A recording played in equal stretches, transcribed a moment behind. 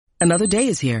Another day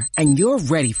is here, and you're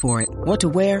ready for it. What to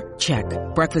wear? Check.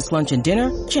 Breakfast, lunch, and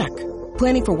dinner? Check.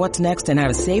 Planning for what's next and how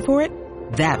to save for it?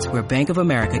 That's where Bank of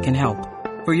America can help.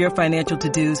 For your financial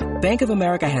to-dos, Bank of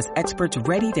America has experts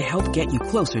ready to help get you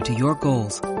closer to your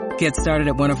goals. Get started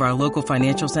at one of our local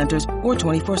financial centers or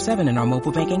 24/7 in our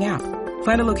mobile banking app.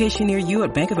 Find a location near you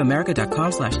at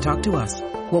bankofamerica.com/talktous.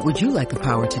 What would you like the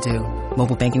power to do?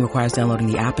 Mobile banking requires downloading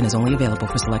the app and is only available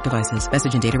for select devices.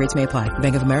 Message and data rates may apply.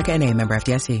 Bank of America NA, member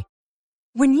FDIC.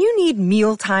 When you need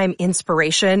mealtime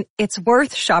inspiration, it's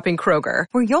worth shopping Kroger,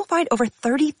 where you'll find over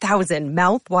 30,000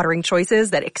 mouth-watering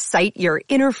choices that excite your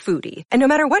inner foodie. And no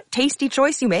matter what tasty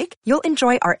choice you make, you'll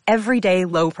enjoy our everyday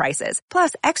low prices,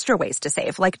 plus extra ways to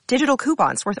save, like digital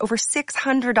coupons worth over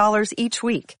 $600 each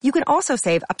week. You can also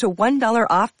save up to $1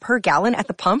 off per gallon at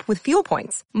the pump with fuel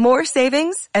points. More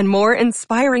savings and more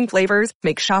inspiring flavors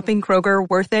make shopping Kroger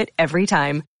worth it every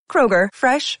time. Kroger,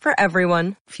 fresh for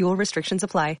everyone. Fuel restrictions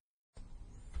apply.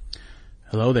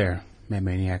 Hello there, Matt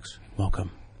Maniacs.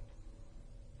 Welcome.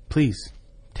 Please,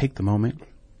 take the moment.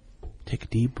 Take a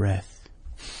deep breath.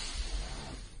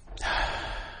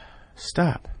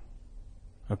 Stop.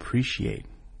 Appreciate.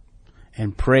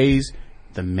 And praise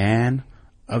the man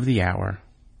of the hour.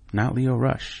 Not Leo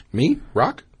Rush. Me?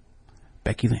 Rock?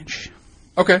 Becky Lynch.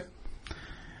 Okay.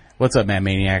 What's up, Matt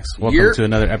Maniacs? Welcome to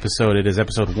another episode. It is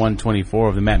episode 124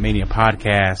 of the Matt Mania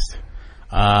podcast.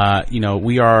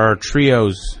 We are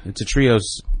trios. It's a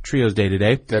trios day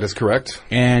today. That is correct.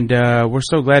 And we're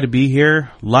so glad to be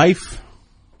here. Life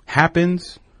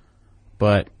happens,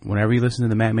 but whenever you listen to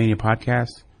the Matt Mania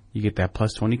podcast, you get that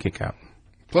plus 20 kick out.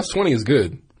 Plus 20 is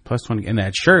good. Plus 20. And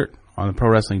that shirt on the Pro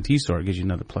Wrestling Tee store gives you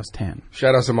another plus 10.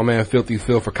 Shout out to my man Filthy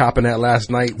Phil for copping that last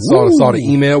night. Saw the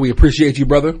email. We appreciate you,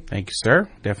 brother. Thank you, sir.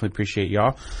 Definitely appreciate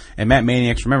y'all. And Matt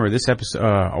Maniacs, remember, this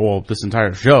episode, this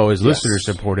entire show is listener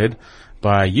supported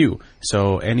by you.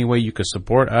 So any way you could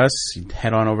support us,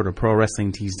 head on over to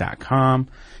ProWrestlingTees.com.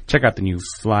 Check out the new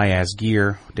fly-ass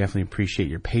gear. Definitely appreciate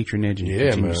your patronage and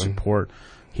continued support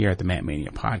here at the Matt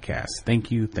Mania podcast. Thank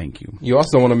you. Thank you. You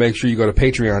also want to make sure you go to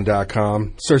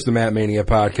Patreon.com, search the Matt Mania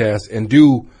podcast, and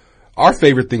do our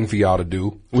favorite thing for y'all to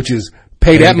do, which is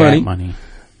pay that money.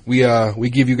 We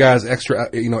give you guys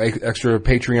extra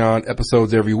Patreon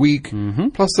episodes every week,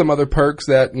 plus some other perks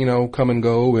that, come and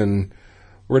go, and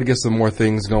we're going to get some more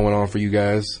things going on for you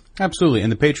guys. Absolutely.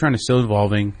 And the Patreon is still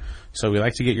evolving. So we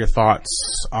like to get your thoughts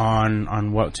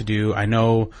on what to do. I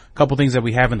know a couple things that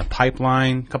we have in the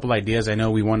pipeline, a couple ideas. I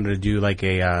know we wanted to do like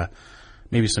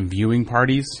maybe some viewing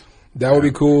parties. That would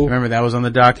be cool. Remember that was on the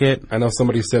docket? I know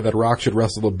somebody said that Rock should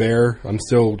wrestle a bear. I'm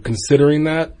still considering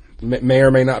that. May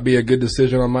or may not be a good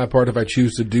decision on my part if I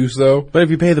choose to do so. But if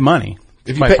you pay the money.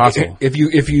 It's quite possible.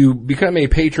 If you become a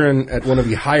patron at one of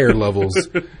the higher levels,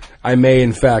 I may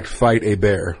in fact fight a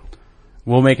bear.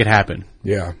 We'll make it happen.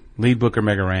 Yeah. Lead Booker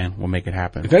Mega Ran will make it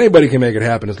happen. If anybody can make it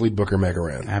happen, it's Lead Booker Mega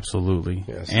Ran. Absolutely.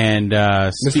 Yes. And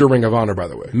Mr. Ring of Honor, by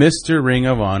the way. Mr. Ring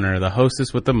of Honor, the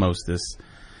hostess with the mostest.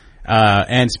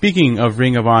 And speaking of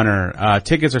Ring of Honor,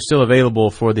 tickets are still available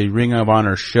for the Ring of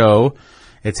Honor show.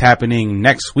 It's happening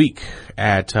next week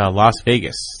at Las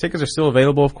Vegas. Tickets are still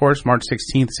available, of course, March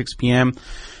 16th, 6 p.m.,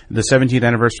 the 17th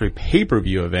anniversary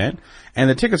pay-per-view event. And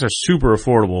the tickets are super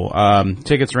affordable.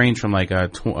 Tickets range from like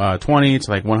 $20 to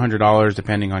like $100,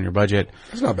 depending on your budget.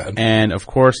 That's not bad. And, of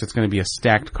course, it's going to be a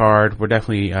stacked card. We're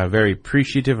definitely very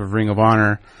appreciative of Ring of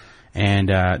Honor and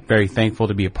very thankful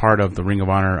to be a part of the Ring of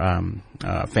Honor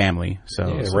family. So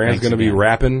Rand's going to be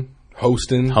rapping,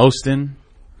 hosting.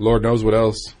 Lord knows what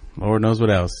else. Lord knows what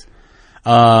else.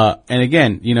 And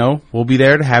again, we'll be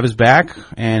there to have his back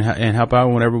and help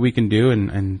out whatever we can do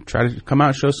and try to come out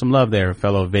and show some love there,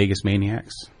 fellow Vegas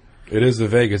maniacs. It is the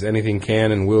Vegas. Anything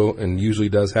can and will and usually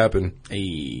does happen.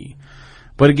 Hey.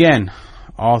 But again,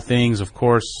 all things, of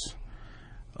course,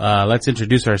 let's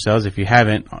introduce ourselves if you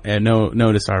haven't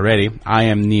noticed already. I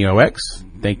am NeoX.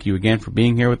 Thank you again for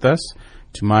being here with us.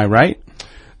 To my right.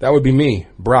 That would be me,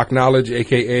 Brock Knowledge,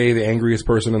 a.k.a. the angriest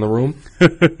person in the room.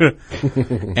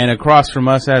 And across from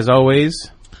us, as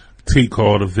always, T.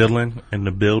 Call the villain in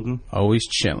the building. Always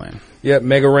chilling. Yep,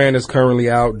 Mega Ran is currently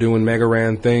out doing Mega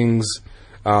Ran things.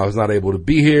 He's not able to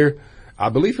be here. I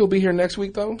believe he'll be here next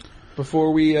week, though,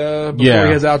 before he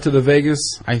heads out to the Vegas.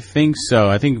 I think so.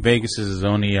 I think Vegas is his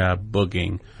only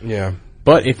booking. Yeah.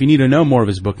 But if you need to know more of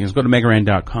his bookings, go to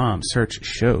megaran.com, search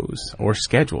shows or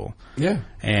schedule. Yeah.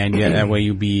 And that way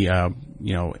you'll be,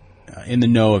 in the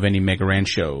know of any Mega Ran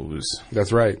shows.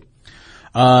 That's right.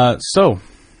 So.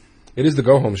 It is the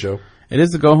go-home show. It is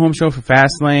the go-home show for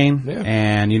Fastlane. Yeah.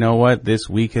 And you know what? This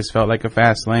week has felt like a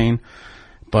Fastlane.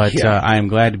 But I am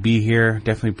glad to be here.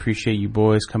 Definitely appreciate you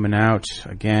boys coming out.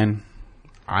 Again,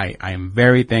 I am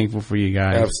very thankful for you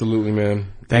guys. Absolutely,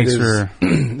 man. Thanks for.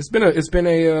 It's been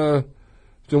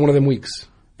one of them weeks.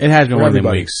 It has been one of them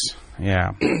weeks.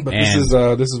 Yeah, but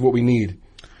this is what we need.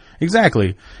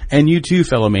 Exactly, and you too,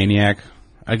 fellow maniac.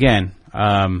 Again,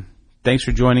 thanks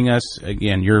for joining us.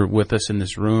 Again, you're with us in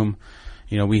this room.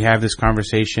 You know, we have this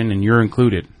conversation, and you're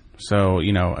included. So,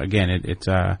 you know, again,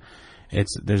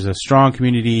 there's a strong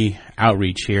community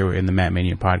outreach here in the Matt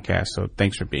Mania podcast. So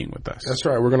thanks for being with us. That's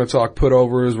right. We're going to talk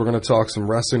putovers. We're going to talk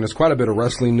some wrestling. There's quite a bit of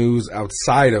wrestling news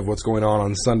outside of what's going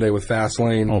on Sunday with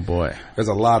Fastlane. Oh boy. There's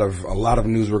a lot of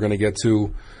news we're going to get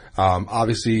to.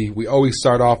 Obviously we always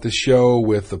start off the show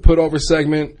with the putover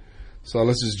segment. So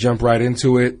let's just jump right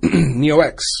into it. Neo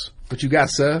X, what you got,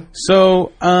 sir?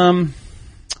 So,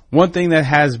 one thing that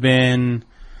has been,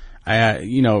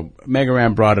 Mega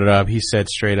Ran brought it up. He said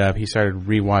straight up, he started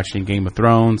rewatching Game of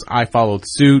Thrones. I followed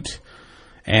suit,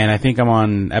 and I think I'm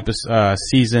on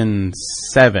season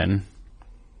 7.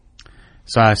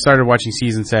 So I started watching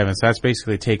season 7. So that's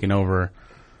basically taken over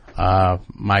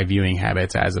my viewing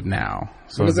habits as of now.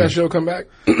 So when does that show come back?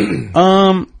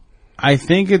 I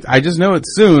think I just know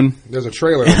it's soon. There's a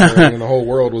trailer and the whole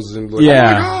world was in like, yeah, oh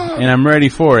my God. And I'm ready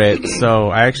for it. So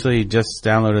I actually just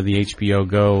downloaded the HBO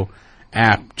Go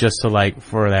app just to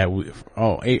for that.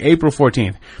 April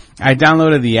 14th. I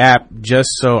downloaded the app just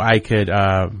so I could,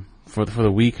 for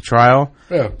the week trial.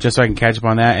 Yeah. Just so I can catch up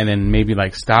on that and then maybe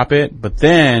stop it. But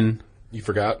then. You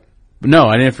forgot? No,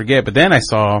 I didn't forget. But then I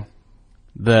saw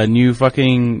the new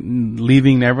fucking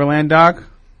Leaving Neverland doc.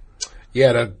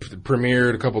 Yeah, that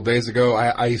premiered a couple days ago.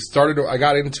 I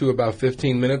got into about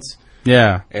 15 minutes.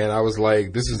 Yeah. And I was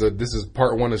like, this is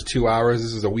part 1 is 2 hours.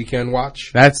 This is a weekend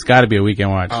watch. That's gotta be a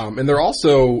weekend watch. And they're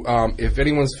also, if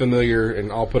anyone's familiar,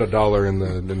 and I'll put $1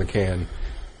 in the can.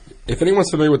 If anyone's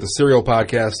familiar with the Serial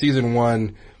podcast, season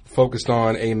 1 focused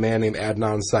on a man named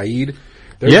Adnan Syed.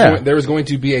 There's going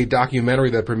to be a documentary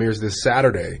that premieres this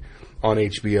Saturday on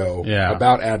HBO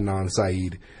about Adnan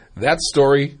Syed. That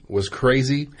story was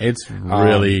crazy. It's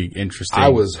really interesting. I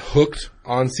was hooked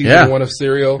on season 1 of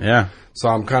Serial. Yeah. So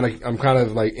I'm kind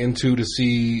of into to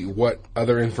see what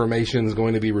other information is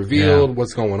going to be revealed,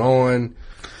 what's going on.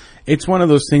 It's one of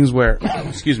those things where,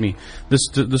 excuse me,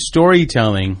 the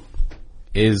storytelling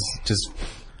is just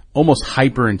almost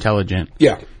hyper intelligent.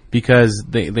 Yeah. Because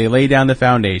they lay down the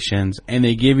foundations and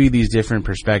they give you these different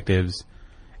perspectives,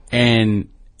 and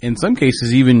in some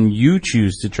cases, even you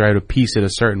choose to try to piece it a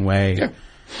certain way. Yeah.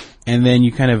 And then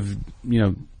you kind of,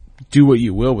 do what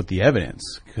you will with the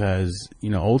evidence. Because,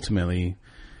 ultimately,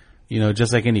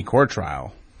 just like any court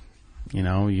trial,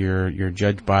 you're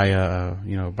judged by,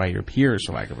 by your peers,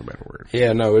 for lack of a better word.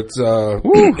 Yeah, no, it's,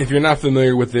 if you're not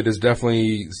familiar with it, it's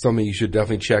definitely something you should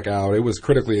definitely check out. It was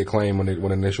critically acclaimed when it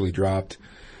initially dropped.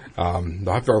 I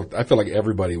feel like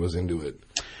everybody was into it.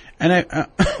 And I,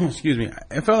 excuse me,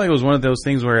 I felt like it was one of those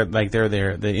things where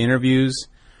the interviews,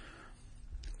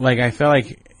 I felt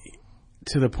like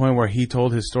to the point where he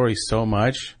told his story so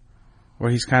much where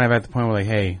he's kind of at the point where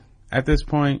hey, at this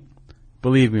point,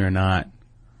 believe me or not,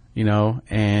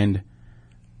 and,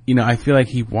 I feel like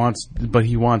he wants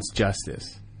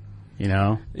justice,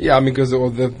 Yeah, I mean, because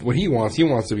what he wants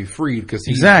to be freed because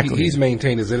he's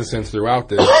maintained his innocence throughout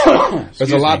this.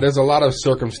 There's a lot of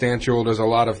circumstantial. There's a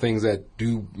lot of things that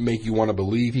do make you want to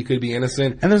believe he could be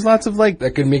innocent, and there's lots of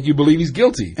that could make you believe he's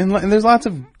guilty. And there's lots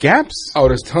of gaps. Oh,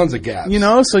 there's tons of gaps.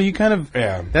 So you kind of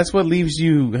that's what leaves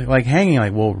you hanging.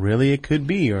 Well, really, it could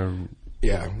be or.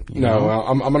 Yeah,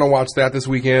 I'm gonna watch that this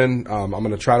weekend. I'm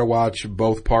gonna try to watch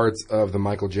both parts of the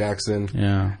Michael Jackson.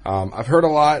 Yeah. I've heard a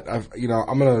lot.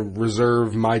 I'm gonna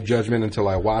reserve my judgment until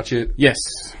I watch it. Yes.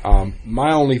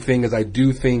 My only thing is I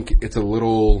do think it's a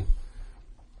little,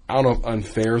 I don't know if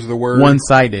unfair is the word.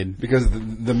 One-sided. Because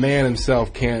the man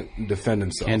himself can't defend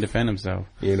himself.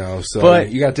 So but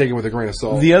you gotta take it with a grain of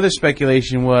salt. The other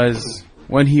speculation was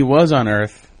when he was on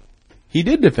Earth, he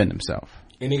did defend himself.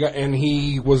 And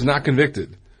he was not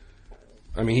convicted.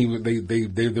 I mean, they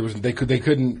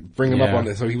couldn't bring him up on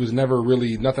this, so he was never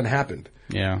really, nothing happened.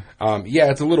 Yeah.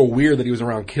 It's a little weird that he was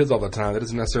around kids all the time. That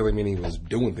doesn't necessarily mean he was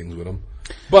doing things with them.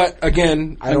 But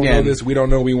again, I don't know this. We don't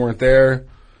know. We weren't there.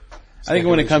 I think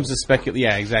when it comes to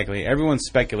exactly. Everyone's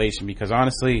speculation because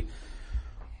honestly,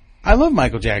 I love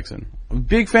Michael Jackson. I'm a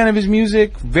big fan of his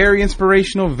music. Very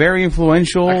inspirational. Very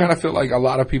influential. I kind of feel like a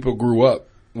lot of people grew up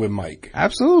with Mike.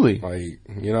 Absolutely. So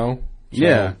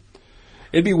yeah.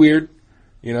 It'd be weird.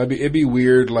 It'd be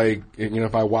weird,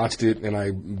 if I watched it and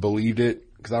I believed it,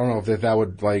 because I don't know if that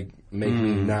would, make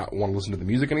me not want to listen to the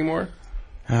music anymore.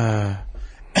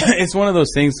 It's one of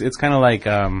those things, it's kind of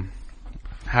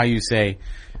how you say,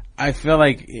 I feel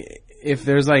like if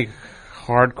there's,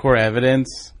 hardcore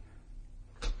evidence,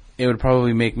 it would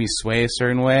probably make me sway a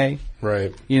certain way.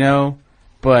 Right. You know?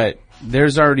 But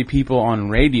there's already people on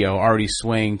radio already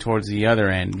swaying towards the other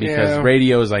end because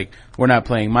radio is like, we're not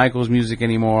playing Michael's music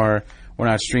anymore. We're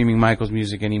not streaming Michael's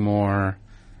music anymore,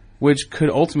 which could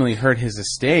ultimately hurt his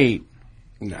estate.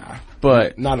 Nah.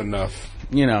 But not enough.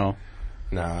 You know.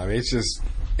 Nah, I mean,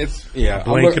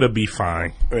 Blanket will be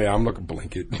fine. Yeah, I'm looking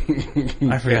Blanket.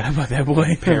 I forgot about that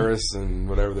boy. Paris and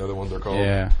whatever the other ones are called.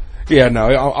 Yeah. Yeah, no,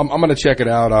 I'm going to check it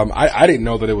out. I didn't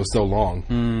know that it was so long.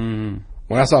 Mm.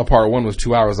 When I saw part 1 was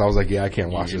 2 hours, I was like, yeah, I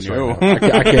can't watch this right now.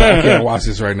 I can't watch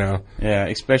this right now. Yeah,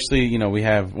 especially, you know, we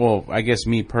have, well, I guess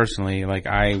me personally, like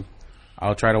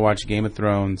I'll try to watch Game of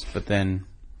Thrones, but then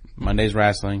Monday's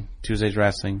wrestling, Tuesday's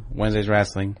wrestling, Wednesday's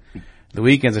wrestling. The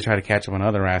weekends I try to catch up on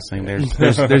other wrestling.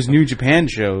 There's New Japan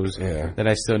shows that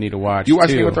I still need to watch. You watch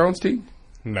Game of Thrones, T?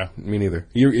 No. Me neither.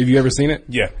 Have you ever seen it?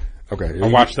 Yeah. Okay. I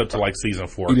watched up to like season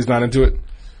 4. You just not into it?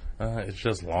 It's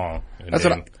just long. And that's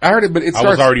what I heard it, but it starts. I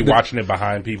was already watching it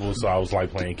behind people, so I was like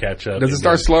playing catch up. Does it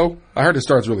start slow? I heard it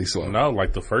starts really slow. No,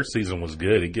 like the first season was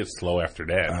good. It gets slow after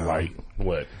that. Like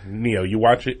what? Neo, you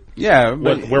watch it? Yeah.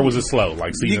 But where was it slow?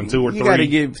 Like season 2 or 3? You got to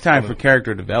give time for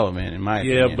character development, in my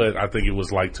opinion. Yeah, but I think it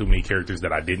was like too many characters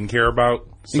that I didn't care about.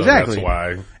 So exactly. That's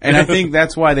why. And I think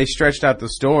that's why they stretched out the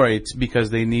story. It's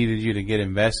because they needed you to get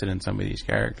invested in some of these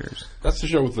characters. That's the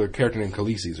show with the character named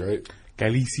Khaleesi's, right?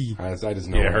 Khaleesi. I just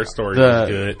know. Yeah, her story was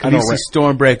good. Khaleesi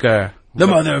Stormbreaker, the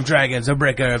mother of dragons, the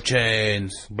breaker of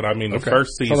chains. But I mean, the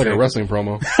first season sounds like a wrestling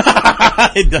promo.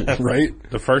 It does, right?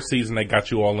 The first season they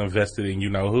got you all invested in you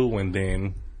know who, and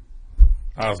then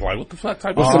I was like, "What the fuck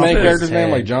type?" What's the main character's name?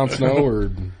 Like Jon Snow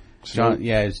or Jon?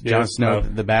 Yeah, it's Jon Snow,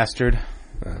 the bastard.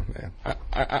 Oh, man.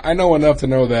 I know enough to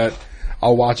know that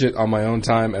I'll watch it on my own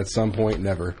time at some point.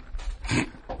 Never.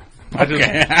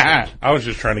 I was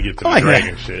just trying to get to the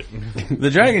dragon shit. The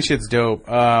dragon shit's dope.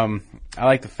 I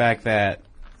like the fact that,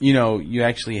 you know, you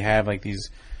actually have like these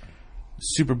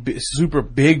super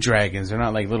big dragons. They're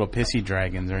not like little pissy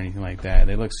dragons or anything like that.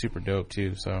 They look super dope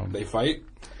too. So they fight?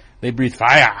 They breathe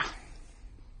fire.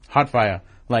 Hot fire.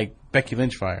 Like Becky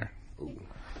Lynch fire.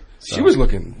 So.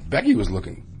 Becky was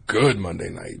looking good Monday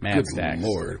night. Mad good stacks.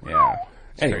 Lord. Yeah.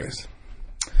 Anyways.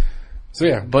 So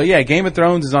yeah. But yeah, Game of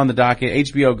Thrones is on the docket.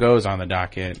 HBO Go's on the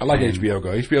docket. I like HBO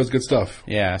Go. HBO's good stuff.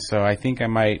 Yeah, so I think I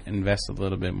might invest a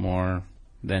little bit more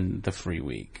than the free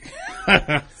week.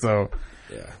 So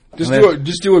yeah.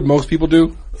 Just do what most people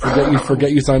do.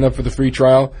 Forget you signed up for the free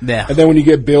trial. Yeah. And then when you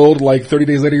get billed like 30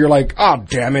 days later, you're like, oh,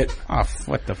 damn it. Oh,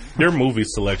 what the Their movie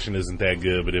selection isn't that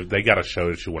good, but if they got a show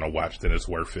that you want to watch, then it's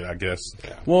worth it, I guess.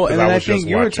 Yeah. Well, and then I think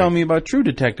you were telling me about True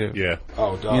Detective. Yeah.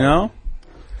 Oh, dog. You know?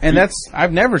 And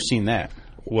I've never seen that.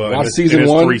 Well, watch season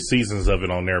 1. 3 seasons of it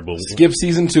on there, but skip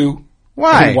season 2.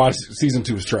 Why? Watch season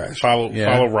 2 is trash. Follow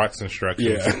Rock's instructions.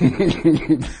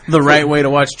 Yeah. The right way to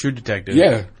watch True Detective.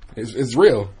 Yeah. It's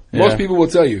real. Yeah. Most people will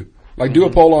tell you. Like, do a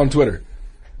poll on Twitter.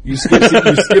 You skip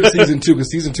season 2 because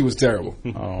season 2 is terrible.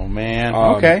 Oh, man.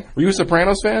 Okay. Were you a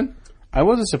Sopranos fan? I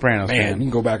was a Sopranos fan. You can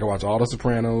go back and watch all the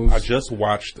Sopranos. I just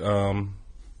watched the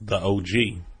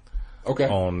OG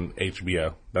on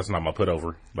HBO. That's not my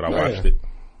putover, but I watched it.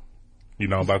 You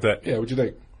know about that? Yeah, what you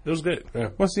think? It was good. Yeah.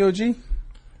 What's the OG?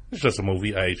 It's just a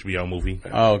movie, a HBO movie.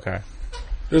 Oh, okay.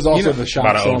 There's also the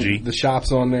shops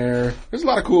shops on there. There's a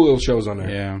lot of cool little shows on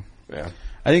there. Yeah.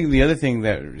 I think the other thing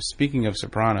that, speaking of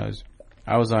Sopranos,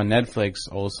 I was on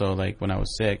Netflix also, like, when I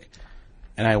was sick,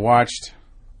 and I watched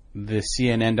the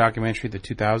CNN documentary, the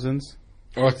 2000s.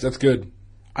 Oh, that's good.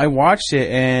 I watched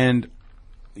it, and,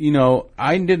 you know,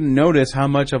 I didn't notice how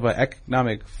much of an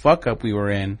economic fuck-up we were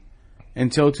in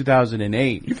until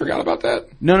 2008. You forgot about that?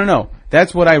 No.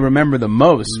 That's what I remember the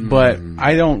most, but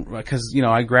I don't, because, you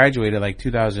know, I graduated like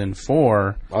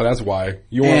 2004. Oh, that's why.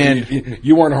 You weren't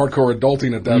hardcore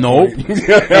adulting at that point.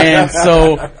 Nope. And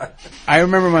so I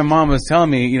remember my mom was telling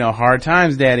me, you know, hard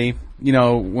times, Daddy, you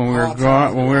know, when we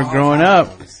were growing up.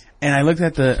 And I looked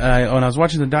at when I was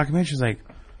watching the documentary, I was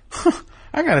like,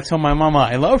 I gotta tell my mama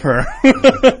I love her.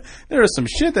 There was some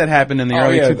shit that happened in the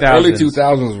early 2000s. The early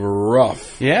 2000s were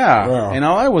rough. Yeah. Wow. And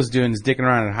all I was doing is dicking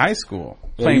around in high school,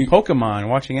 playing Pokemon,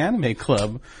 watching Anime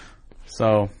Club.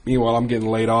 So meanwhile, I'm getting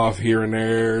laid off here and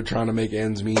there, trying to make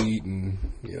ends meet, and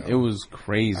you know, it was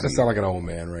crazy. I just sound like an old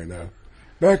man right now.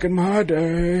 Back in my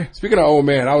day. Speaking of old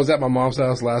man, I was at my mom's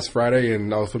house last Friday,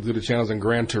 and I was flipping through the channels, and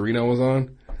Gran Torino was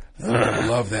on. I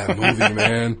love that movie,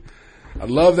 man. I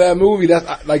love that movie. That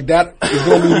is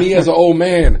going to be me as an old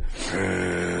man.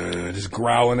 Just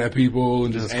growling at people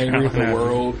and just angry at the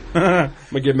world. I'm going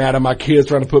to get mad at my kids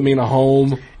trying to put me in a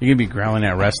home. You're going to be growling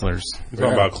at wrestlers. You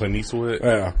talking about Clint Eastwood?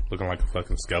 Yeah. Looking like a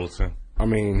fucking skeleton. I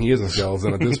mean, he is a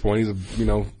skeleton at this point. He's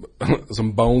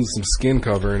some bones, some skin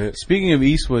covering it. Speaking of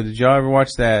Eastwood, did y'all ever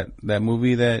watch that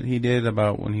movie that he did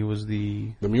about when he was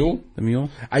the Mule? The Mule?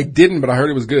 I didn't, but I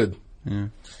heard it was good. Yeah.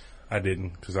 I didn't,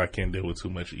 because I can't deal with too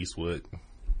much Eastwood.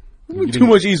 Too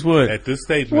much Eastwood. At this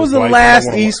stage, what was the last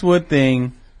Eastwood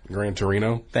thing? Gran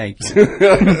Torino. Thank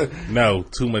you. No,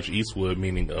 too much Eastwood,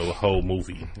 meaning a whole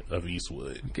movie of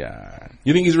Eastwood. God.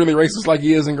 You think he's really racist like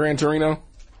he is in Gran Torino?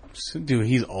 Dude,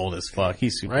 he's old as fuck.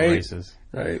 He's super racist.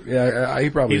 Right. Yeah, he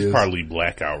probably is. He's probably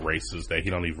blackout racist that he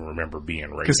don't even remember being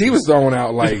racist. Because he was throwing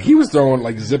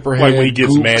zipper head. Like when he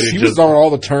gets mad, he was throwing all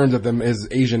the terms at them as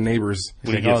Asian neighbors.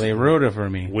 They wrote it for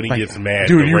me. When he gets mad,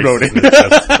 dude, you wrote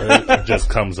it. Just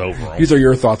comes over him. These are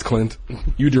your thoughts, Clint.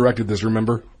 You directed this,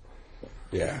 remember?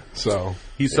 Yeah, so.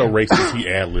 He's so racist, he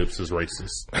ad-libs his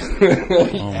racist.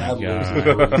 Oh my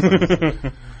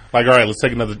God. Like, all right, let's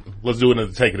do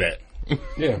another take of that.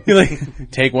 Yeah.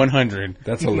 Take 100.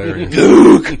 That's hilarious.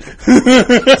 Duke!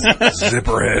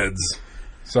 Zipperheads.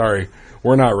 Sorry.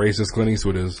 We're not racist. Clint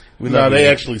Eastwood is. No, they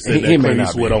actually said that Clint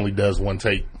Eastwood only does one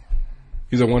take.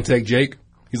 He's a one take Jake?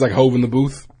 He's like Hove in the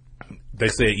booth? They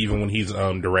say even when he's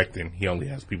directing, he only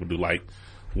has people do like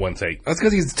one take. That's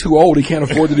because he's too old. He can't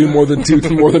afford to do more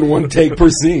than one take per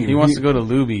scene. He wants to go to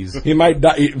Luby's. He might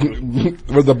die.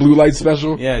 Was the blue light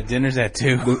special? Yeah, dinner's at 2.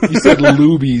 You said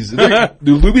Luby's.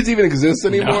 Do Luby's even exist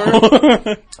anymore?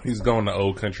 No. He's going to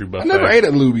Old Country Buffet. I never ate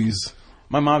at Luby's.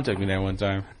 My mom took me there one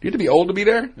time. You had to be old to be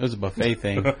there? It was a buffet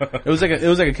thing. It was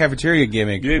like a cafeteria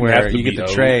gimmick where you get the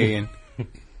tray and.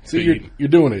 See, you're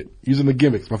doing it. Using the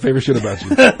gimmicks. My favorite shit about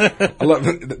you. I love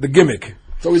the gimmick.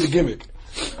 It's always a gimmick.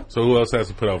 So who else has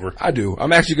to put over? I do.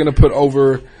 I'm actually going to put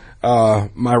over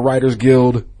my Writers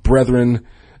Guild brethren.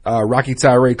 Rocky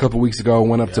Tirade a couple weeks ago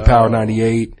went up to Power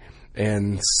 98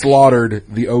 and slaughtered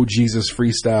the Oh Jesus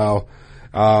freestyle.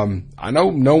 I know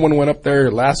no one went up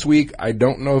there last week. I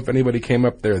don't know if anybody came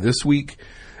up there this week.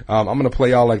 I'm going to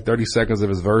play y'all like 30 seconds of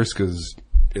his verse because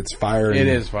it's fire. It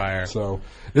is fire. So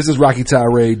this is Rocky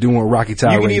Tirade doing what Rocky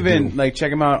Tirade. You can even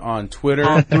check him out on Twitter.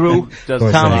 Show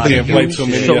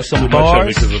some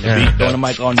bars. Throwing the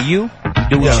mic on you.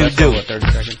 Do what you do.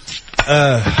 30 seconds.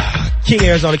 King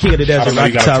Arizona, King of the Desert,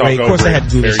 Rocky Tirade. Of course I had to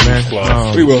do this,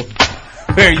 man. We will.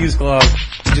 Fair use club.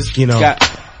 Just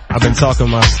I've been talking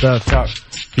my stuff.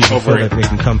 People feel like they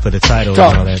can come for the title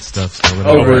and all that stuff. So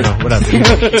whatever.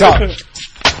 Talk.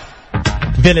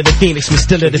 Villain the Phoenix, was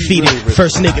still defeated.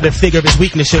 First nigga to figure his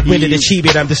weakness, should win it, achieve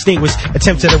it. I'm distinguished.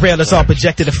 Attempted to rail is all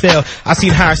projected to fail. I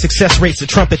seen higher success rates that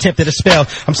Trump attempted to spell.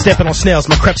 I'm stepping on snails,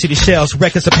 my crep city shells,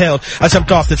 records upheld. I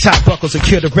jumped off the top buckles and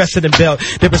cured the rest of them belt.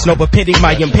 There was no pending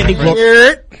my impending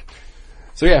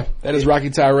So yeah, that is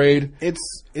Rocky Tirade.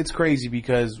 It's crazy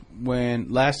because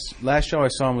when last show I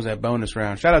saw him was at Bonus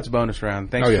Round. Shout out to Bonus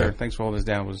Round. Thanks for holding us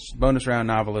down. It was Bonus Round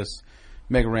Novelist,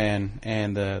 Mega Ran,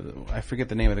 and I forget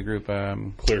the name of the group.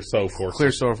 Clear Soul Force.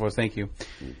 Clear Soul Force. Thank you.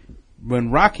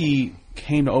 When Rocky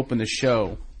came to open the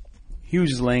show, he was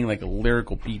just laying like a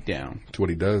lyrical beat down. That's what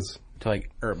he does to like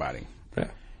everybody. Yeah.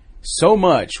 So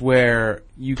much where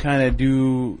you kind of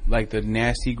do like the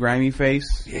nasty, grimy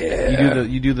face. Yeah.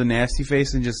 You do the nasty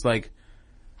face and just like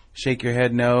shake your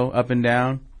head no, up and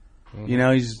down. Mm-hmm. You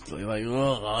know, he's just like,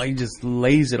 ugh, he just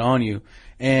lays it on you,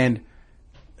 and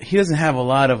he doesn't have a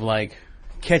lot of like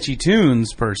catchy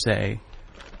tunes per se,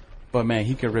 but man,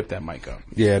 he could rip that mic up.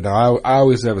 Yeah, no, I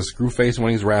always have a screw face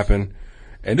when he's rapping,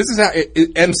 and this is how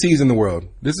MCs in the world.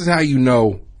 This is how you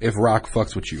know if Rock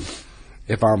fucks with you.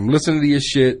 If I'm listening to your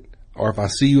shit, or if I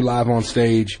see you live on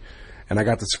stage, and I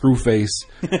got the screw face,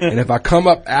 and if I come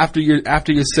up after your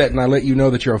set and I let you know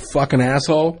that you're a fucking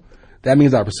asshole, that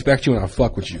means I respect you and I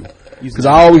fuck with you. Because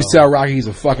I always tell Rocky he's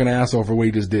a fucking asshole for what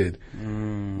he just did.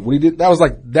 What he did, that was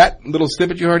like, that little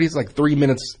snippet you heard, he's like 3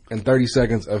 minutes and 30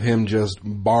 seconds of him just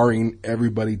barring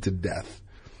everybody to death.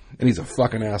 And he's a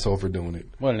fucking asshole for doing it.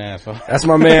 What an asshole. That's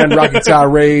my man, Rocky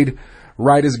Tirade,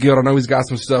 Writers Guild. I know he's got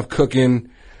some stuff cooking.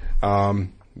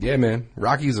 Yeah, man,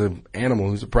 Rocky's an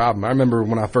animal. He's a problem. I remember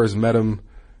when I first met him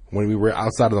when we were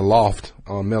outside of the Loft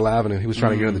on Mill Avenue. He was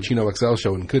trying to get on the Chino XL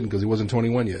show and couldn't because he wasn't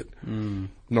 21 yet. Known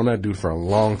that dude for a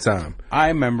long time. I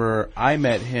remember I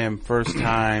met him first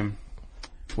time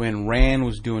when Rand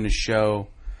was doing his show.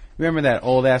 Remember that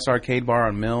old ass arcade bar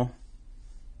on Mill?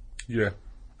 Yeah.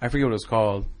 I forget what it was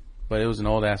called, but it was an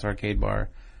old ass arcade bar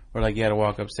where like you had to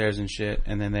walk upstairs and shit,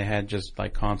 and then they had just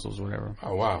like consoles or whatever.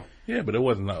 Oh wow. Yeah, but it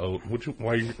wasn't the old.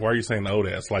 Why are you saying the old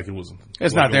ass like it was?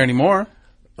 It's not there anymore.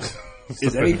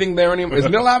 Is anything there anymore? Is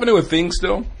Mill Avenue a thing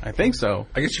still? I think so.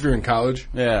 I guess if you're in college.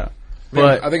 Yeah.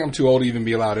 But I think I'm too old to even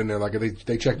be allowed in there. Like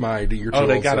they check my ID. You're too old.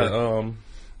 They got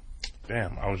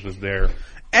damn, I was just there.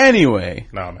 Anyway.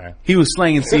 Nah, man. He was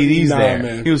slanging CDs there.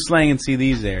 Man. He was slanging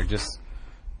CDs there. Just,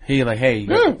 he like, hey, you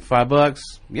got $5?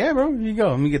 Yeah, bro, here you go.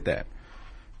 Let me get that.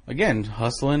 Again,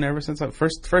 hustling ever since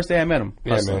first day I met him.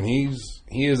 Hustling. Yeah, man,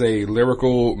 he is a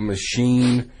lyrical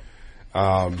machine.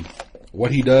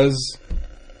 What he does,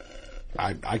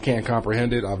 I can't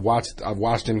comprehend it. I've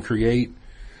watched him create.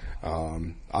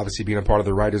 Obviously, being a part of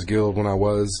the Writers Guild when I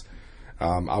was,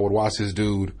 I would watch this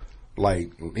dude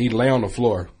like he'd lay on the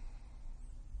floor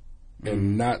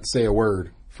and not say a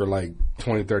word for like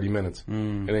 20, 30 minutes,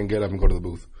 and then get up and go to the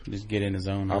booth. Just get in his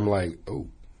zone. I'm like, oh.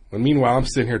 And meanwhile, I'm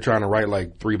sitting here trying to write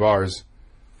like 3 bars.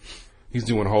 He's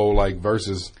doing whole like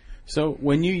verses. So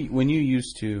when you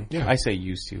used to, Yeah. I say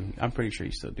used to, I'm pretty sure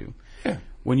you still do. Yeah.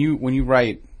 When you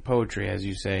write poetry, as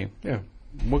you say, Yeah.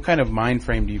 what kind of mind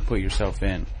frame do you put yourself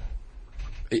in?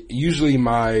 Usually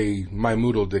my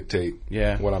mood will dictate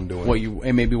what I'm doing.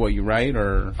 Maybe what you write,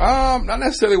 or not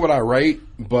necessarily what I write,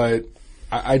 but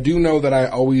I do know that I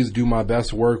always do my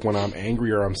best work when I'm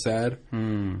angry or I'm sad.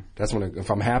 That's when if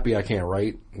I'm happy, I can't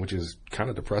write, which is kind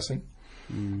of depressing.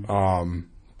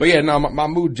 But yeah, no, my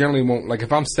mood generally won't, like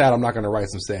if I'm sad, I'm not going to write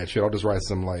some sad shit. I'll just write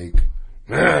some like,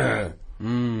 bar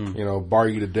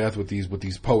you to death with these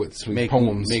poets, with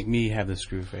poems. Make me have the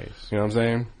screw face. You know what I'm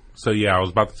saying? So yeah, I was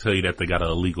about to tell you that they got an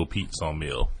illegal pizza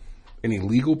meal. Any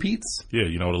legal Pete's? Yeah,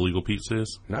 you know what illegal pizza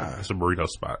is? Nah. It's a burrito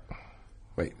spot.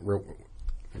 Wait,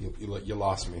 you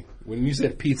lost me. When you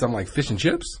said Pete's, I'm like fish and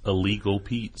chips? Illegal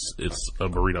Pete's. It's a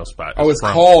burrito spot. Oh, it's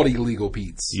called Illegal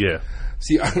Pete's. Yeah.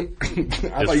 See,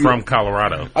 it's from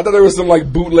Colorado. I thought there was some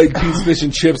like bootleg Pete's fish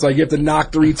and chips. Like you have to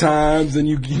knock 3 times, and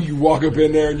you walk up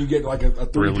in there and you get like a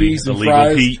 3-piece and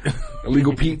fries. Pete.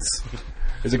 Illegal Pete's.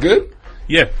 Is it good?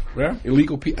 Yeah.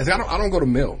 Illegal Pete's. I don't go to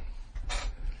Mill.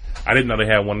 I didn't know they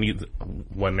had one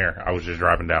there. I was just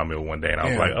driving down Mill one day and I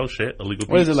was like, oh shit, Illegal Pete's.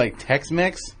 What is it, like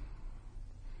Tex-Mex?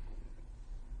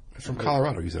 It's from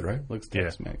Colorado, you said, right? Looks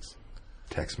Tex-Mex.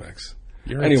 Tex-Mex.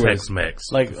 You're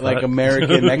Tex-Mex. Like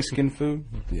American Mexican food?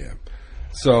 Yeah.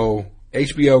 So,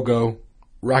 HBO Go,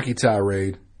 Rocky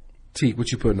Tirade. T,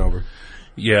 what you putting over?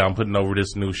 Yeah, I'm putting over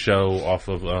this new show off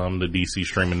of the DC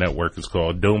streaming network. It's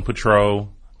called Doom Patrol.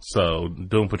 So,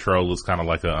 Doom Patrol is kind of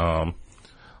like a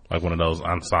like one of those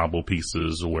ensemble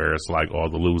pieces where it's like all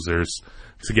the losers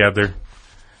together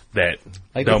that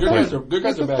like don't play. Good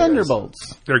guys are bad Thunderbolts.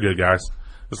 Guys. They're good guys.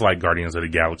 It's like Guardians of the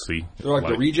Galaxy. They're like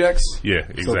the rejects? Yeah,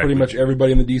 exactly. So pretty much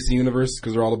everybody in the DC universe,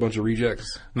 because they're all a bunch of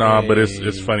rejects? No, but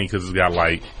it's funny because it's got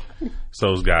like,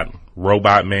 so it's got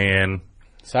Robot Man.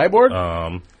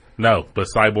 Cyborg? No, but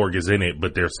Cyborg is in it,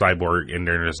 but there's Cyborg and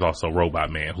there's also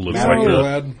Robot Man who looks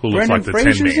Brendan like the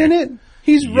Fraser's Tin Man. in it?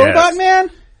 He's Robot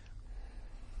Man?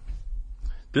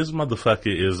 This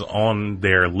motherfucker is on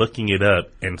there looking it up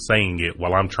and saying it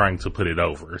while I'm trying to put it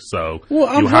over. So you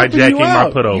hijacking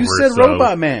my put over. You said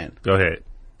Robot Man. Go ahead.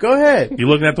 Go ahead. You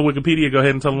looking at the Wikipedia? Go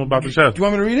ahead and tell them about the show. Do you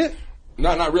want me to read it?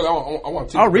 No, not really. I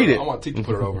want T. I'll read it. I want T to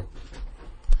put it over.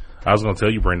 I was going to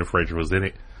tell you Brendan Fraser was in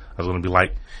it. I was going to be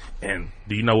like, and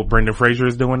do you know what Brendan Fraser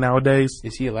is doing nowadays?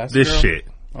 Is he Elastigirl? This shit.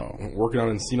 Oh, working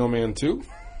on Encino Man 2?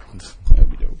 That'd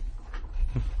be dope.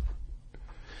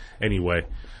 Anyway,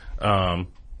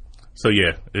 so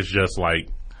yeah, it's just like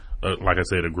I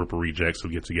said, a group of rejects who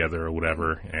get together or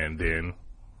whatever, and then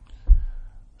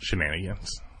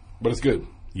shenanigans. But it's good.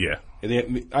 Yeah.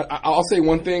 I'll say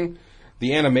one thing: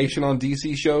 the animation on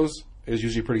DC shows is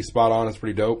usually pretty spot on. It's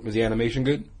pretty dope. Is the animation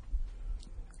good,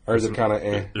 or is it kind of?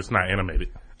 It's not animated.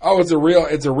 Oh, it's a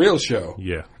real show.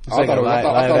 Yeah. I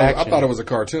thought it was a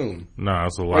cartoon. No,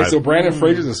 it's a live. Wait, so Brandon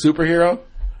Fraser's a superhero?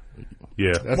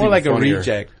 Yeah, that's more like funnier. A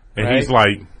reject. And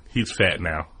right? he's fat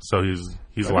now, so he's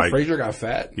Brendan like Fraser got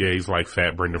fat. Yeah, he's like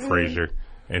fat Brendan Fraser.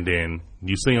 And then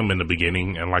you see him in the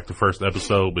beginning and like the first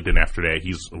episode, but then after that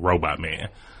he's Robot Man.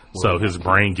 So his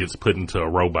brain gets put into a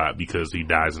robot because he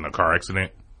dies in a car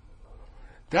accident.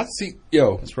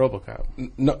 It's RoboCop.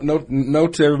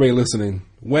 Note to everybody listening: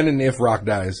 when and if Rock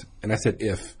dies, and I said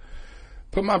if,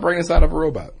 put my brain inside of a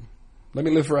robot. Let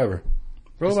me live forever.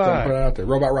 Robot. Put it out there.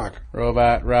 Robot Rock.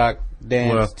 Robot Rock.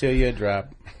 Dance till you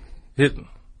drop.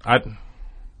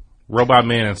 Robot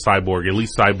Man and Cyborg, at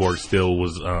least Cyborg still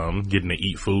was getting to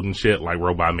eat food and shit. Like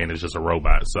Robot Man is just a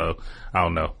robot, so I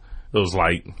don't know. It was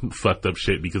like fucked up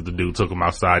shit because the dude took him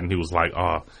outside and he was like,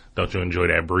 "Oh, don't you enjoy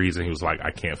that breeze?" And he was like,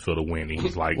 "I can't feel the wind." And he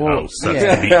was like,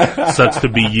 sucks to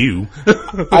be you."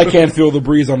 I can't feel the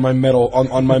breeze on my metal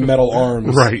on my metal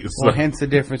arms. Right. Well, hence the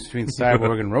difference between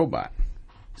Cyborg and Robot.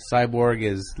 Cyborg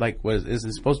is like is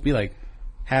it supposed to be like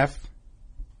half?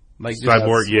 Like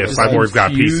Cyborg, Cyborg's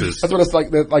got pieces. That's what it's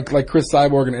like. Like Chris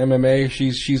Cyborg in MMA,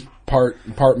 she's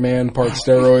part man, part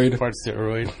steroid. Part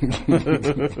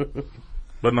steroid.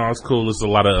 But no, it's cool. There's a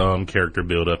lot of character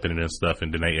build up in it and stuff,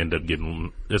 and then they end up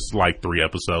getting. It's like 3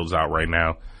 episodes out right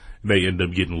now. They end up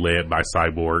getting led by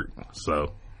Cyborg.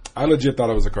 So I legit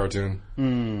thought it was a cartoon.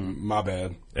 My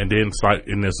bad. And then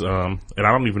in this, and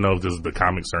I don't even know if this is the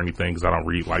comics or anything because I don't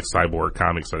read like Cyborg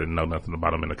comics. I didn't know nothing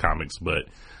about him in the comics, but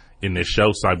in this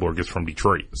show, Cyborg is from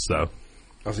Detroit. So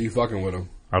you fucking with him.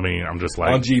 I mean, I'm just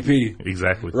like on GP,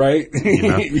 exactly, right? You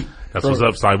know, that's what's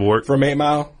up, Cyborg. From 8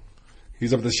 Mile,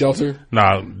 he's up at the shelter.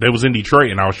 No, they was in Detroit,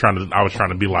 and I was trying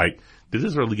to be like, did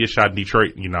this really get shot in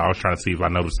Detroit? You know, I was trying to see if I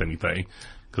noticed anything.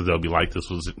 Because they'll be like, this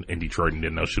was in Detroit and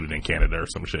then they'll shoot it in Canada or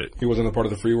some shit. He wasn't a part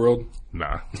of the free world?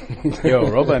 Nah. Yo,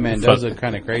 Robot Man does look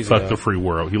kind of crazy. Fuck the free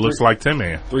world. He looks like Tin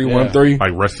Man. 313?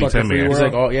 Like Rusty Tin Man. He's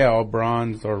like, all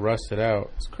bronzed or rusted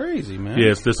out. It's crazy, man.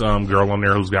 Yeah, it's this girl on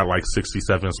there who's got like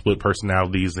 67 split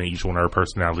personalities, and each one of her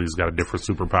personalities got a different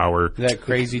superpower. That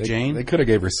Crazy Jane? They could have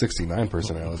gave her 69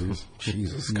 personalities.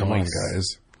 Jesus, come on,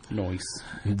 guys. Noise.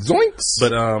 Zoinks!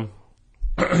 But,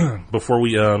 before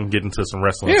we get into some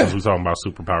wrestling, since we're talking about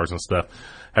superpowers and stuff,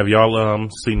 have y'all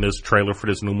seen this trailer for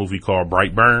this new movie called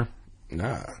Brightburn?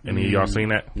 Nah. Any of y'all seen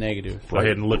that? Negative. Go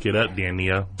ahead and look it up, Dan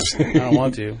Neo. I don't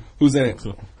want to. Who's in it?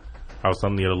 I was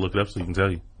telling you to look it up so you can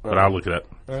tell you, but I'll look it up.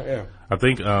 Yeah. I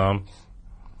think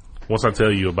once I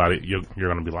tell you about it, you're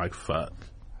going to be like, fuck.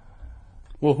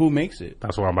 Well, who makes it?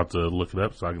 That's why I'm about to look it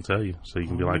up so I can tell you, so you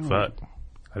can be like, fuck.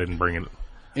 I didn't bring it.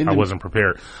 I wasn't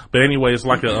prepared. But anyway, it's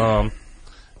like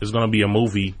it's going to be a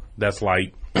movie that's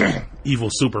like evil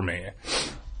Superman.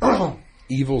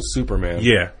 Evil Superman.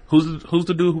 Yeah. Who's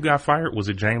the dude who got fired? Was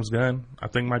it James Gunn? I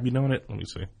think might be doing it. Let me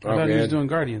see. I thought he was doing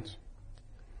Guardians.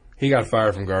 He got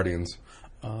fired from Guardians.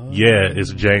 Yeah,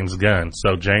 it's James Gunn.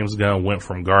 So James Gunn went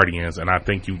from Guardians, and I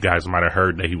think you guys might have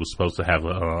heard that he was supposed to have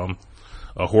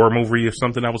a horror movie or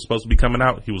something that was supposed to be coming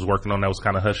out. He was working on that was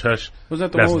kind of hush hush. Was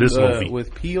that the one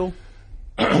with Peele?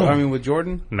 I mean, with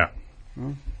Jordan? No.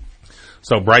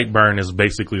 So Brightburn is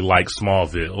basically like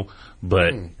Smallville,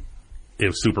 but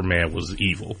if Superman was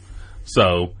evil.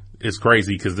 So it's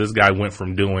crazy because this guy went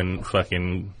from doing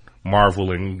fucking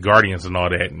Marvel and Guardians and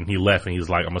all that, and he left and he's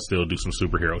like, I'm gonna still do some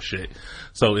superhero shit.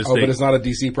 So it's but it's not a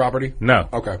DC property? No.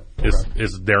 Okay.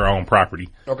 It's their own property.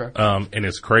 Okay. And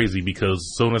it's crazy because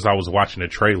as soon as I was watching the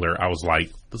trailer, I was like,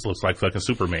 this looks like fucking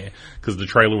Superman. Because the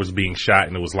trailer was being shot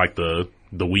and it was like the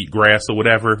wheatgrass or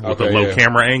whatever with the low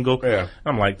camera angle. Yeah.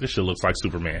 I'm like, this shit looks like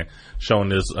Superman. Showing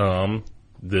this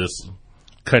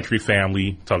country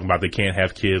family talking about they can't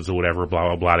have kids or whatever, blah,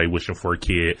 blah, blah. They wishing for a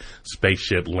kid,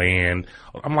 spaceship, land.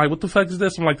 I'm like, what the fuck is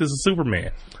this? I'm like, this is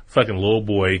Superman. Fucking little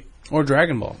boy. Or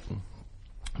Dragon Ball.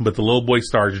 But the little boy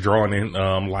starts drawing in,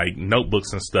 like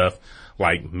notebooks and stuff,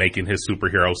 like making his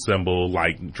superhero symbol,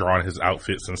 like drawing his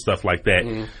outfits and stuff like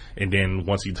that. And then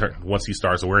once he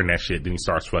starts wearing that shit, then he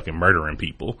starts fucking murdering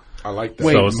people. I like that.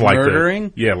 Wait, so it's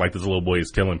murdering? like this little boy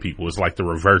is killing people. It's like the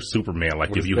reverse Superman. Like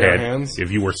with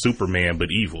if you were Superman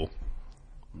but evil.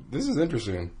 This is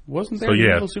interesting. Wasn't there an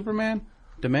evil Superman?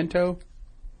 Demento?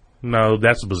 No,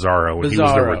 that's Bizarro. He was the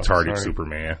retarded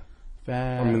Superman.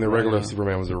 I mean, the regular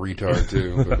Superman was a retard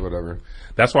too, but whatever.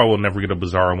 That's why we'll never get a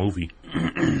Bizarro movie.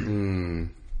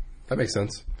 That makes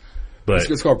sense. But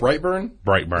it's called Brightburn?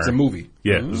 Brightburn. It's a movie.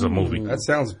 Yeah, it's a movie. That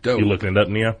sounds dope. You looking it up,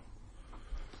 Nia?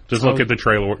 Just look at the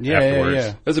trailer afterwards.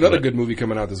 Yeah. There's another good movie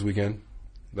coming out this weekend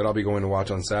that I'll be going to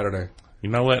watch on Saturday. You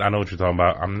know what? I know what you're talking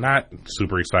about. I'm not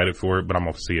super excited for it, but I'm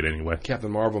going to see it anyway.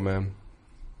 Captain Marvel, man.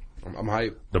 I'm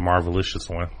hyped. The Marvelicious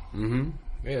one.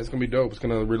 Yeah, it's going to be dope. It's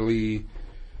going to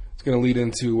lead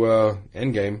into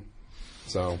Endgame.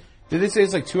 So. Did they say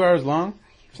it's like 2 hours long?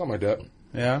 Something like that.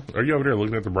 Yeah. Are you over there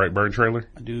looking at the Brightburn trailer?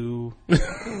 I do.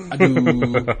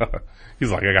 He's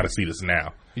like, I got to see this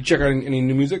now. You check out any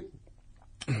new music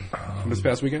from this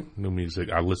past weekend? New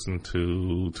music. I listened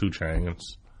to 2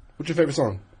 Chainz. What's your favorite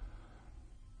song?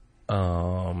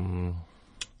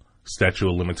 Statue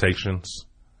of Limitations.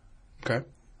 Okay.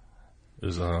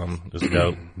 Is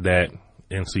dope. That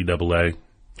NCAA.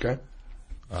 Okay.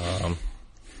 High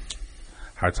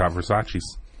Top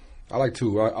Versace's. I like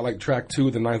 2. I like track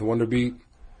 2, the Ninth Wonder Beat.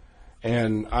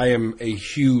 And I am a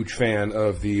huge fan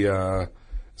of the,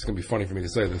 it's going to be funny for me to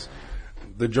say this,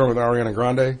 the joint with Ariana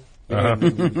Grande.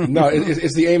 No,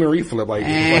 it's the A. Marie flip. Like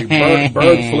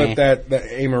Bird flipped that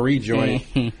A. Marie joint.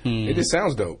 It just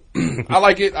sounds dope. I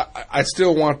like it. I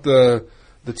still want the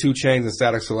 2 Chainz and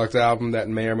Static Select album that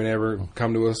may or may never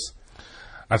come to us.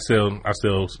 I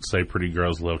still say Pretty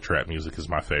Girls Love Trap Music is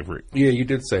my favorite. Yeah, you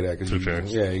did say that. 2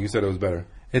 Chainz. Yeah, you said it was better.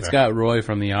 It's got Roy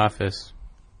from The Office.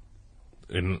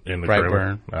 In the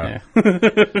Brightburn. trailer.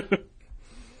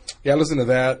 Yeah, listen to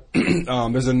that.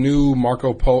 There's a new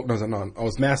Marco Polo. No. Oh,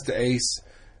 it's Master Ace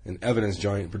and Evidence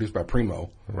joint produced by Primo.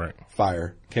 Right.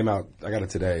 Fire. Came out. I got it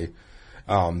today.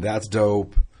 That's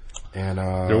dope. And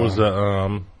there was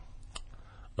a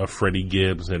Freddie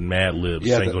Gibbs and Mad Lib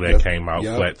single that came out.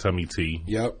 Flat Tummy Tea.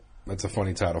 Yep. That's a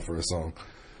funny title for a song.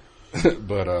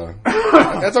 But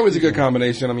that's always a good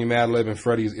combination. I mean, Mad Lib and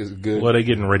Freddie is good. Well, they're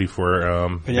getting ready for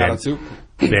Pinata too.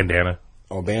 Bandana.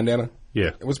 Oh, Bandana.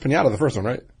 Yeah. It was Pinata the first one,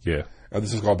 right? Yeah. Oh,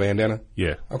 this is called Bandana.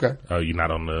 Yeah. Okay. Oh, you're not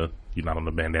on the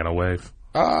Bandana wave.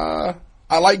 I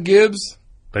like Gibbs.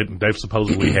 They've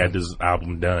supposedly had this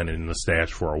album done in the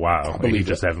stash for a while, and he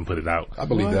just haven't put it out. I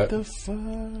believe that. What the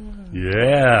fuck?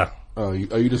 Yeah. Oh,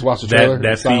 you just watched the trailer?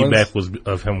 That feedback was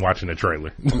of him watching the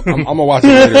trailer. I'm gonna watch it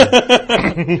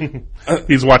later.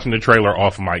 He's watching the trailer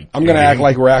off mic. I'm gonna act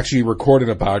like we're actually recording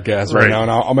a podcast right now,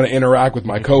 and I'm gonna interact with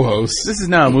my co-host. This is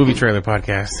now a movie trailer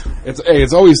podcast.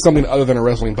 It's always something other than a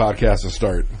wrestling podcast to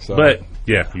start. So. But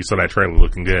yeah, you saw that trailer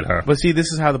looking good, huh? But see,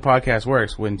 this is how the podcast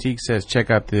works. When Teak says check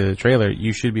out the trailer,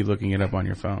 you should be looking it up on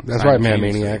your phone. That's right, man,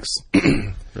 maniacs.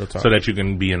 Real talk. So that you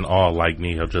can be in awe like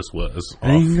Neo just was.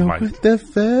 What the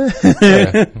fuck?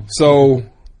 Yeah. So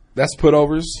that's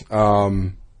putovers.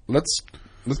 Let's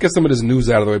get some of this news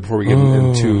out of the way before we get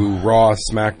into Raw,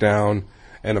 SmackDown,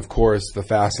 and of course the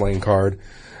Fastlane card.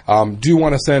 Do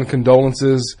want to send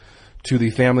condolences to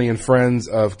the family and friends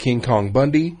of King Kong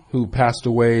Bundy, who passed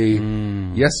away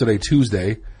yesterday,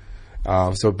 Tuesday.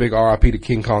 So big RIP to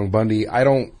King Kong Bundy.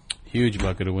 Huge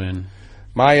bucket of win.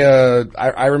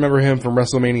 I remember him from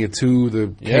WrestleMania 2,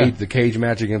 the cage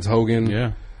match against Hogan.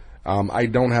 Yeah. I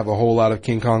don't have a whole lot of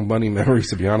King Kong Bundy memories,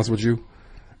 to be honest with you.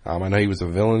 I know he was a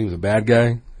villain, he was a bad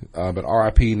guy, but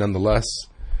RIP nonetheless.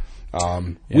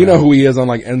 We know who he is,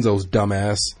 unlike Enzo's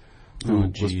dumbass,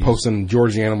 who was posting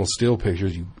Georgie Animal Steel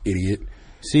pictures, you idiot.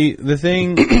 See, the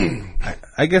thing,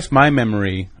 I guess my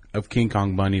memory of King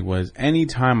Kong Bundy was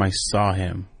anytime I saw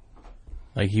him,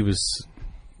 like he was,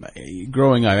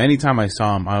 growing up, anytime I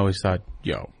saw him, I always thought,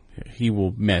 yo, he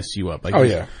will mess you up.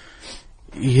 Like,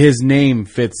 his name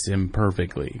fits him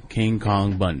perfectly. King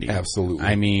Kong Bundy. Absolutely.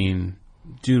 I mean,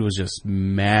 dude was just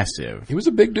massive. He was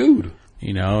a big dude.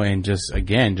 You know, and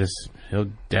he'll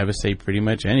devastate pretty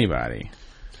much anybody.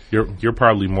 You're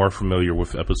probably more familiar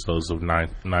with episodes of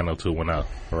 90210,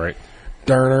 right?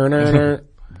 Another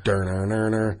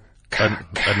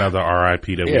RIP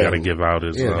that we got to give out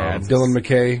is Dylan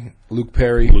McKay, Luke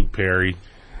Perry.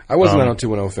 I was a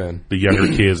 90210 fan. The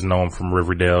younger kids know him from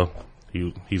Riverdale.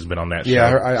 He's been on that show.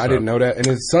 Yeah, I didn't know that. And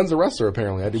his son's a wrestler,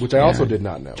 apparently, which I also did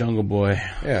not know. Jungle Boy.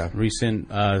 Yeah. Recent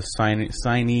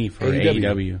signee for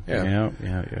AEW.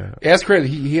 Yeah. That's crazy.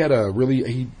 He had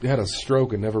a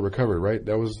stroke and never recovered, right?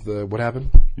 That was what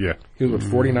happened? Yeah. He was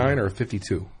 49 or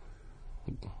 52?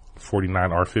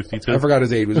 49 or 52? I forgot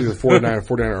his age. It was either 49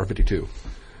 or 52.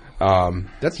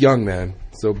 That's young, man.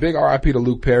 So big RIP to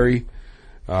Luke Perry.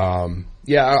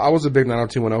 I was a big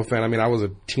 90210 fan. I mean, I was a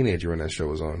teenager when that show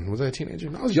was on. Was I a teenager?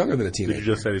 I was younger than a teenager. Did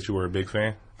you just say that you were a big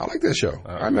fan? I like that show.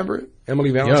 I remember it. Emily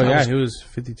Valentine. He was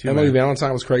 52. Emily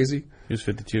Valentine was crazy. He was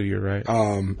 52, you're right.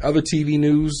 Other TV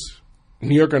news.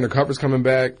 New York Undercover's coming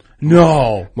back.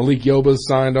 No. Malik Yoba's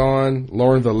signed on.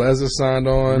 Lauren Velez is signed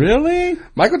on. Really?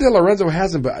 Michael De Lorenzo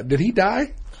hasn't, but did he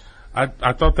die? I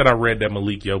thought that I read that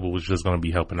Malik Yoba was just going to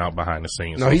be helping out behind the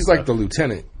scenes. No, he's like the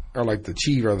lieutenant. Or like the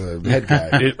chief or the head guy.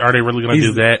 Are they really going to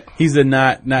do that? He's the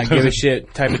not give a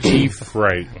shit type of chief.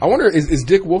 Right. I wonder, is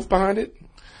Dick Wolf behind it?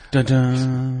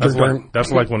 Dun-dun.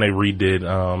 That's like when they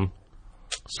redid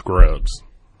Scrubs.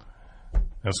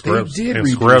 And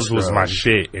Scrubs was my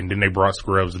shit. And then they brought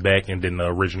Scrubs back, and then the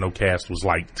original cast was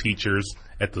like teachers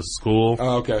at the school.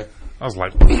 Oh, okay. I was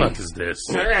like, what the fuck is this?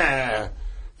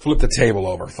 Flip the table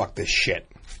over. Fuck this shit.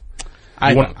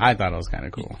 I thought it was kind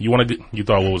of cool. You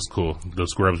thought what was cool? The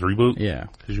Scrubs reboot? Yeah.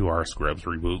 Because you are a Scrubs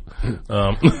reboot.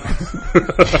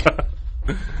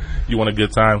 You want a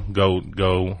good time?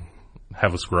 Go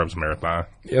have a Scrubs marathon.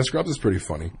 Yeah, Scrubs is pretty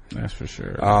funny. That's for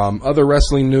sure. Other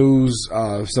wrestling news,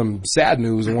 some sad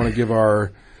news. I want to give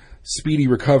our speedy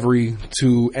recovery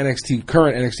to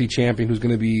current NXT champion who's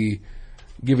going to be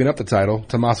giving up the title,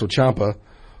 Tommaso Ciampa,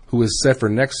 who is set for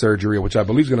neck surgery, which I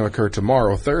believe is going to occur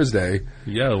tomorrow, Thursday.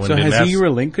 Yeah. So has he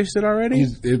relinquished it already?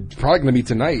 It's probably going to be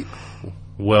tonight.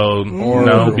 Well,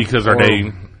 no, because are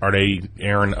they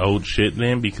airing old shit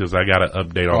then? Because I got an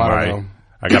update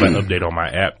on my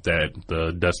app that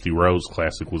the Dusty Rhodes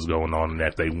Classic was going on and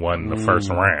that they won the first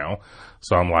round.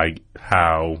 So I'm like,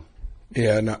 how?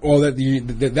 Yeah,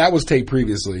 that was taped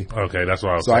previously. Okay, that's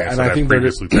what I was saying. And I think I think they're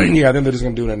just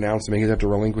going to do an announcement. He's have to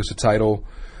relinquish the title.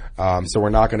 So we're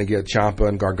not going to get Ciampa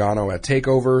and Gargano at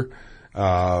TakeOver.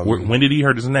 When did he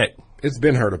hurt his neck? It's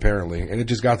been hurt apparently, and it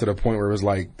just got to the point where it was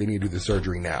like they need to do the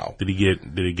surgery now. Did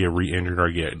he get re-injured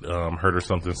or get hurt or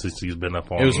something since he's been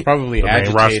up on? It was probably the main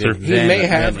agitated. roster? He may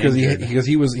have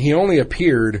because he only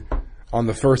appeared on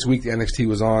the first week the NXT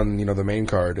was on, the main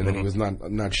card, and then he was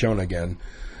not shown again.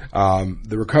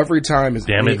 The recovery time is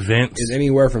is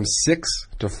anywhere from 6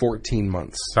 to 14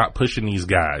 months. Stop pushing these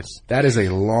guys. That is a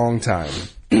long time.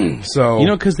 So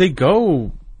because they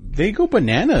go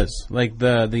bananas. Like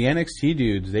the NXT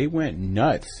dudes, they went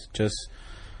nuts, just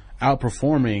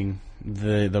outperforming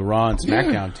the Raw and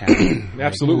SmackDown talent.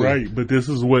 Absolutely right. But this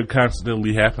is what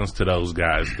constantly happens to those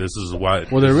guys. This is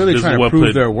what. Well, they're really trying to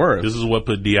prove their worth. This is what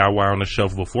put DIY on the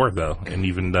shelf before, though. And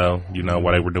even though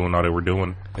while they were doing all they were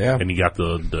doing, and he got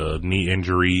the knee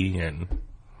injury and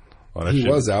all that. He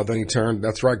was out. Then he turned.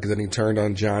 That's right, because then he turned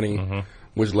on Johnny,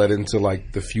 which led into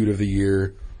like the feud of the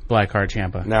year. Blackheart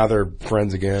Ciampa. Now they're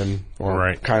friends again, or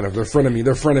right? Kind of. They're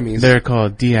frenemies. They're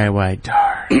called DIY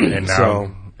Dar.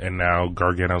 And now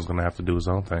Gargano's going to have to do his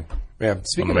own thing. Yeah.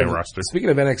 On the main roster. Speaking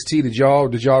of NXT, did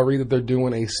y'all read that they're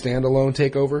doing a standalone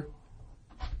takeover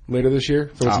later this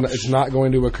year? So it's not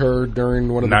going to occur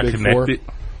during one of the big connected.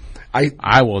 Four.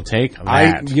 I will take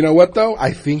that. You know what though?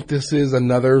 I think this is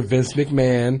another Vince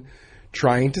McMahon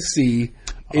trying to see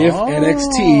if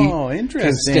NXT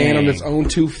can stand on its own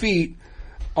 2 feet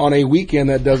on a weekend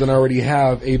that doesn't already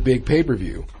have a big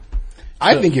pay-per-view.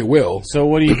 I think it will. So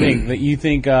what do you think? That you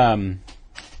think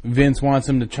Vince wants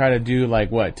him to try to do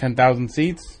 10,000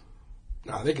 seats?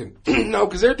 No, they can. No,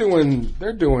 because they're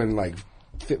doing like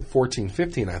 14,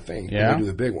 15, I think. Yeah, they do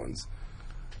the big ones.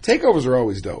 Takeovers are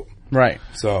always dope, right?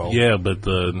 So yeah, but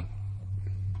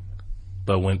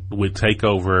with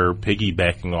Takeover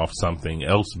piggybacking off something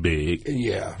else big,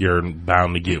 you're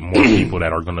bound to get more people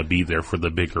that are going to be there for the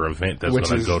bigger event that's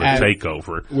going to go to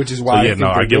Takeover. Which is why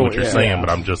I get what you're saying, but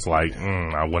I'm just like,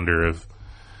 I wonder if.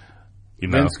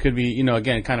 Vince could be,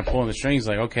 again, kind of pulling the strings.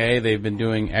 Like, okay, they've been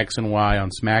doing X and Y on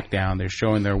SmackDown. They're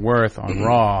showing their worth on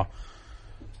Raw.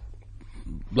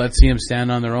 Let's see them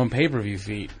stand on their own pay-per-view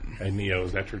feet. Hey, Neo,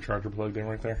 is that your charger plugged in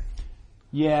right there?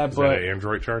 Yeah, is that an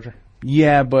Android charger?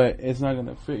 Yeah, but it's not going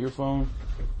to fit your phone.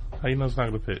 How you know it's not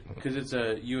going to fit? Because it's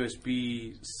a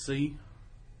USB-C,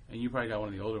 and you probably got one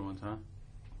of the older ones, huh?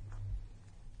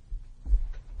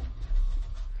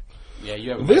 Yeah,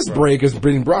 you have. This break is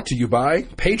being brought to you by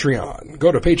Patreon.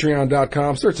 Go to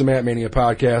patreon.com, search the Matt Mania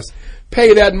podcast,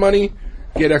 pay that money,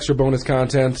 get extra bonus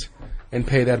content, and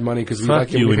pay that money because we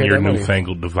like you and your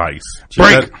newfangled device.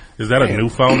 Break. Is that a new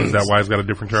phone? Is that why it's got a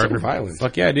different charger? So violent.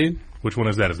 Fuck yeah, dude. Which one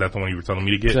is that? Is that the one you were telling me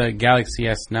to get? It's a Galaxy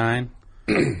S9,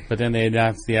 but then they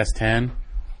announced the S10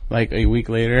 like a week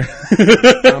later.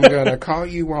 I'm gonna call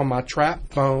you on my trap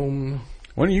phone.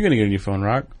 When are you gonna get a new phone,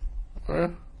 Rock?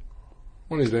 One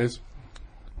of these days.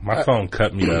 My phone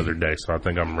cut me the other day, so I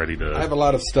think I'm ready to. I have a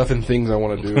lot of stuff and things I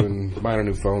want to do, and buying a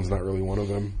new phone's not really one of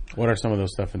them. What are some of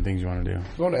those stuff and things you want to do?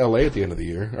 Going to LA at the end of the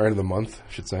year, or end of the month,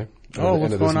 I should say.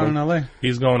 What's going on in LA?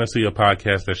 He's going to see a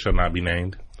podcast that shall not be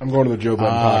named. I'm going to the Joe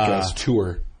Budden podcast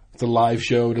tour. It's a live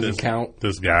show. It doesn't count.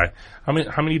 This guy. How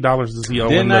many dollars does he owe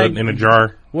in a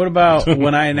jar? What about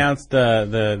when I announced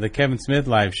the Kevin Smith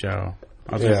live show?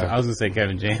 I was going to say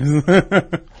Kevin James.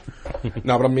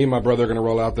 No, but me and my brother are going to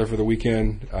roll out there for the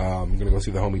weekend. I'm going to go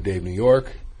see the homie Dave New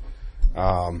York.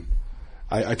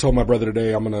 I told my brother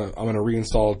today I'm gonna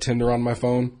reinstall Tinder on my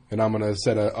phone, and I'm gonna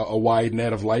set a wide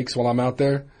net of likes while I'm out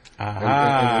there,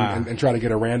 and try to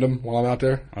get a random while I'm out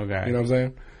there. Okay, you know what I'm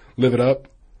saying? Live it up.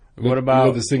 What about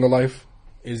live the single life?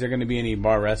 Is there going to be any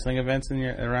bar wrestling events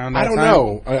around that I don't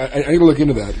know. I need to look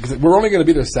into that because we're only going to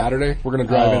be there Saturday. We're going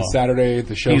to drive in Saturday at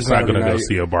the show. He's Saturday not going to go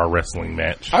see a bar wrestling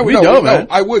match. I would man.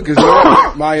 I would because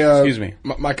my excuse me,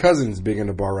 my cousin's big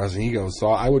into bar wrestling. He goes,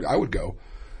 so I would go.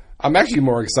 I'm actually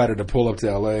more excited to pull up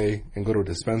to LA and go to a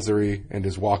dispensary and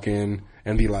just walk in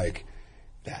and be like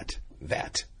that, and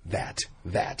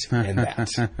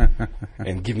that,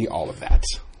 and give me all of that.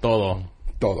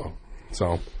 Todo.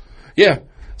 So, yeah.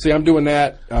 See, I'm doing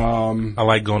that. I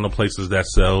like going to places that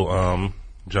sell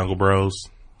Jungle Bros.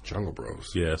 Jungle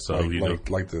Bros. Yeah, so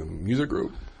like the music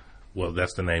group. Well,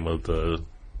 that's the name of the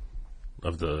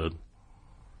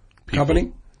people.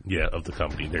 Company. Yeah, of the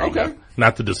company. There okay. You go.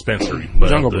 Not the dispensary, but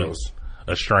Jungle Bros.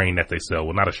 A strain that they sell.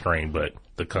 Well, not a strain, but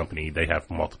the company they have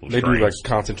multiple. They strains. do like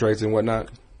concentrates and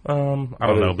whatnot. I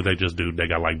don't know, but they just do. They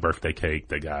got like birthday cake.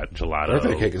 They got gelato.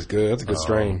 Birthday cake is good. That's a good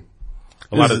strain.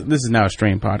 This is now a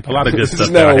strain podcast. A lot of good stuff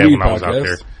that I had when I was out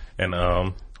there, and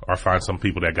or find some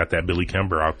people that got that Billy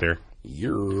Kimber out there.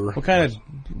 What kind of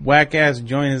whack ass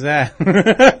joint is that?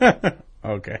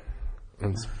 Okay.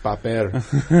 It's Paper. That's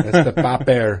the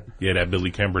Paper. Yeah, that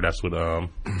Billy Kimber, that's what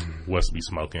West be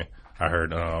smoking. I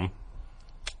heard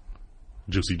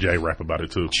Juicy J rap about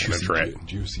it too.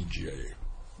 Juicy J.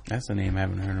 That's a name I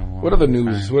haven't heard in a while. What other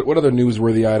news? What other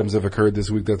newsworthy items have occurred this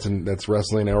week that's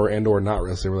wrestling or not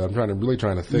wrestling? I'm really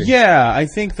trying to think. Yeah, I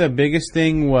think the biggest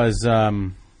thing was,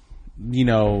 the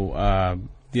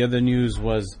other news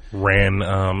was Rand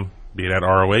be at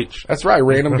ROH. That's right.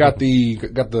 Random got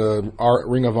the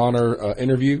Ring of Honor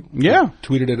interview. Yeah,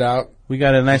 tweeted it out. We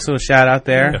got a nice little shout out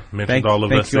there. Yeah, mentioned all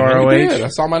of us. Thank you, ROH. I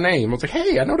saw my name. I was like,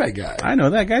 hey, I know that guy. I know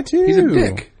that guy too. He's a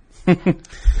dick.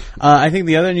 I think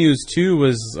the other news too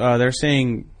was they're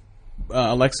saying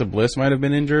Alexa Bliss might have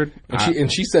been injured,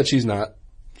 and she said she's not.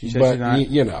 She said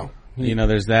she's not.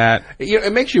 There's that.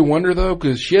 It makes you wonder though,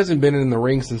 because she hasn't been in the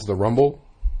ring since the Rumble.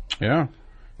 Yeah,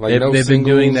 like they've been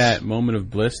doing that moment of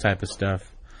bliss type of stuff.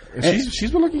 And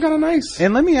she's been looking kind of nice.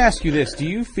 And let me ask you this: do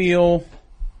you feel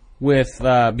with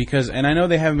because I know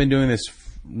they haven't been doing this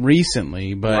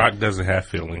recently, but Rock doesn't have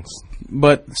feelings.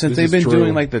 But since they've been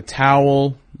doing like the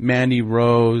towel Mandy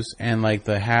Rose and like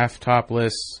the half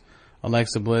topless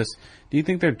Alexa Bliss, do you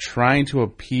think they're trying to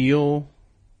appeal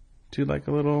to like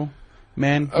a little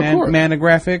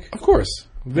manographic? Of course.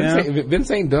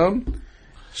 Vince ain't dumb.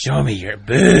 Show me your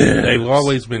boobs. They've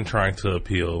always been trying to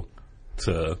appeal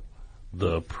to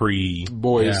the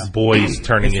boys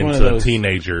turning into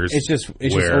teenagers. It's just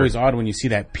always odd when you see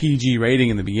that PG rating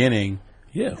in the beginning.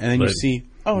 Yeah. And then you see,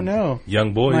 oh no,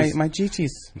 young boys my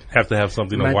chichis have to have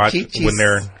something to watch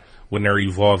when they're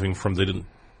evolving from the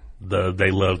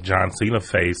they love John Cena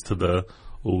phase to the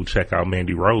check out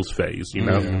Mandy Rose phase,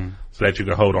 so that you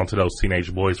can hold on to those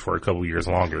teenage boys for a couple years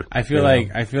longer. I feel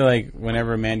like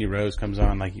whenever Mandy Rose comes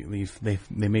on, like they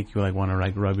make you like want to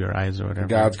like rub your eyes or whatever.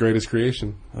 God's greatest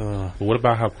creation. But what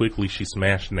about how quickly she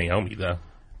smashed Naomi though?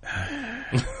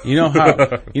 You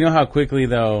know how quickly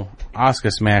though Asuka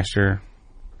smashed her.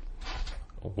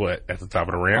 What, at the top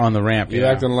of the ramp? On the ramp, You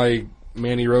acting like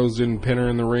Mandy Rose didn't pin her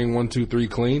in the ring 1, 2, 3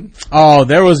 clean? Oh,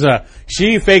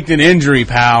 she faked an injury,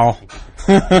 pal.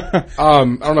 I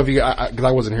don't know if you, because I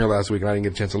wasn't here last week and I didn't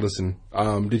get a chance to listen.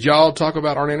 Did y'all talk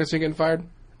about Arn Anderson getting fired?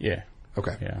 Yeah.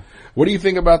 Okay. Yeah. What do you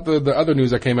think about the other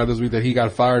news that came out this week that he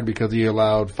got fired because he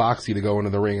allowed Foxy to go into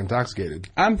the ring intoxicated?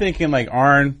 I'm thinking like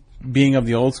Arn being of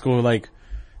the old school, like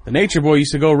the Nature Boy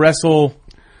used to go wrestle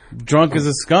drunk as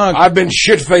a skunk. I've been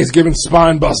shit-faced giving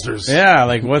spine busters. Yeah,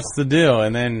 like what's the deal?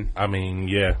 And then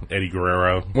Eddie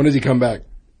Guerrero. When does he come back?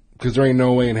 Because there ain't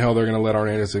no way in hell they're going to let Arn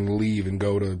Anderson leave and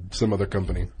go to some other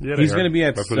company. Yeah, he's going to be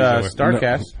at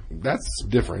StarCast. No, that's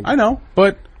different. I know,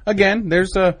 but again,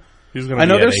 there's a. I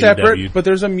know they're separate, but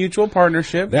there's a mutual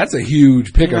partnership. That's a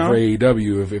huge pickup for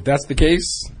AEW. If that's the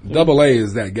case, Double A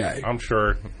is that guy. I'm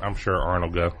sure Arn will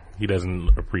go. He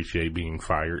doesn't appreciate being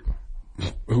fired.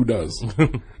 Who does?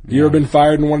 You ever been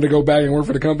fired and wanted to go back and work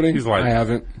for the company? He's like, I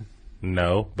haven't.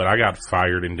 No, but I got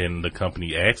fired and then the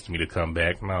company asked me to come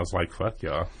back and I was like, fuck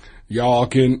y'all. Y'all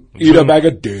can eat a bag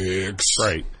of dicks.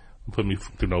 Right. Put me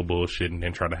through no bullshit and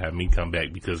then try to have me come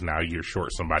back because now you're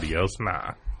short somebody else.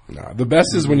 Nah. The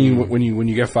best is when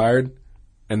you get fired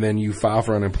and then you file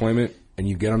for unemployment and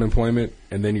you get unemployment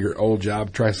and then your old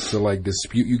job tries to like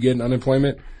dispute you getting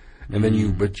unemployment and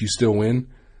then but you still win.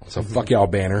 So fuck y'all,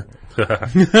 Banner. Try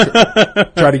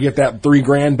to get that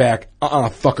 $3,000 back.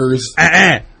 Fuckers.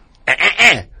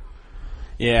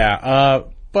 Yeah,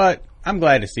 but I'm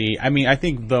glad to see. I mean, I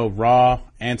think though Raw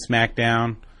and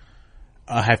SmackDown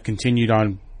have continued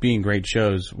on being great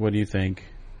shows. What do you think?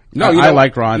 No, I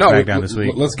liked Raw and SmackDown this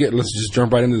week. Let's just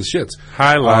jump right into the shits.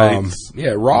 Highlights.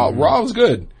 Raw was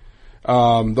good.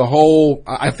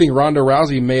 I think Ronda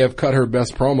Rousey may have cut her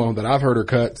best promo that I've heard her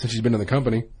cut since she's been in the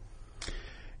company.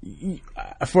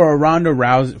 For Ronda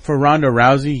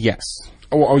Rousey, yes.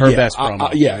 Her best promo.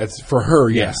 It's for her,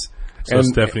 yes. So and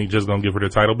Stephanie just gonna give her the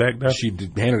title back now? She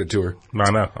handed it to her. No,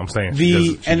 I'm saying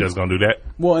she just gonna do that.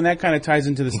 Well, and that kind of ties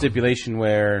into the stipulation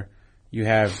where you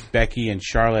have Becky and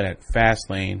Charlotte at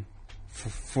Fastlane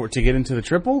to get into the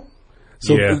triple.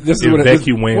 So this is what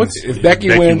Becky wins. If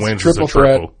Becky wins, triple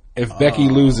threat. If Becky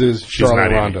loses,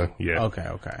 Charlotte Ronda. Yeah. Okay.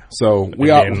 So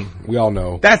we all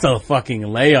know. That's a fucking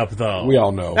layup, though. We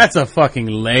all know. That's a fucking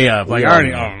layup.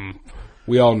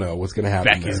 We all know what's going to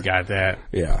happen. Becky's got that.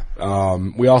 Yeah.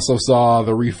 We also saw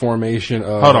the reformation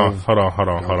of. Hold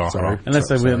on. Sorry.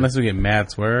 Unless we get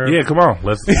Matt Swerve. Yeah, come on.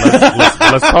 Let's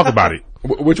talk about it.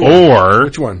 Which one?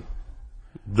 Which one?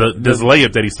 This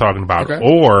layup that he's talking about,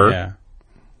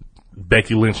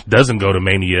 Becky Lynch doesn't go to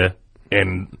Mania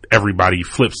and everybody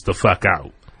flips the fuck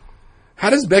out. How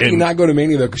does Becky not go to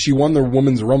Mania though? Because she won the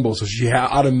Women's Rumble, so she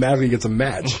automatically gets a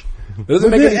match. Doesn't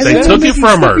make any They sense. took it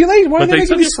from her. Why But they they make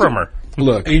took any it from her.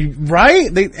 Look,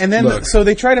 Right? Look. So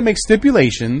they try to make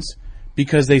stipulations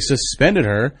because they suspended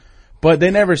her, but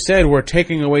they never said we're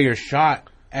taking away your shot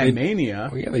at Mania.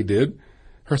 well, yeah, they did.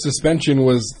 Her suspension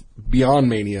was beyond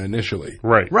Mania initially.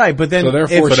 Right. Right, but then So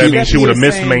therefore if So that means she Stephanie would have is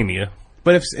missed saying- Mania.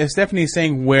 But if Stephanie's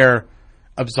saying we're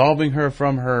absolving her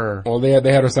from her Well, they had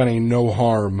her sign a no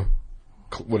harm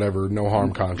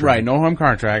contract. right, no harm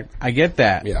contract, I get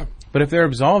that. Yeah. But if they're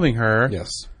absolving her, Yes.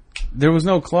 there was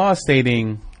no clause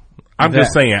stating. I'm that.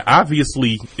 just saying,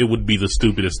 obviously, it would be the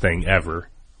stupidest thing ever.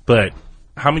 But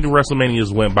how many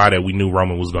WrestleManias went by that we knew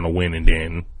Roman was going to win, and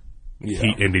then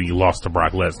he lost to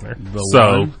Brock Lesnar?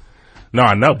 one? No,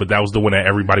 I know, but that was the one that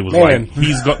everybody was Man, like,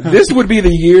 he's this would be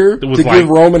the year to was give like-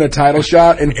 Roman a title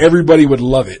shot, and everybody would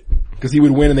love it because he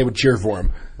would win and they would cheer for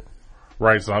him.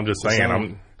 right. So I'm just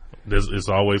saying, it's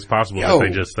always possible Yo, that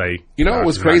they just say, you know what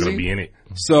was she's not gonna crazy? Be in it.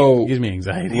 So It gives me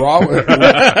anxiety.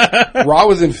 Raw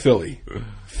was in Philly.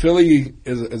 Philly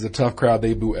is a tough crowd.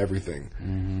 They boo everything.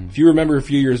 Mm-hmm. If you remember a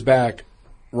few years back,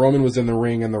 Roman was in the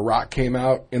ring and The Rock came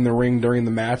out in the ring during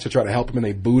the match to try to help him and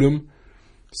they booed him.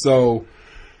 So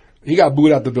he got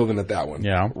booed out the building at that one.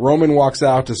 Yeah. Roman walks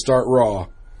out to start Raw.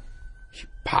 He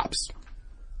pops.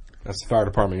 That's the fire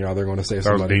department, y'all. They're going to save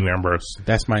That was somebody. Dean Ambrose.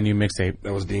 That's my new mixtape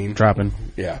That was Dean. dropping.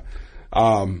 Yeah.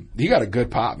 He got a good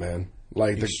pop, man.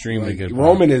 Like Extremely good pop.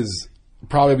 Roman is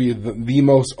probably the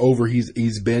most over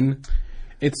he's been.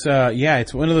 It's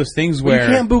it's one of those things But where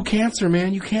you can't boo cancer,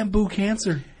 man. You can't boo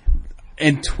cancer.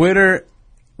 and Twitter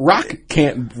Rock,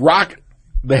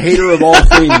 the hater of all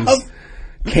things,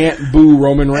 can't boo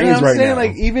Roman and Reigns I'm right saying now.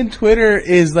 like even Twitter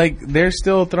is like they're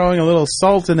still throwing a little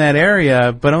salt in that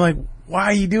area, but I'm like, why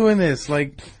are you doing this?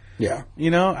 Like, yeah. you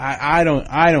know, I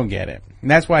don't get it. And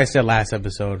that's why I said last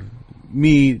episode,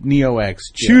 Neo X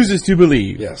chooses to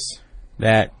believe Yes.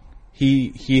 that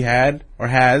he had or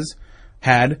has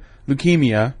had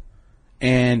leukemia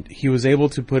and he was able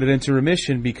to put it into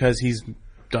remission because he's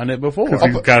done it before.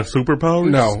 He's got superpowers?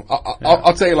 No,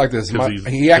 I'll tell you like this. he's-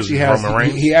 He actually 'cause has. Roman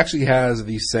Reigns? He actually has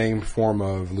the same form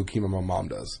of leukemia my mom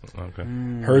does. Okay.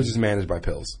 Hers is managed by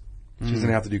pills. She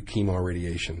doesn't have to do chemo or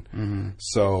radiation.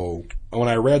 So when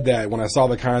I read that, when I saw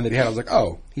the kind that he had, I was like,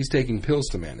 oh, he's taking pills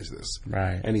to manage this.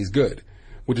 Right. And he's good,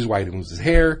 which is why he didn't lose his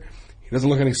hair. He doesn't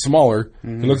look any smaller. He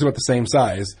looks about the same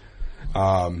size.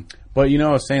 But you know,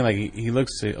 I was saying like he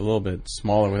looks a little bit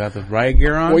smaller without the riot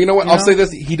gear on. Well, you know what? I'll say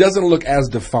this. He doesn't look as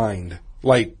defined.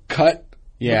 Like, cut.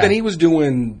 Yeah. But then he was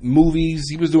doing movies.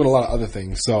 He was doing a lot of other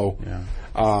things. So,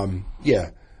 yeah.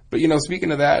 But, you know,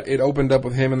 speaking of that, it opened up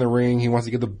with him in the ring. He wants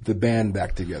to get the band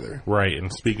back together. Right. And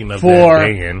speaking of For that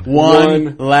band,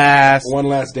 one last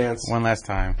dance. one last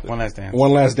time. One last dance.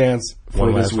 One last dance for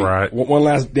One this last week. ride. One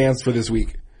last dance for this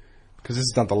week. Because this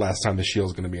is not the last time the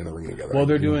Shield's going to be in the ring together. Well,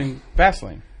 they're doing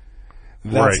Fastlane.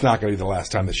 That's Right. not going to be the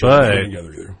last time the Shield's going to be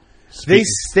together either. They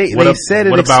said it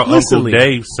what about explicitly. Uncle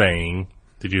Dave saying,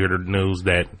 did you hear the news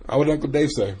that, What did Uncle Dave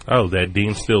say? that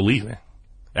Dean's still leaving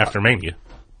after Mania?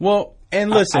 Well, and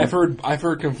listen, I've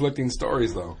heard conflicting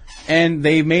stories though. and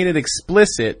they made it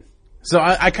explicit. So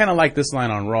I kind of like this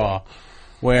line on Raw,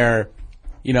 where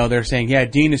you know they're saying, yeah,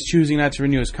 Dean is choosing not to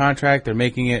renew his contract. They're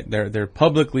making it. They're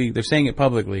saying it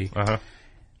publicly. Uh-huh.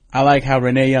 I like how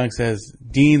Renee Young says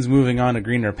Dean's moving on to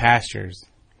greener pastures.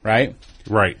 Right?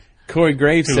 Right. Corey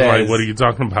Graves He was says, like, what are you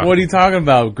talking about? What are you talking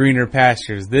about? Greener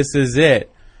pastures. This is it.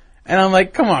 And I'm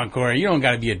like, come on, Corey. You don't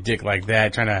got to be a dick like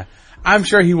that. I'm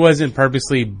sure he wasn't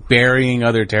purposely burying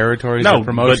other territories or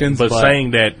promotions. but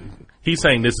saying that, he's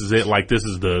saying this is it, like this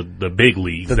is the big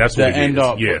league. That's what it end is.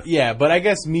 all. Yeah. Yeah, but I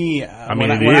guess me, I mean,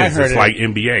 when I heard it's it, like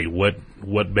NBA.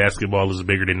 What basketball is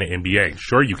bigger than the NBA?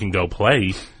 Sure, you can go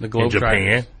play The in Globetrotters.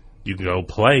 Japan. You can go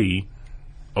play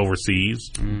overseas,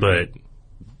 but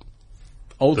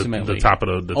ultimately, the top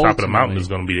of the Ultimately. mountain is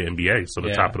going to be the NBA. So the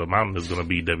Yeah. top of the mountain is going to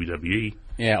be WWE.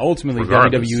 yeah, ultimately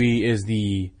Regardless. WWE is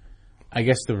the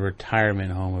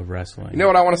retirement home of wrestling. You know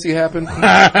what I want to see happen?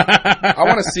 I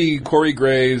want to see Corey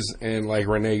Graves and like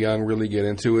Renee Young really get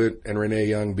into it, and Renee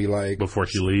Young be like, Before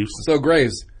she leaves, "So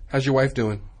Graves, how's your wife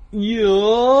doing?"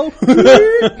 Yeah.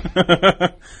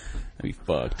 That'd be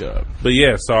fucked up. but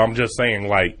yeah. So I'm just saying,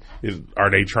 like, are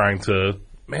they trying to?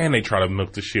 Man, they try to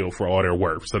milk the Shield for all their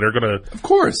worth. So they're gonna, Of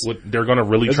course. they're gonna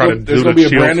really There's try gonna- to there's do gonna the be a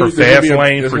Shield brand for new- there's gonna be a-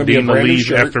 Fastlane there's for gonna be a Dean to brand new leave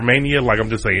shirt. after Mania. Like, I'm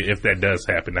just saying, if that does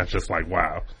happen, that's just like,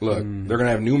 wow. Look, they're gonna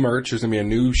have new merch. There's gonna be a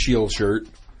new Shield shirt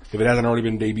if it hasn't already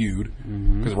been debuted.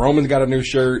 Because Roman's got a new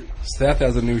shirt. Seth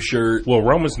has a new shirt. Well,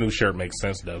 Roman's new shirt makes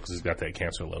sense though, because he's got that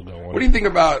cancer logo on What do you think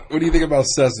about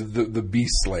Seth's the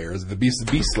Beast Slayer? Is it the Beast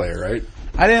Slayer, right?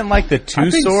 I didn't like the two I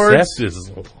think swords. Seth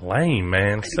is lame,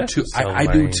 man. Seth is so I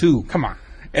do lame. too. Come on.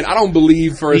 And I don't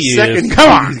believe for a second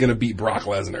he's going to beat Brock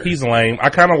Lesnar. He's lame. I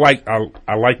kind of like,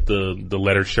 I like the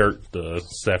letter shirt, the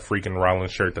Seth freaking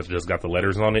Rollins shirt that's just got the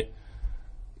letters on it.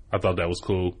 I thought that was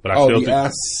cool, but I still think,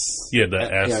 S. Yeah, the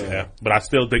S. Yeah. But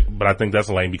I think that's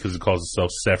lame because it calls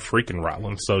itself Seth freaking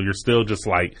Rollins. So you're still just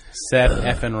like Seth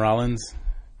effing Rollins.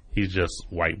 He's just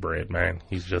white bread, man.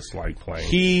 He's just like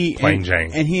plain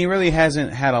Jane. And he really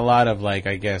hasn't had a lot of, like,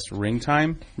 I guess, ring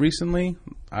time recently.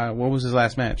 What was his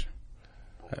last match?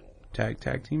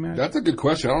 Tag team match? That's a good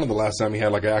question. I don't know the last time he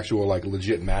had like an actual like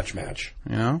legit match.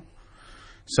 You know?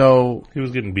 So he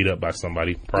was getting beat up by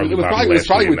somebody. It was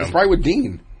probably with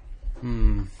Dean.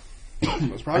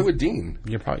 It was probably with Dean.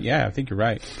 I think you're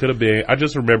right. Could have been. I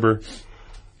just remember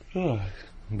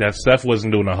that Seth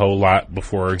wasn't doing a whole lot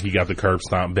before he got the curb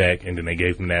stomp back, and then they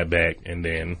gave him that back, and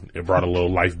then it brought a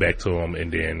little life back to him,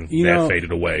 and then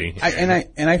faded away.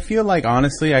 I feel like,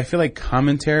 honestly,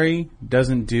 commentary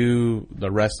doesn't do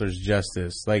the wrestlers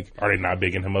justice. Like, are they not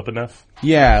bigging him up enough?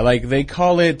 Yeah, like they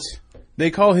call his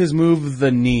move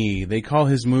the knee. They call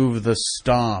his move the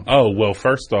stomp. Oh, well,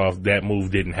 first off, that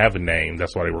move didn't have a name.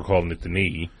 That's why they were calling it the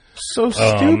knee. So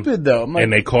stupid, though. Like,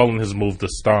 and they calling his move the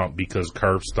stomp because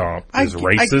curb stomp is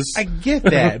racist. I get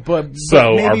that, but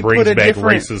so maybe our brings back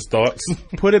racist thoughts.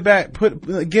 Put it back.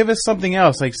 Give us something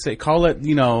else. Like, call it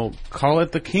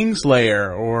the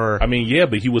Kingslayer, or I mean, yeah,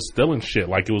 but he was stealing shit.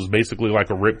 Like, it was basically like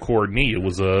a ripcord knee. It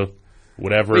was a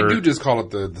whatever. They do just call it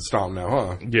the stomp now,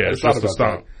 huh? Yeah, it's just the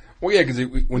stomp. Well, yeah, because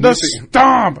when you think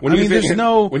stomp,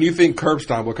 when you think curb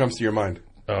stomp, what comes to your mind?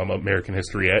 American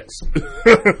History X.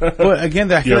 But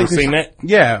again, I feel like seen that?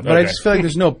 Yeah, but okay. I just feel like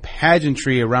there's no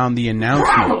pageantry around the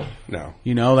announcement. No,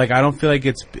 like I don't feel like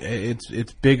it's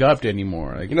big upped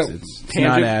anymore. Like it's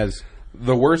not as.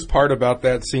 The worst part about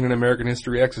that scene in American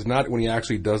History X is not when he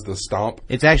actually does the stomp.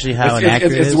 It's actually how an actor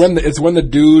is. It's when the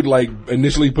dude like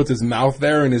initially puts his mouth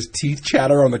there and his teeth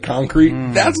chatter on the concrete.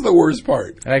 That's the worst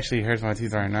part. It actually hurts my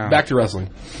teeth right now. Back to wrestling.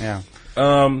 Yeah.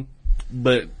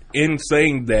 But in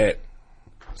saying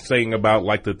about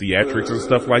like the theatrics and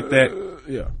stuff like that.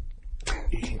 Yeah.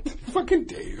 Fucking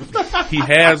Dave.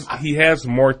 he has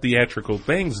more theatrical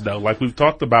things though. Like we've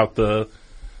talked about the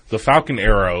Falcon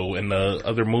Arrow and the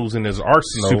other moves in his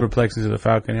arsenal. Superplexes of the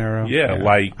Falcon Arrow. Yeah,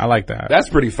 like I like that. That's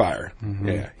pretty fire. Mm-hmm.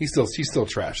 Yeah. He's still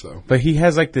trash though. But he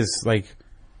has like this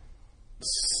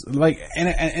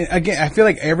and again, I feel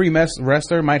like every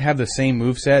wrestler might have the same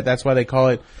moveset. That's why they call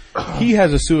it, he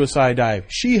has a suicide dive.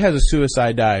 She has a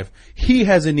suicide dive. He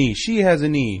has a knee. She has a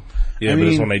knee. Yeah, but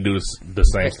it's when they do the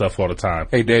same stuff all the time.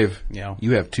 Hey, Dave. Yeah.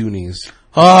 You have two knees.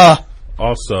 Also,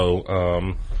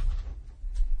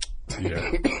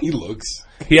 yeah. He looks.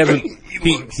 He hasn't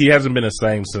been the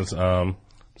same since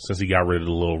he got rid of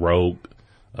the little rogue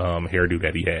hairdo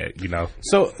that he had,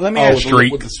 So let me ask you,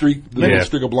 with the streak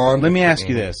of blonde. Let me ask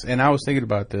you this, and I was thinking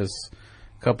about this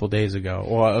a couple days ago.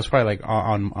 Well, it was probably like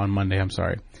on Monday. I'm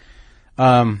sorry.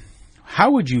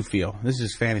 How would you feel? This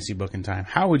is fantasy booking time.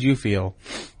 How would you feel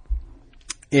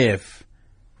if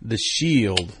the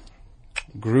Shield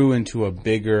grew into a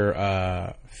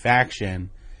bigger faction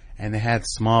and they had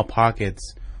small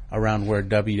pockets around where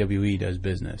WWE does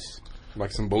business?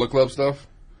 Like some Bullet Club stuff?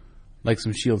 Like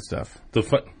some Shield stuff.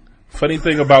 The funny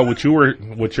thing about what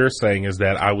you're saying is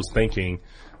that I was thinking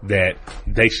that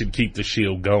they should keep the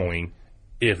Shield going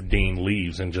if Dean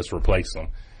leaves and just replace him.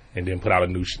 And then put out a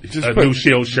new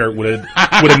Shield shirt with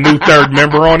a new third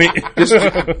member on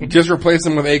it. Just replace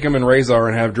them with Akam and Razor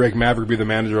and have Drake Maverick be the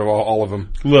manager of all of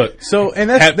them. Look. So, and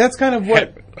that's kind of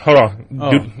what... hold on.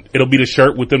 Dude, it'll be the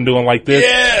shirt with them doing like this.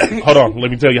 Yeah. Hold on. Let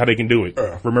me tell you how they can do it.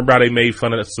 Remember how they made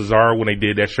fun of Cesaro when they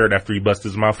did that shirt after he busted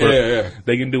his mouth up? Yeah.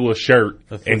 They can do a shirt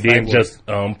and then just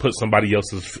put somebody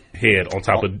else's head on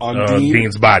top of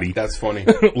Dean's body. That's funny.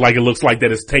 Like it looks like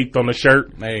that is taped on the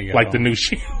shirt. There you go. Like the new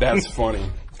Shield. That's funny.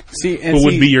 Who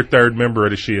would be your third member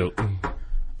of the Shield?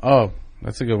 Oh,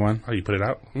 that's a good one. Oh, you put it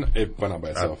out? It went out by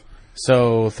itself.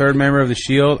 So, third member of the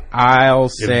Shield, I'll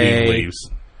say... If Dean leaves.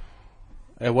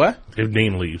 What? If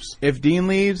Dean leaves. If Dean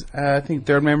leaves, I think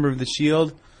third member of the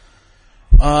Shield.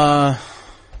 I'd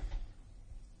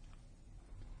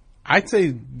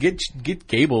say get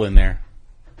Gable in there.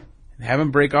 Have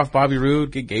him break off Bobby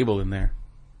Roode. Get Gable in there.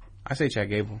 I say Chad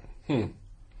Gable.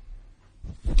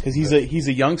 Because he's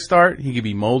a young start. He could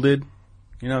be molded.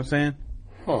 You know what I'm saying?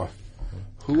 Huh.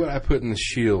 Who would I put in the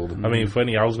Shield? I mean,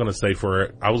 funny. I was gonna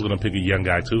pick a young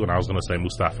guy too, and I was gonna say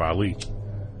Mustafa Ali.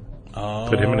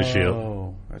 Put him in the Shield.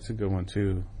 Oh, that's a good one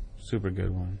too. Super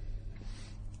good one.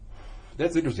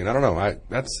 That's interesting. I don't know.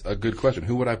 That's a good question.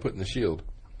 Who would I put in the Shield?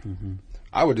 Mm-hmm.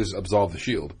 I would just absolve the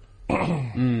Shield.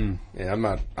 Yeah, I'm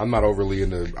not overly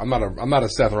into. I'm not a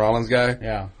Seth Rollins guy.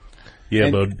 Yeah. Yeah,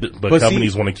 but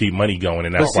companies want to keep money going,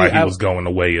 and that's why he was going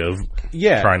the way of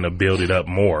trying to build it up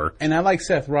more. And I like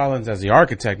Seth Rollins as the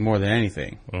architect more than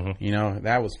anything. Mm-hmm. You know,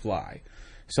 that was fly.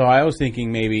 So I was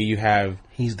thinking maybe you have...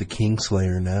 He's the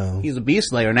Kingslayer now. He's a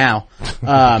Beast Slayer now.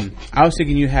 I was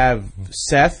thinking you have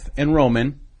Seth and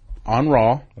Roman on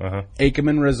Raw, Akam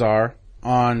and Rezar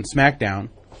on SmackDown.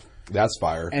 That's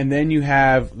fire. And then you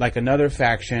have like another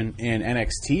faction in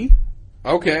NXT.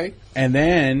 Okay. And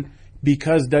then...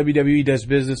 because WWE does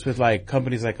business with like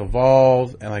companies like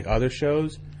Evolve and like other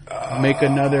shows, make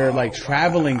another like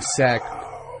traveling sect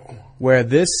where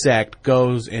this sect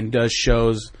goes and does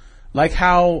shows like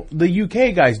how the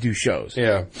UK guys do shows.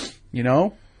 Yeah. You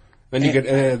know? Then you could,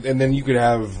 and then you could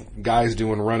have guys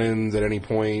doing run-ins at any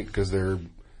point because they're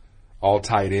all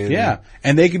tied in. Yeah.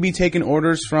 And they could be taking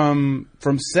orders from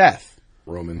Seth.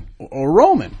 Roman. Or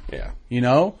Roman. Yeah. You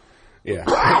know? Yeah,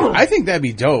 I think that'd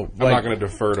be dope. I'm not going to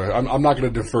defer to. I'm not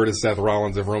going to defer to Seth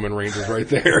Rollins if Roman Reigns is right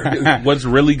there. What's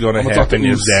really going to happen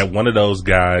is that one of those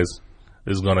guys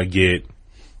is going to get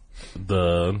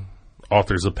the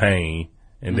Authors of Pain,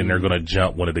 and then they're going to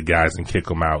jump one of the guys and kick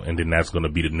them out, and then that's going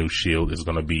to be the new Shield. It's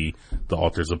going to be the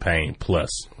Authors of Pain plus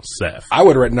Seth. I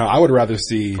would rather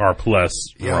see or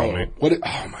plus Roman.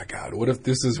 Oh my God! What if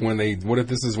this is when they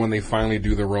finally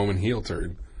do the Roman heel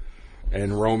turn?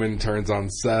 And Roman turns on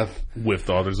Seth with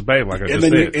the Authors of Pain, like I just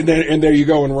said. And there you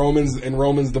go. And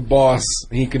Roman's the boss.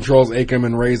 He controls Akam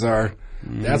and Rezar.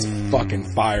 That's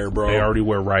fucking fire, bro. They already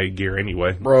wear riot gear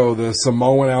anyway, bro. The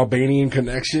Samoan Albanian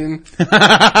connection. That's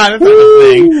not a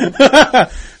thing.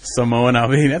 Samoan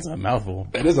Albanian. That's a mouthful.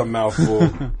 That is a mouthful.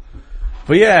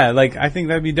 But yeah, like I think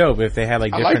that'd be dope if they had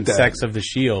like different sects of the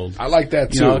Shield. I like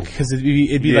that too, because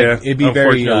it'd be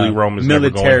very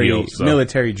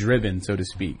military driven, so to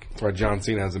speak. That's why John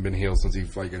Cena hasn't been healed since he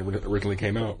originally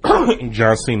came out.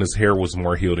 John Cena's hair was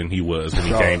more healed than he was when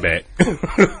he came back.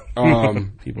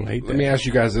 People hate that. Let me ask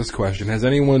you guys this question: has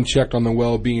anyone checked on the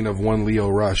well-being of one Lio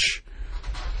Rush,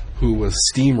 who was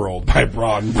steamrolled by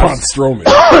Braun Strowman?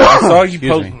 I saw you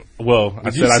post. Well,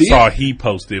 I saw he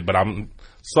posted, but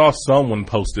saw someone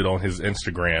posted on his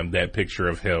Instagram that picture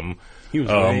of him he was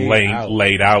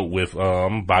laid out with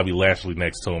Bobby Lashley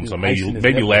next to him. So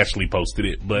maybe Lashley posted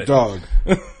it, but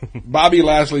Bobby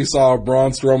Lashley saw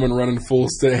Braun Strowman running full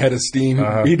head of steam.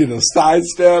 He did a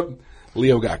sidestep.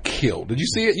 Leo got killed. Did you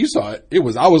see it? You saw it. It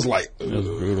was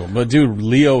brutal. But dude,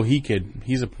 Leo,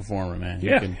 he's a performer,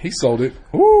 man. He sold it.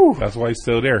 Woo. That's why he's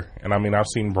still there. And I mean, I've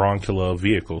seen Braun kill a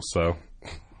vehicle, so.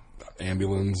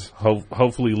 Ambulance.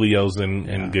 Hopefully Leo's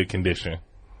in good condition.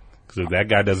 Because if that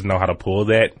guy doesn't know how to pull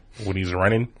that when he's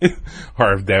running,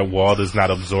 or if that wall does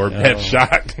not absorb that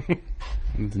shot.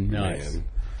 It's nuts. Man.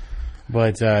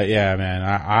 But, yeah, man,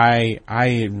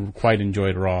 I quite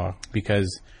enjoyed Raw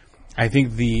because I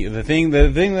think the thing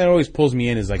that always pulls me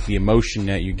in is like the emotion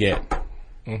that you get.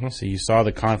 Mm-hmm. So you saw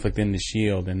the conflict in the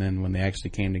Shield, and then when they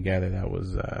actually came together, that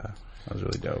was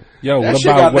really dope. Yo,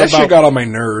 that shit got on my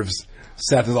nerves.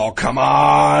 Seth is all, come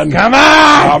on.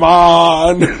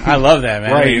 I love that,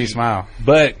 man. Right. It made me smile.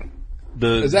 But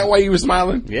is that why you were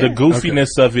smiling? Yeah. The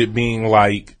goofiness of it being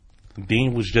like,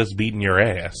 Dean was just beating your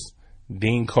ass.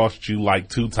 Dean cost you like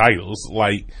 2 titles,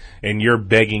 and you're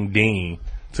begging Dean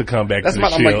to come back to the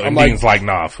Shield. And Dean's like,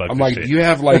 nah, fuck this shit. Do you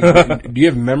have do you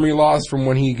have memory loss from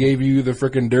when he gave you the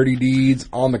freaking dirty deeds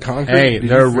on the concrete? Hey,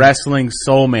 they're wrestling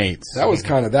soulmates. I was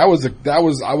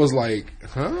like,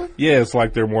 huh? Yeah, it's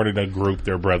like they're more than a group.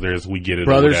 They're brothers. We get it.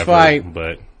 Brothers fight.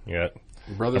 But yeah,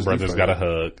 brothers got a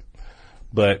hug.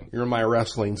 But you're my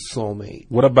wrestling soulmate.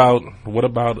 What about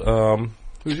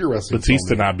who's your wrestling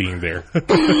Batista soulmate? not being there?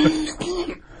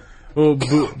 Well,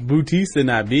 Batista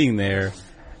not being there.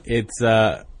 It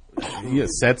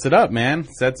sets it up, man.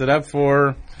 Sets it up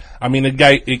for. I mean, it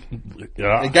got a little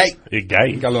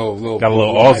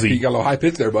Aussie. You got a little high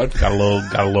pitch there, bud. Got a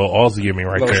little Aussie in me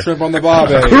right there. Shrimp on the bob.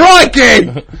 Crikey!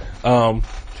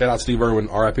 Shout out Steve Irwin,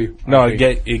 R.I.P. No,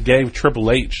 it gave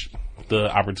Triple H the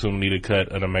opportunity to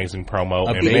cut an amazing promo.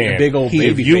 A big old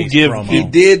baby face promo. He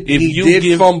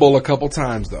did fumble a couple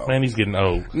times though. Man, he's getting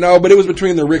old. No, but it was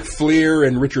between the Ric Flair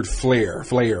and Richard Flair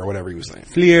or whatever he was saying.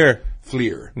 Flair.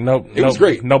 Nope. It was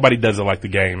great. Nobody does it like the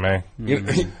game, man. You know,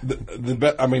 it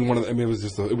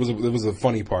was a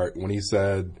funny part when he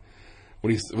said,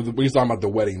 when he's talking about the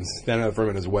weddings, standing up for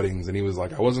him at his weddings, and he was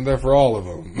like, I wasn't there for all of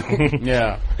them.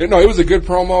 Yeah. No, it was a good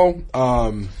promo.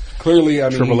 Clearly, I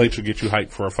mean, Triple H will get you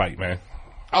hyped for a fight, man.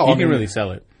 He can really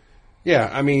sell it. Yeah,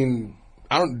 I mean,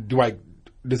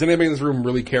 does anybody in this room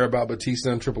really care about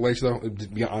Batista and Triple H though?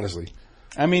 Yeah, honestly.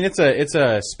 I mean, it's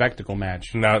a spectacle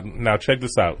match. Now check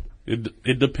this out.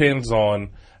 It depends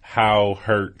on how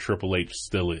hurt Triple H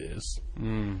still is.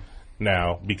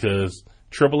 now because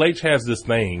Triple H has this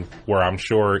thing where I'm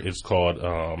sure it's called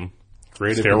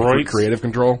steroids. Creative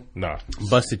control? No.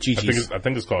 Busted Chi-Chis. I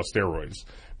think it's called steroids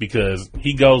because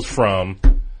he goes from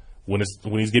when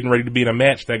he's getting ready to be in a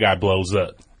match, that guy blows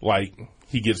up. Like,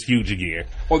 he gets huge again.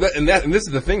 Well, and this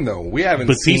is the thing, though. We haven't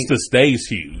Batista stays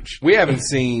huge. We haven't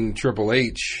seen Triple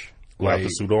H. Without the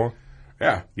suit on?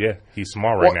 Yeah. Yeah, he's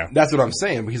small right now. That's what I'm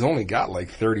saying, but he's only got like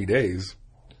 30 days.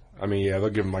 I mean, yeah, they'll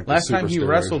give him like last the super time he steroid.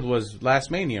 wrestled was last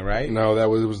Mania, right? No, that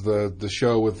was the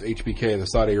show with HBK, the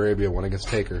Saudi Arabia one against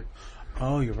Taker.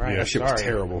 Oh, you're right. Yeah, that shit was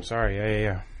terrible. Sorry,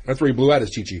 yeah. That's where he blew out his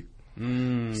Chi-Chi.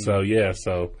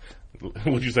 So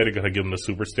would you say they're gonna give him the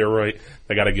super steroid?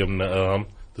 They gotta give him the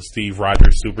Steve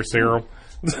Rogers super serum.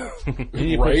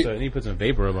 He Right? He put some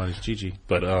vapor up on his Chi-Chi.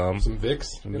 But Some Vicks.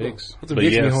 What's a but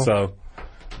Vicks, yeah, mijo?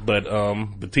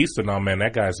 but Batista, no man,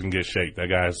 that guy's in good shape. That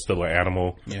guy's still an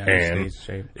animal. Yeah, and he stays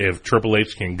in shape. if Triple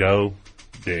H can go,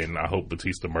 then I hope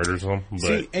Batista murders him. But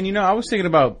See, and I was thinking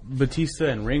about Batista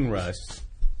and ring rust,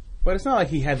 but it's not like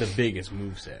he had the biggest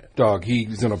moveset. Dog,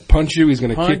 he's going to punch you, he's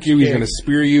going to Punch, kick you, he's kick. going to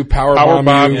spear you, power bomb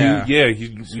bomb you. yeah,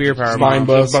 he Spear power spine bomb.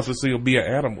 bust. I was about to see him be an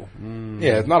animal.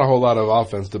 Yeah, it's not a whole lot of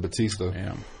offense to Batista.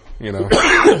 Yeah. You know.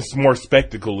 It's more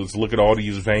spectacle. It's look at all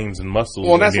these veins and muscles,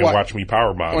 Well, and that's then why- watch me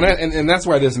powerbomb. Well, and that's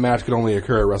why this match could only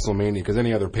occur at WrestleMania, because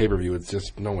any other pay-per-view, it's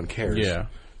just no one cares. Yeah.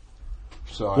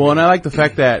 So, Well, and I like the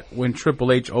fact that when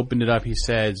Triple H opened it up, he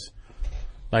says,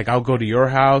 like, I'll go to your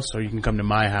house or you can come to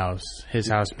my house. His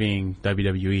house being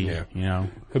WWE, Yeah. you know.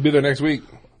 he'll be there next week.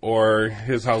 Or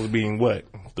his house being what?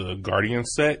 The Guardian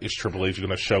set? Is Triple H going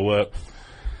to show up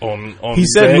on He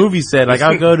said set? movie set, like,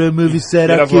 I'll go to a movie set,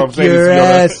 Yeah, I'll that's what I'm kick saying. your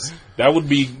It's- ass. That would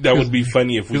be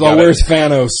funny if we He's all, where's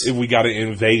Thanos? if we got an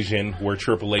invasion where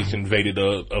Triple H invaded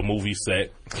a movie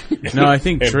set. No, I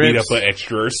think and beat Trips, up an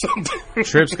extra or something.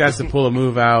 Trips got to pull a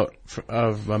move out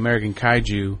of American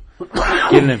Kaiju,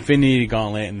 get an Infinity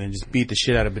Gauntlet, and then just beat the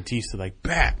shit out of Batista, like,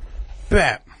 bap,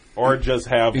 bap. Or just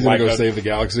have He's like going to go save the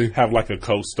galaxy. have like a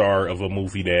co-star of a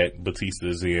movie that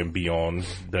Batista's in beyond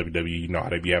WWE. You know how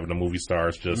they be having the movie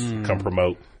stars just come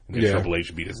promote, and then Yeah. Triple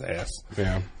H beat his ass.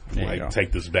 Yeah. There you Like go.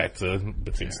 take this back to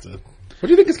Batista, But do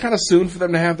you think it's kind of soon for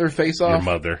them to have their face your off?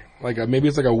 mother. Like, maybe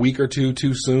it's like a week or two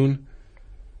too soon?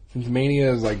 Since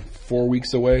Mania is like 4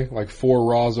 weeks away, like 4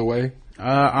 Raws away.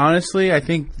 Honestly, I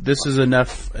think this is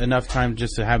enough time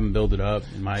just to have him build it up,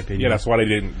 in my opinion. Yeah, that's why they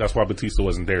didn't. That's why Batista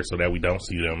wasn't there, so that we don't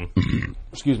see them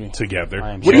Excuse me. together.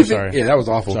 I am What do so you think? sorry. Yeah, that was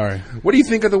awful. Sorry. What do you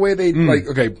think of the way they like?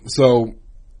 Okay, so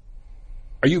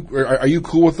are you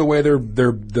cool with the way they're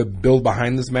the build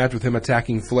behind this match with him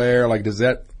attacking Flair? Like, does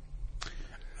that?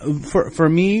 For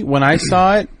me, when I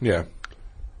saw it, Yeah,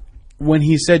 when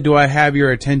he said, "Do I have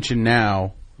your attention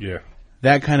now?" Yeah,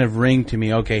 that kind of rang to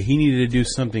me. Okay, he needed to do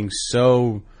something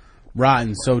so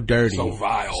rotten, so dirty,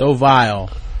 so vile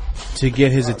to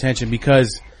get his attention,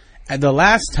 because at the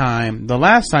last time they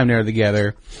were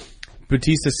together,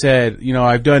 Batista said,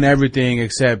 I've done everything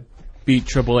except beat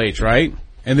Triple H, right?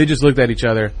 And they just looked at each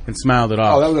other and smiled it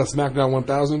off. Oh, that was a SmackDown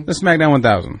 1000? The SmackDown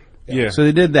 1000. yeah. So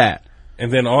they did that.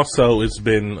 And then also, it's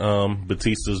been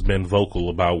Batista's been vocal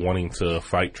about wanting to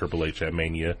fight Triple H at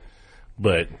Mania,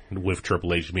 but with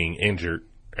Triple H being injured,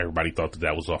 everybody thought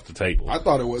that was off the table. I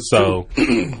thought it was. So too.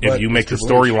 if But you make the it's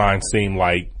Triple H. storyline seem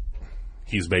like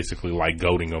he's basically like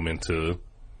goading him into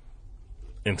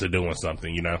doing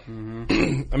something,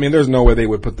 I mean, there's no way they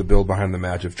would put the build behind the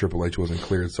match if Triple H wasn't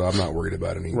cleared, so I'm not worried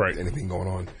about anything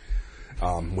going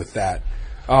on with that.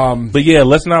 But yeah,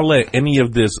 let's not let any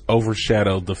of this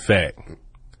overshadow the fact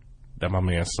that my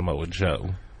man Samoa Joe.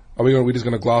 Are we just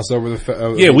going to gloss over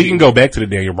the? Yeah, we can go back to the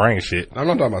Daniel Bryan shit. I'm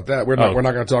not talking about that. We're not going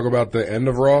to talk about the end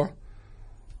of Raw.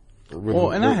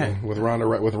 With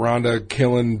Ronda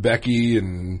killing Becky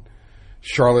and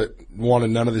Charlotte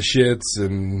wanted none of the shits,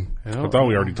 and I thought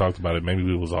we already talked about it. Maybe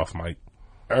we was off mic.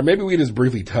 or maybe we just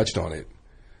briefly touched on it.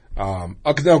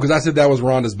 Because I said that was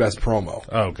Ronda's best promo.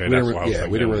 Oh, okay, we that's didn't, why I was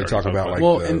thinking we didn't that really we talk already about talked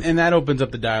like. Well, and that opens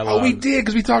up the dialogue. Oh, we did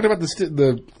because we talked about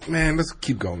the man. Let's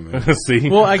keep going, man. See,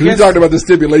 Well, I 'Cause we guess talked about the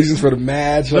stipulations for the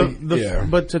match. Like, yeah.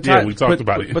 But to tie, Yeah, we talked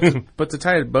about it. But to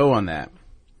tie a bow on that,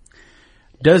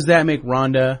 does that make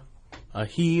Ronda a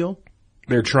heel?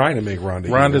 They're trying to make Ronda.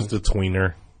 Ronda's heel. the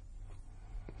tweener.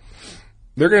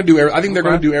 They're going to do. I think they're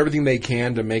going to do everything they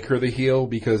can to make her the heel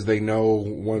because they know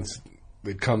once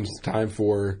it comes time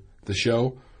for the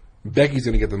show, Becky's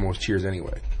going to get the most cheers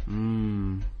anyway.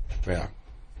 Yeah.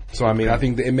 So I mean, I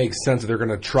think that it makes sense that they're going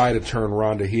to try to turn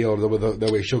Ronda heel.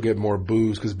 That way, she'll get more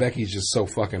boos because Becky's just so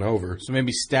fucking over. So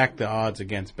maybe stack the odds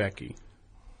against Becky.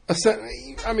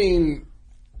 I mean,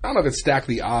 I don't know if it's stack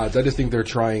the odds. I just think they're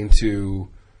trying to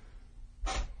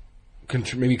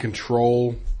maybe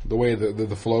control The way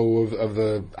the flow of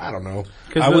the, I don't know.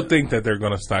 I would think that they're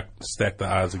going to stack the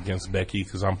odds against Becky,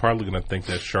 because I'm probably going to think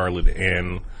that Charlotte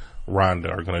and Ronda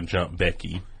are going to jump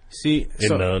Becky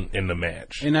in the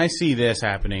match. And I see this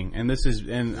happening, and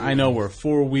I know we're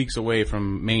 4 weeks away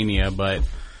from Mania, but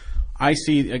I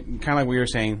see, kind of like we were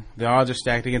saying, the odds are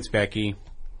stacked against Becky.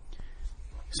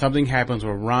 Something happens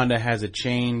where Ronda has a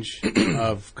change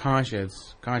of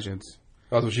conscience.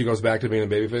 Oh, so she goes back to being a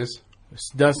babyface?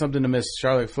 Does something to Miss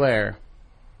Charlotte Flair,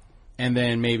 and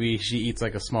then maybe she eats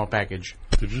like a small package.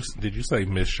 Did you say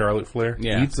Miss Charlotte Flair?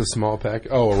 Yeah. Eats a small pack.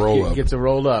 Oh, a roll up. Gets a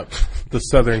roll up. The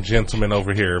Southern gentleman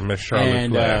over here, Miss Charlotte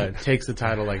Flair. And takes the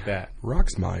title like that.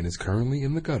 Rock's mind is currently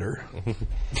in the gutter.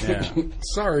 Yeah.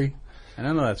 Sorry. And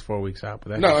I know that's 4 weeks out,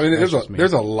 but no, I mean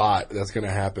there's a lot that's going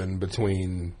to happen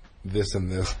between this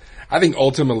and this. I think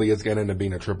ultimately it's going to end up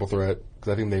being a triple threat,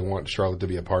 because I think they want Charlotte to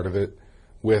be a part of it,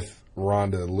 with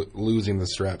Ronda losing the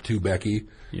strap to Becky.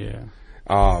 Yeah.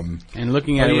 And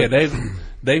looking at it,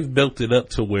 they've built it up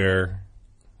to where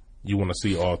you want to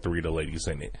see all three of the ladies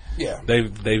in it. Yeah.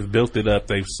 They've built it up.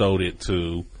 They've sold it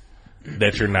to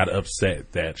that you're not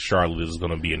upset that Charlotte is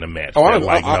going to be in the match. Oh, I'm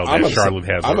Charlotte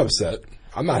has. I'm upset.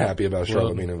 I'm not happy about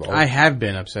Charlotte being involved. I have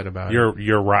been upset about it.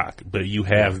 You're Rock, but you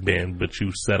have been, but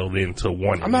you settled into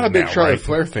one. I'm not a big Charlotte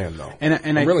Flair fan though.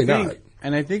 And I'm really not.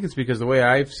 And I think it's because the way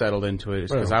I've settled into it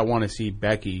is because I want to see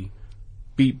Becky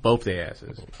beat both their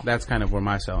asses. That's kind of where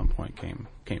my selling point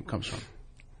comes from.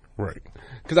 Right.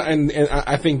 Because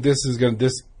I think this is going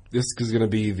to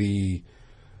be the.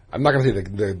 I'm not going to say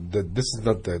this is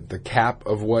not the cap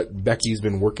of what Becky's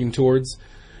been working towards.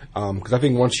 Because I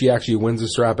think once she actually wins the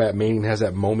strap at Mania and has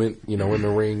that moment, in the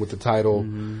ring with the title,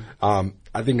 I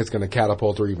think it's going to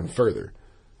catapult her even further.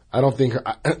 I don't think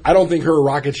her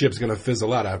rocket ship's going to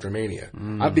fizzle out after Mania.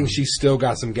 I think she's still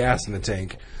got some gas in the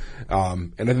tank,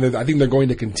 and I think they're going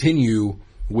to continue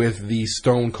with the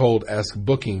Stone Cold-esque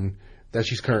booking that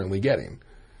she's currently getting,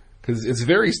 because it's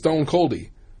very Stone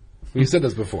Coldy. We said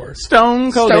this before.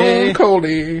 Stone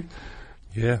Coldy.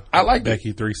 Yeah, I like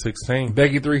Becky 316.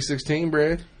 Becky 316,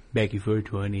 Brad. Becky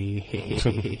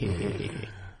 420.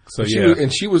 So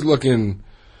she was looking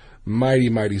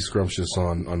mighty scrumptious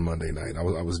on Monday night. I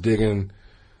was digging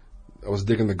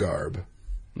the garb.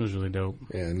 It was really dope.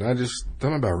 And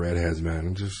something about redheads,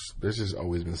 man. There's just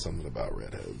always been something about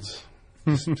redheads.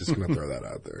 Just gonna throw that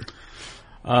out there.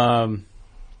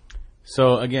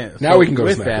 So again, now we can go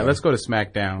to SmackDown. That, let's go to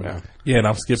SmackDown. Yeah, and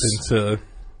I'm skipping to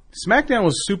SmackDown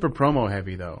was super promo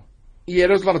heavy though. Yeah,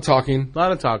 there was a lot of talking.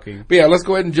 But yeah, let's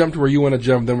go ahead and jump to where you want to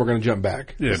jump. Then we're going to jump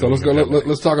back. Yeah, so let's go.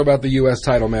 Let's talk about the U.S.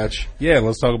 title match. Yeah,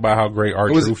 let's talk about how great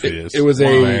R-Truth is. It was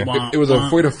a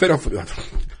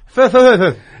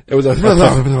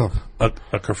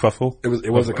kerfuffle. It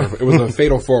was a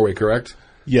fatal 4-way, correct?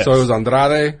 Yes. So it was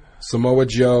Andrade, Samoa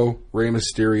Joe, Rey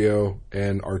Mysterio,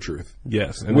 and R-Truth.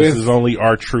 Yes, and this is only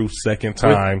R-Truth's second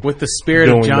time with the spirit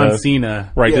of John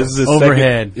Cena. Right, yes. This is his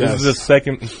overhead. This is his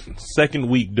second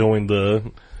week doing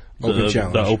the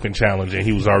open challenge, and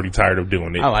he was already tired of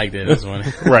doing it. I liked it. This one,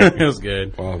 right? It was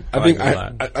good. Well,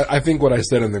 I think what I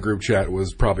said in the group chat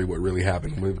was probably what really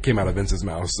happened. It came out of Vince's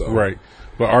mouth. So right,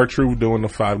 but R-Truth doing the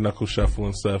 5-knuckle shuffle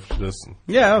and stuff, that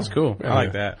was cool. I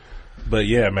like that. But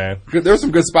yeah, man, there were some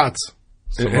good spots.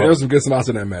 There was some good spots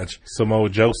in that match. Samoa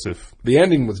Joseph. The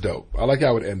ending was dope. I like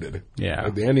how it ended. Yeah.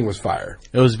 The ending was fire.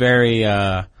 It was very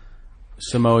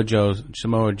Samoa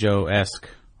Joe-esque,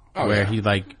 where he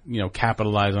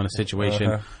capitalized on a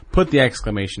situation, put the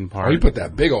exclamation part. Oh, he put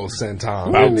that big old senton.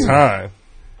 About time.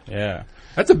 Yeah.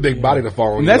 That's a big body to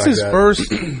follow. And that's his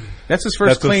first. That's his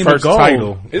first claim to gold.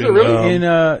 Title. Is it really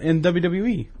in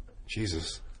WWE?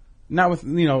 Jesus. Not with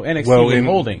NXT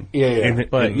holding. Yeah.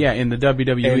 But in the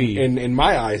WWE. And in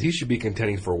my eyes, he should be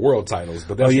contending for world titles.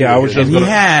 But that's I was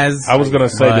gonna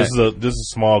say this is a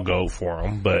small goal for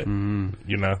him, but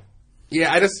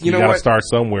Yeah, you gotta start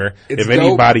somewhere. If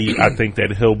anybody, I think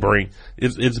that he'll bring.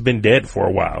 It's been dead for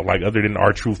a while. Like other than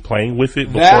R-Truth playing with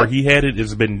it before he had it,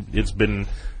 it's been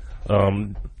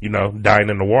dying in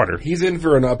the water. He's in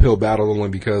for an uphill battle only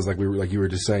because, like you were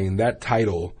just saying, that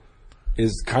title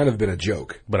is kind of been a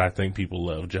joke. But I think people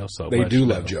love Joe so much. They do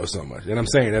love Joe so much. And I'm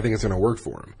saying, I think it's going to work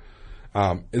for him.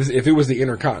 If it was the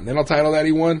Intercontinental title that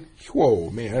he won, whoa,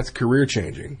 man, that's career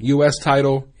changing. U.S.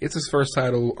 title, it's his first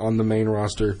title on the main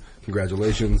roster.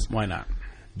 Congratulations. Why not?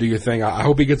 Do your thing. I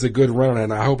hope he gets a good run,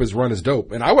 and I hope his run is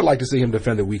dope. And I would like to see him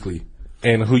defend it weekly.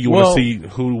 And who do you want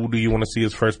to see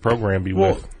his first program be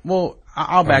with? Well,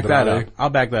 I'll back that up.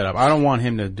 I don't want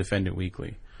him to defend it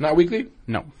weekly. Not weekly?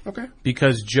 No. Okay.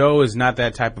 Because Joe is not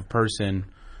that type of person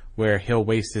where he'll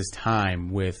waste his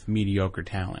time with mediocre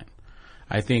talent.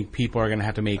 I think people are going to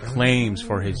have to make claims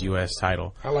for his U.S.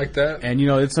 title. I like that. And,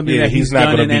 it's something that he's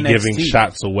not going to be giving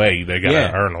shots away. They got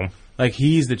to earn them. Like,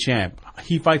 he's the champ.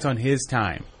 He fights on his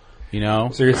time,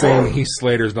 So you're saying Heath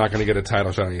Slater's not going to get a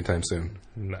title shot anytime soon?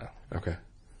 No. Okay.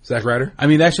 Zack Ryder? I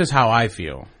mean, that's just how I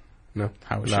feel. No.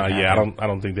 I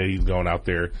don't think that he's going out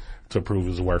there to prove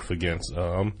his worth against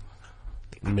low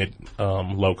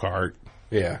card.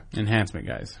 Yeah. Enhancement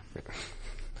guys.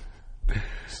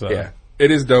 So yeah. It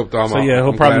is dope, though.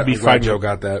 He'll probably be fighting. Joe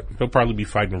got that. He'll probably be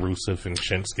fighting Rusev and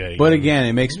Shinsuke. But again,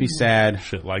 it makes me sad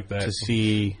shit like that to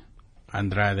see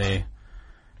Andrade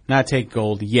not take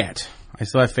gold yet. I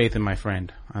still have faith in my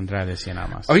friend Andrade Cien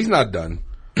Almas. Oh, he's not done.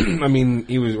 I mean,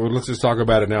 let's just talk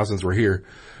about it now since we're here.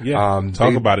 Yeah,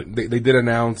 talk about it. They did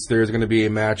announce there's going to be a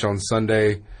match on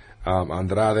Sunday.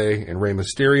 Andrade and Rey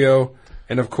Mysterio,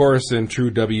 and of course, in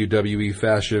true WWE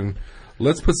fashion,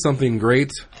 let's put something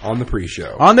great on the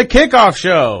pre-show. On the kickoff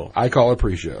show. I call it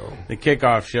pre-show. The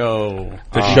kickoff show.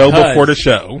 The show before the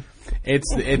show.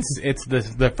 It's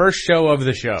the first show of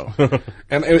the show.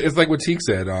 And it's like what Teek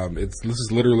said. This is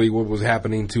literally what was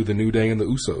happening to the New Day and the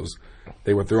Usos.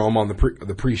 They would throw them on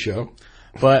the pre-show.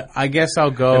 But I guess I'll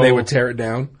go. And they would tear it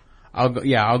down.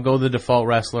 I'll go the default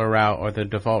wrestler route or the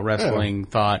default wrestling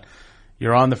thought.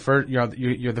 You're on the first.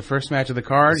 You're the first match of the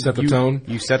card. Set the tone.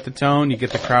 You set the tone. You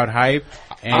get the crowd hype.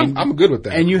 And I'm good with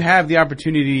that. And you have the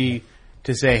opportunity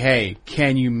to say, "Hey,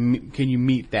 can you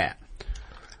meet that?"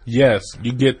 Yes,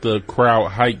 you get the crowd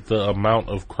hype, the amount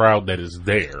of crowd that is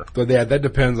there. So that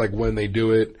depends, like when they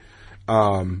do it.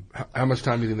 How much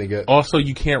time do you think they get? Also,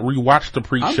 you can't rewatch the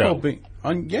pre-show. I'm hoping.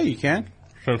 Yeah, you can.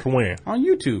 Since when? On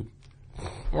YouTube.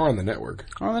 Or on the network.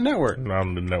 On the network. Not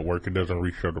on the network. It doesn't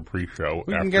reshow the pre-show.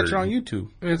 We can get it on YouTube.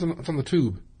 It's on the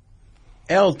tube.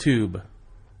 L-Tube.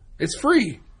 It's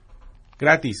free.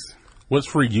 Gratis. What's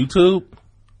free? YouTube?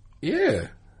 Yeah.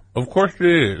 Of course it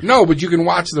is. No, but you can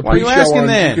watch the pre-show. Why are you asking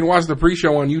then? You can watch the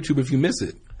pre-show on YouTube if you miss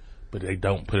it. But they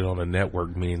don't put it on the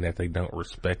network, meaning that they don't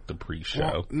respect the pre-show.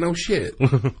 Well, no shit.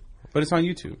 But it's on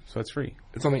YouTube, so it's free.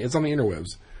 It's on the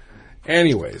interwebs.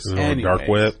 Anyways. Is it on the dark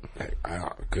web? It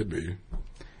could be.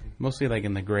 Mostly like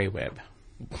in the gray web.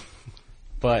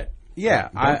 But yeah,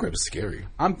 dark web's scary.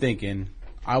 I'm thinking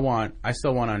I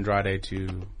still want Andrade to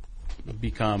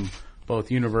become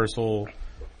both Universal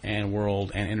and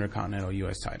World and Intercontinental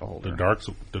U.S. title holder.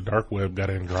 The dark web got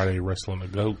Andrade wrestling a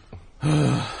goat.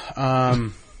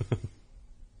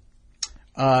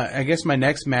 I guess the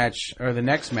next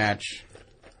match.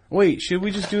 Wait, should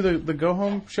we just do the go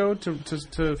home show to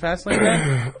Fastlane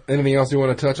then? Anything else you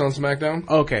want to touch on SmackDown?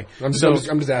 Okay, I'm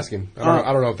just asking.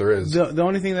 I don't know if there is. The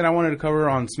only thing that I wanted to cover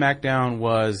on SmackDown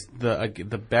was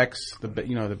the Becks.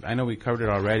 I know we covered it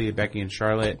already. Becky and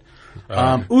Charlotte.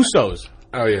 Usos.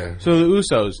 Oh yeah. So the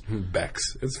Usos.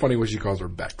 Bex. It's funny what she calls her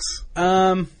Bex.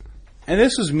 And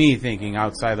this was me thinking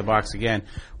outside the box again.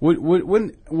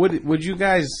 Would you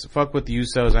guys fuck with the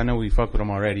Usos? I know we fuck with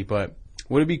them already, but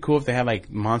would it be cool if they had like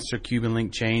monster Cuban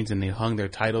link chains and they hung their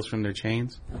titles from their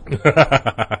chains?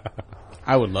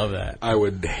 I would love that. I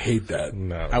would hate that.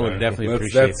 No, I would definitely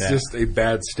appreciate that. That's just a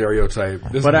bad stereotype.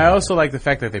 But I also like the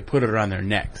fact that they put it around their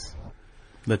necks.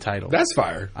 The title. That's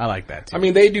fire. I like that too. I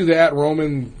mean, they do that.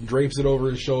 Roman drapes it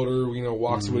over his shoulder,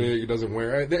 walks with it. He doesn't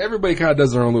wear it. Everybody kind of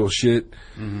does their own little shit.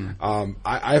 Mm-hmm.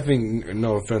 I think,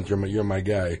 no offense, you're my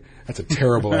guy. That's a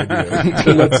terrible idea.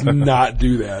 Let's not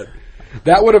do that.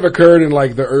 That would have occurred in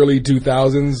like the early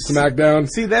 2000s SmackDown.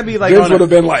 See, that'd be like Vince would have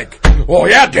been like, "Oh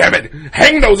yeah, damn it,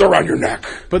 hang those around your neck."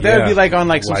 But that'd be like on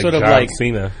like some sort of John like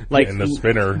Cena, like in the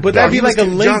spinner. But that'd be like a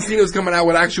link. John Cena's coming out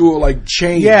with actual like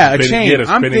chain. Yeah, a chain.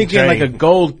 I'm thinking like a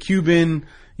gold Cuban,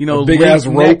 big ass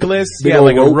rope necklace. Yeah,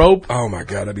 like a rope. Oh my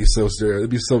god, that'd be so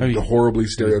horribly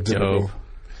stereotypical.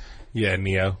 Yeah,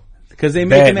 Neo. Because they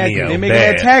making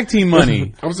that tag team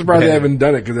money. I'm surprised they haven't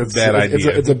done it because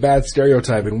it's a bad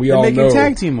stereotype, and we all know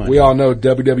tag team money. We all know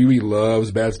WWE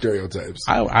loves bad stereotypes.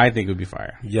 I think it would be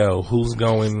fire. Yo, who's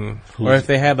going? Or if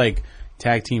they had like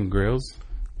tag team grills.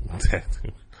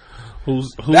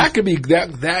 Who's that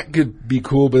could be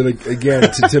cool, but again,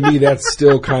 to me, that's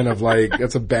still kind of like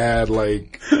that's a bad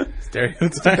stereotype.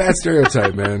 It's a bad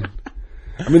stereotype, man.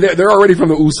 I mean, they're already from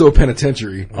the Uso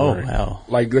Penitentiary. Oh hell!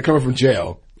 Like they're coming from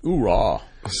jail. Ooh, raw.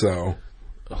 So,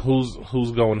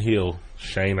 who's going heel?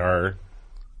 Shane or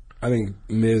I think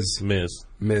Miz.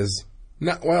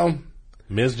 Not well.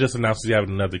 Miz just announced he's having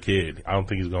another kid. I don't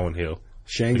think he's going heel.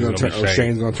 Shane's going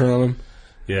to turn on him.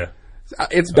 Yeah,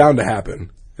 it's bound to happen.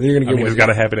 And you're going to it's got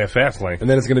to happen at Fastlane, and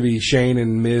then it's going to be Shane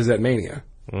and Miz at Mania.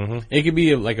 Mm-hmm. It could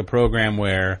be like a program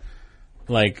where,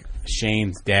 like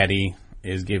Shane's daddy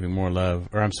is giving more love,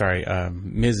 or I'm sorry,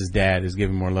 Miz's dad is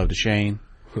giving more love to Shane.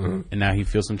 and now he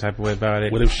feels some type of way about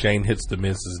it. What if Shane hits the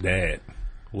Miz's dad?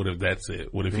 What if that's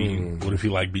it? What if he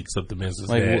like beats up the Miz's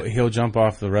dad? He'll jump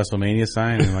off the WrestleMania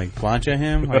sign and like plancha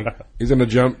him. Like he's gonna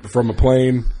jump from a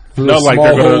plane through a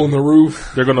small hole in the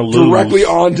roof. They're gonna lose directly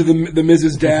onto the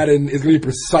Miz's dad, and it's gonna be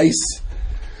precise.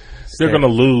 They're gonna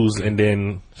lose, and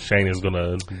then Shane is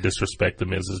gonna disrespect the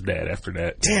Miz's dad after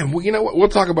that. Damn, well, you know what? We'll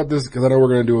talk about this because I know we're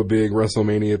gonna do a big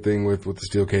WrestleMania thing with the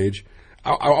steel cage.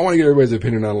 I want to get everybody's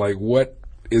opinion on like what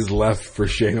is left for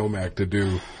Shane O'Mac to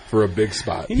do for a big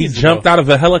spot. He jumped out of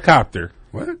a helicopter.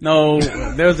 What? No,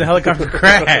 there was a helicopter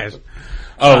crash.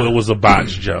 Oh, it was a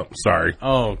botch jump. Sorry.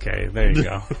 Oh, okay. There you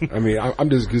go. I mean,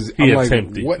 I'm just because I'm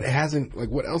like,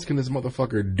 what else can this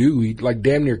motherfucker do? He like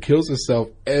damn near kills himself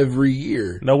every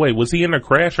year. No, wait, was he in a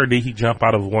crash or did he jump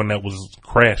out of one that was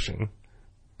crashing?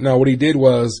 No, what he did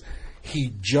was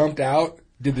he jumped out,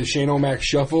 did the Shane O'Mac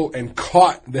shuffle, and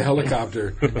caught the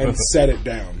helicopter and set it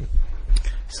down.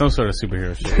 Some sort of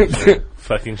superhero shit.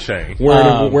 Fucking Shane.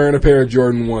 Wearing a pair of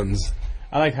Jordan 1s.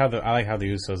 I like how the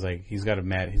Usos like he's got a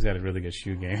really good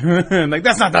shoe game. Like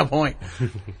that's not the point.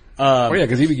 Oh yeah,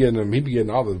 because he be getting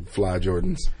all the fly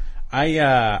Jordans.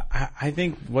 I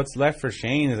think what's left for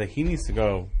Shane is that he needs to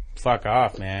go fuck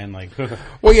off, man. Like,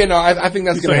 well, yeah, no, I think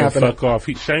that's going to happen. Fuck off.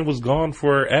 Shane was gone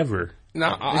forever.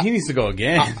 No, he needs to go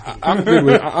again.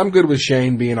 I'm good with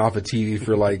Shane being off of TV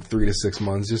for like 3 to 6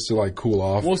 months just to like cool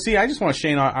off. Well, see, I just want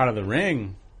Shane out of the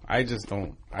ring. I just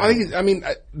don't.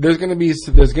 There's gonna be.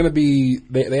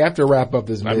 They have to wrap up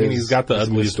this. I mean, he's got the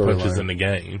ugliest punches in the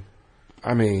game.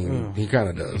 I mean, he kind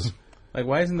of does. Like,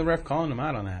 why isn't the ref calling him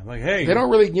out on that? Like, hey, they don't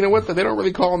really. You know what? They don't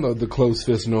really call him the closed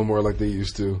fist no more like they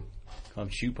used to. Call them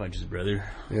shoe punches, brother.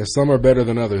 Yeah, some are better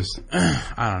than others.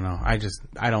 I don't know.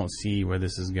 I don't see where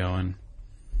this is going.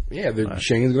 Yeah,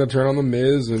 Shane's gonna turn on the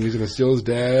Miz and he's gonna steal his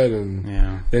dad,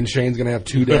 and then Shane's gonna have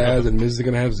 2 dads and Miz is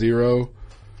gonna have 0.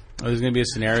 Oh, there's going to be a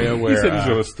scenario where he said he's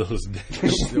going to steal his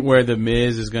dad. where the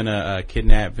Miz is going to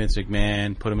kidnap Vince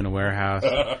McMahon, put him in a warehouse,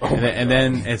 and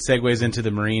then it segues into the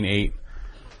Marine 8.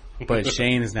 But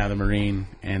Shane is now the Marine,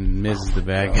 and Miz is the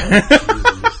bad guy.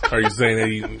 Are you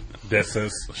saying that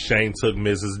since Shane took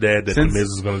Miz's dad, that the Miz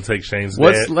is going to take Shane's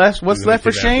dad? What's left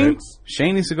for Shane?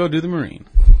 Shane needs to go do the Marine.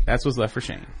 That's what's left for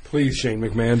Shane. Please, Shane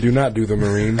McMahon, do not do the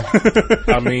Marine.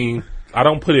 I mean, I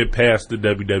don't put it past the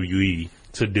WWE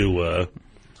to do a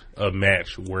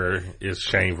match where it's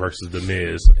Shane versus the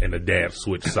Miz and the dad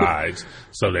switch sides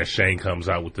so that Shane comes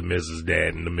out with the Miz's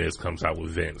dad and the Miz comes out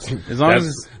with Vince.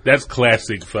 That's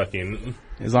classic fucking.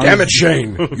 Damn it,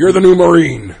 Shane! You're the new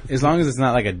Marine. As long as it's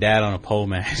not like a dad on a pole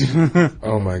match.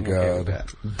 Oh my god,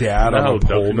 dad on a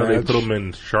pole match. They put them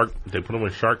in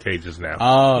shark cages now.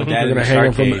 Oh, dad in the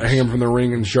shark cage. Hang him from the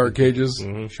ring in shark cages.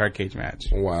 Mm-hmm. Shark cage match.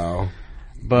 Wow,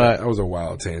 but that was a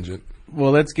wild tangent.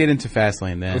 Well, let's get into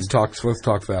Fastlane then. Let's talk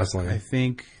Fastlane. I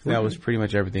think that was pretty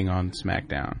much everything on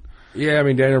SmackDown. Yeah, I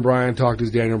mean, Daniel Bryan talked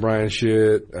his Daniel Bryan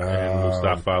shit. And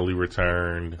Mustafa Ali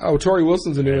returned. Oh, Torrie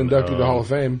Wilson's a new inductee to the Hall of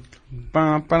Fame.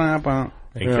 And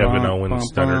Kevin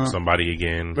Owens stunnered somebody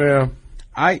again.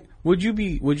 Yeah. Would you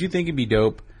think it'd be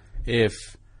dope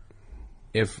if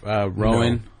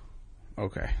Rowan? No.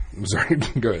 Okay. I'm sorry.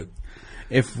 Go ahead.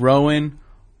 If Rowan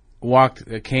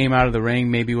came out of the ring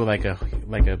maybe with like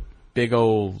a big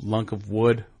old lunk of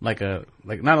wood, not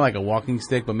like a walking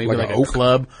stick, but maybe like a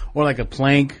club or like a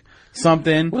plank,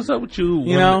 something. What's up with you?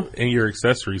 In your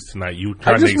accessories tonight, you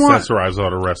trying to accessorize all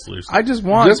the wrestlers. I just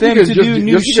want them to do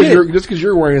new shit. Just because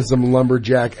you're wearing some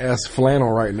lumberjack-esque flannel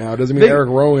right now doesn't mean Eric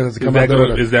Rowan has to come out there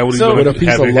with a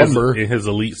piece of lumber in his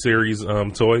Elite Series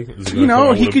toy.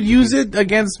 He could use it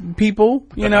against people,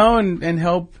 and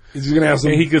help. He's gonna have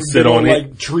some. He could sit on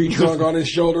like tree trunk on his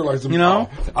shoulder, like some.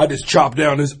 I just chopped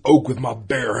down this oak with my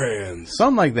bare hands.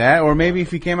 Something like that, or maybe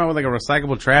if he came out with like a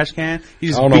recyclable trash can, he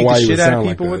just beat the shit out of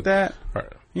people with that.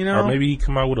 Or maybe he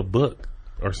come out with a book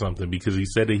or something because he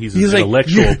said that he's an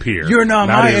intellectual peer. You're not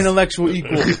my intellectual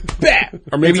equal.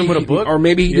 Or maybe with a book. Or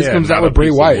maybe he just comes out with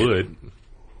Bray Wyatt.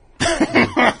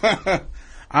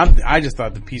 I just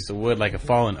thought the piece of wood, like a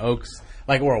fallen oak's,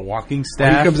 or a walking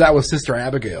staff. Or he comes out with Sister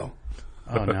Abigail.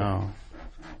 Oh no!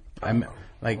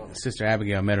 Sister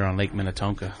Abigail met her on Lake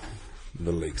Minnetonka.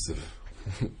 The lakes of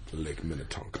Lake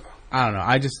Minnetonka. I don't know.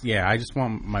 I just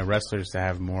want my wrestlers to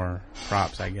have more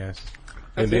props, I guess.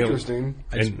 That's interesting.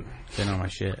 Been on my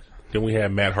shit. Then we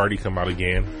had Matt Hardy come out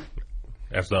again.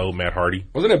 That's the old Matt Hardy.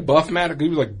 Wasn't it Buff Matt? He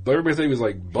was everybody said he was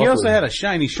like buffer. He also had a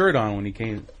shiny shirt on when he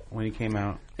came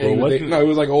out. It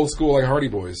was like old school, like Hardy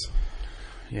Boys.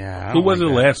 Yeah. Who was it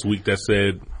last week that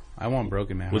said? I want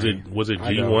broken Matt. Was it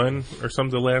G1 or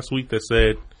something last week that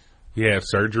said he had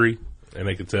surgery and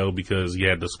they could tell because he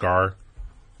had the scar?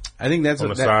 I think that's on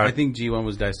the that, side. I think G1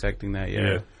 was dissecting that.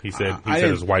 Yeah, he said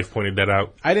his wife pointed that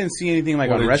out. I didn't see anything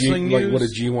like on wrestling news. Like, what did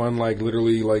G1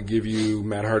 literally give you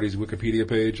Matt Hardy's Wikipedia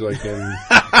page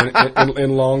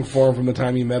in long form from the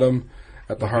time you met him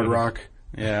at the Hard Rock?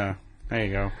 Yeah, there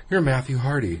you go. You're Matthew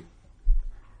Hardy.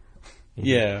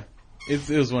 Yeah, it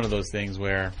was one of those things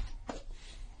where,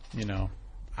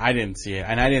 I didn't see it,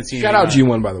 and I didn't see. Shout out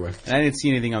G1, by the way. And I didn't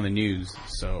see anything on the news,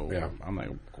 so yeah. I'm like,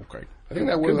 okay. I think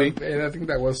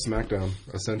that was SmackDown,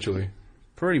 essentially.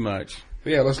 Pretty much.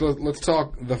 But yeah, let's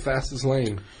talk the fastest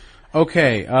lane.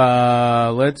 Okay,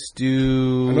 let's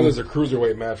do. I know there's a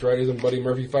cruiserweight match, right? Isn't Buddy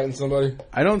Murphy fighting somebody?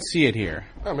 I don't see it here.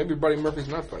 Oh, maybe Buddy Murphy's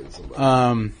not fighting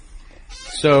somebody.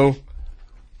 So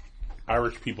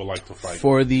Irish people like to fight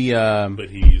for the but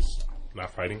he's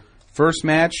not fighting. First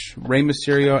match, Rey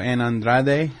Mysterio and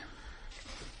Andrade.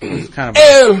 It's kind of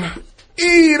El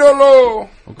Ídolo.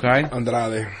 Okay.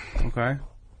 Andrade. Okay.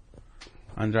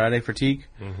 Andrade for Teak.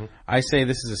 Mm-hmm. I say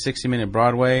this is a 60-minute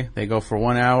Broadway. They go for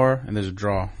 1 hour, and there's a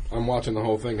draw. I'm watching the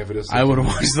whole thing if it is. I would have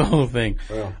watched the whole thing.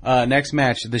 Yeah. Next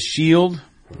match, The Shield,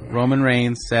 Roman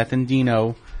Reigns, Seth and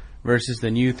Dino versus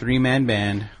the new 3-man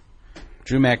band,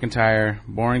 Drew McIntyre,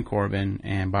 Baron Corbin,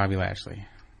 and Bobby Lashley.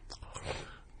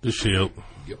 The Shield.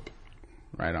 Yep.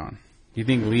 Right on. You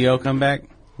think Leo comes back?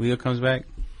 Leo comes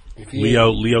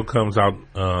out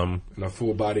in a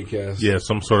full body cast. Yeah,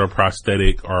 some sort of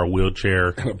prosthetic or a wheelchair.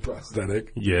 A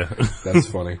prosthetic. Yeah, that's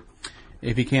funny.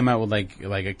 If he came out with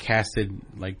like a casted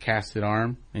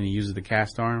arm and he uses the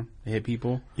cast arm to hit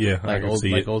people, like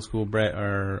old school Bret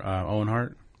or Owen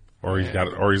Hart, or he's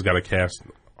got a cast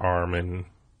arm and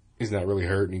he's not really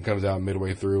hurt and he comes out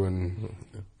midway through and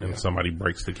somebody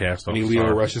breaks the cast off. And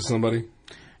Leo rushes somebody.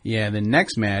 Yeah, the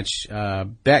next match,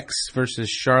 Bex versus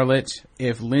Charlotte.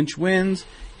 If Lynch wins,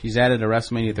 she's added a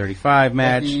WrestleMania 35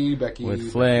 match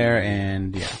with Flair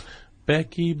and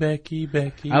Becky.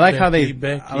 I like how they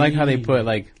put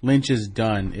like Lynch is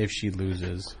done if she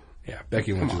loses. Yeah,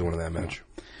 Becky Lynch is one of that match.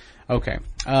 Okay.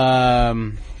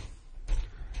 And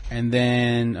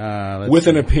then with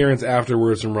an appearance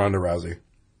afterwards from Ronda Rousey.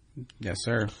 Yes,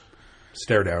 sir.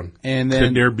 Stare down. And then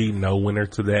could there be no winner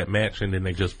to that match, and then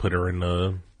they just put her in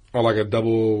the like a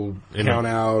double count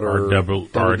out or double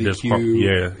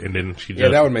DQ. And then she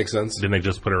that would make sense. Then they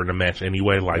just put her in the match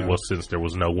anyway. Well, since there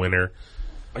was no winner,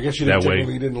 I guess she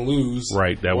didn't lose.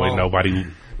 Right. That way nobody.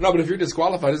 No, but if you're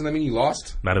disqualified, doesn't that mean you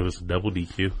lost? Not if it's a double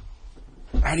DQ.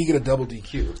 How do you get a double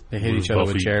DQ? They hit each other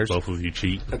with chairs. Both of you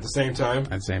cheat at the same time.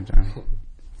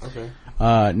 Okay.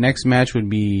 Next match would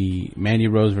be Mandy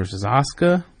Rose versus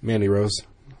Asuka. Mandy Rose.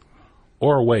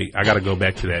 Or wait, I got to go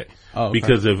back to that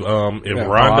because if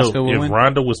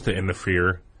Ronda was to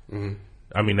interfere,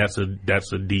 I mean that's a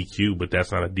DQ, but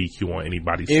that's not a DQ on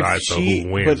anybody's side. So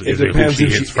who wins? But it depends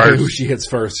who she hits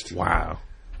first. Wow.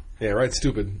 Yeah, right.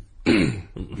 Stupid.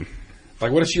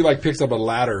 Like, what if she picks up a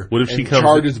ladder? What if she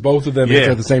charges both of them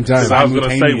at the same time? I was going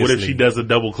to say, what if she does a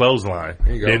double clothesline?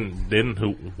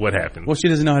 Then what happens? Well, she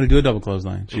doesn't know how to do a double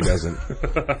clothesline. She doesn't.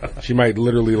 She might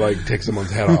literally take someone's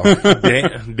head off.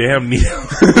 Damn Neil.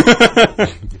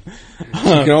 She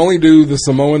can only do the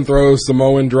Samoan throw,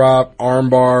 Samoan drop,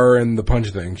 arm bar, and the punch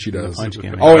thing. She does. And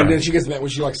then she gets mad when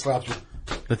she slaps her.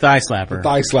 The thigh slapper. The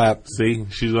thigh slap. See,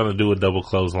 she's going to do a double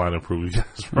clothesline and prove you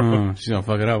guys wrong. She's going to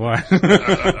fuck it up. Why?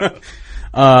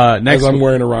 Next, I'm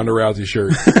wearing a Ronda Rousey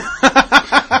shirt.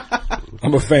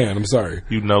 I'm a fan. I'm sorry.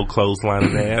 You know, clothesline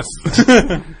and ass.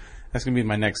 That's gonna be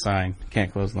my next sign. Can't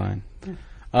clothesline.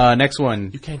 Next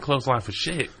one. You can't clothesline for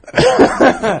shit.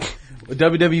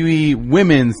 WWE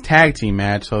Women's Tag Team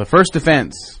match. So the first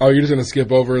defense. Oh, you're just gonna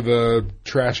skip over the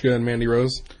Trashka and Mandy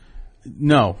Rose?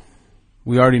 No.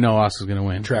 We already know Asuka's gonna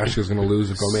win. Trashka's gonna lose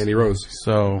and go Mandy Rose.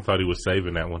 So I thought he was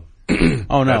saving that one.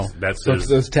 Oh no. That's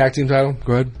his tag team title?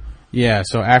 Go ahead. Yeah,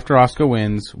 so after Asuka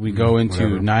wins, we go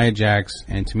into Nia Jax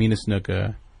and Tamina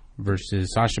Snuka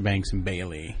versus Sasha Banks and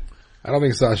Bayley. I don't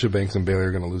think Sasha Banks and Bayley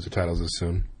are going to lose their titles this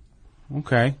soon.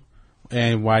 Okay.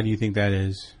 And why do you think that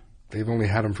is? They've only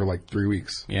had them for 3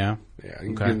 weeks. Yeah?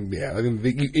 Yeah. Okay.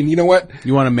 And you know what?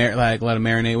 You want to let them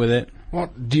marinate with it? Well,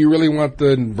 do you really want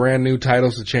the brand new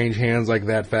titles to change hands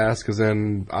that fast? Because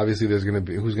then obviously there's going to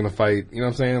be who's going to fight. You know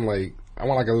what I'm saying? I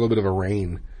want a little bit of a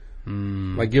reign.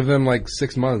 Give them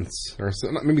 6 months or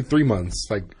maybe 3 months.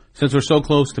 Since we're so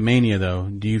close to Mania, though,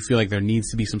 do you feel like there needs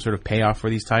to be some sort of payoff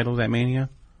for these titles at Mania?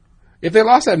 If they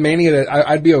lost at Mania,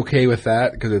 I'd be okay with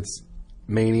that because it's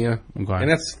Mania. Okay. And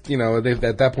that's,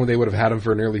 at that point they would have had him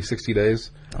for nearly 60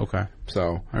 days. Okay.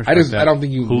 So I don't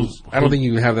think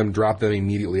you have them drop them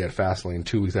immediately at Fastlane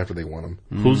 2 weeks after they won them.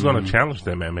 Who's going to challenge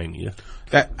them at Mania?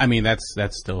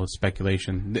 That's still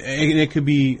speculation. It could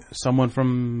be someone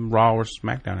from Raw or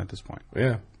SmackDown at this point.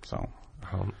 Yeah. So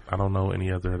I don't know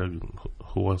any other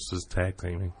who else is tag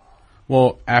teaming.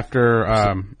 Well, after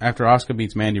Asuka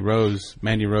beats Mandy Rose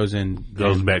and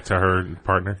goes back to her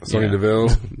partner Sonya Deville.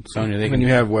 Sonya. Then you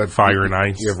have Fire and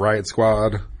Ice. You have Riot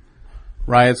Squad.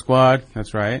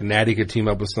 That's right. Natty could team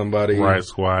up with somebody. Riot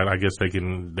Squad. I guess they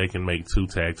can make 2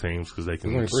 tag teams because they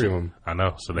can. There's only 3 of them. I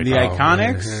know. So they the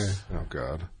Iconics. Oh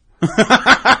God.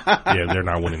 Yeah, they're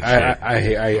not winning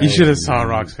shit. You should have saw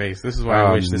Rock's face. This is why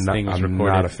I wish this thing was recorded.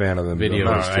 I'm not a fan of them. Video.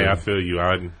 No, I feel you.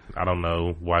 I don't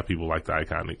know why people like the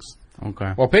Iconics.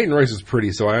 Okay. Well, Peyton Royce is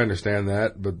pretty, so I understand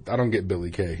that, but I don't get Billie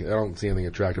Kay. I don't see anything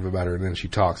attractive about her. And then she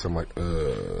talks, I'm like,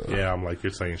 Yeah, I'm like,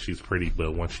 you're saying she's pretty,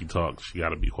 but when she talks, she got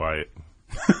to be quiet.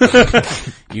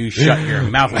 You shut your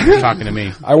mouth when you're talking to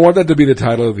me. I want that to be the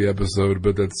title of the episode,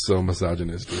 but that's so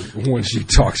misogynistic. When she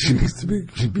talks, she needs to be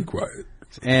quiet.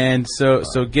 And so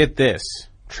get this.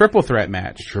 Triple threat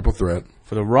match. Triple threat.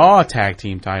 For the Raw tag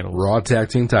team titles. Raw tag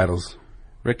team titles.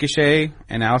 Ricochet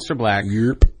and Aleister Black.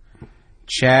 Yep.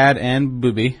 Chad and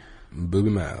Booby. Booby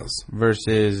Miles.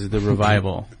 Versus the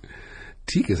Revival.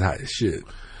 Teak is high as shit.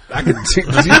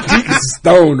 Teak is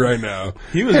stoned right now.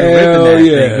 He was ripping that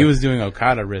thing. He was doing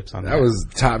Okada rips on that. That was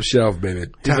top shelf, baby.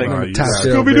 Top shelf,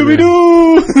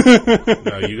 Scooby-Dooby-Doo!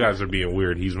 No, you guys are being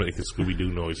weird. He's making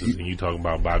Scooby-Doo noises, and you talking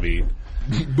about Bobby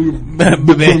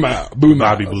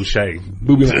Bobby Boucher.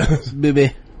 Booby Miles.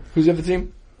 Booby. Who's the other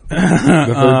team?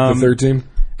 The third team?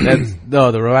 That's,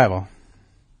 the Revival.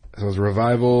 So it's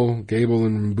Revival, Gable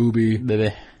and Booby.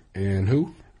 Booby. And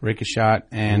who? Ricochet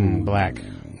and Black.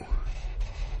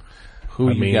 Who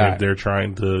I you mean, got? if they're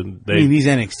trying to, these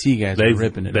NXT guys are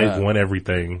ripping it up. They've won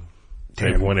everything.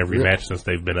 They've won every match since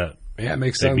they've been up. Yeah, it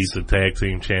makes they sense. They beat the tag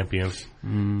team champions.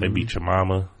 They beat your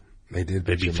mama. They did.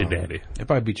 They beat your daddy. They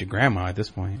probably beat your grandma at this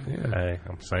point. Yeah. Hey,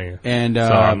 I'm saying. And so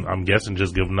I'm guessing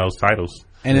just give them those titles.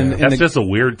 And that's just a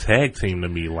weird tag team to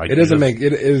me. Like it doesn't make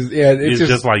it is. Yeah, it's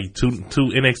just like two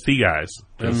NXT guys.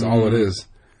 That's all it is.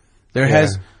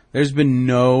 There's been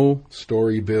no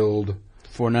story build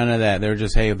for none of that. They're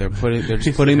just they're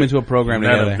just putting them into a program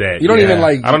none together. Of that. You don't even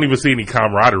like. I don't even see any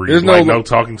camaraderie. There's no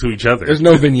talking to each other. There's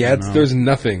no vignettes. No. There's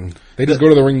nothing. They just go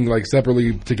to the ring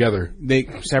separately together.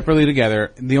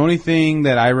 The only thing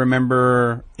that I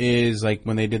remember is like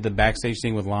when they did the backstage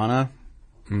thing with Lana,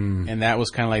 and that was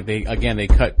kind of like they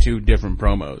cut 2 different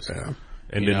promos. Yeah.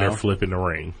 And then they're flipping the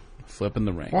ring.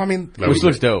 Well, I mean, which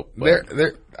looks dope.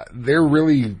 They're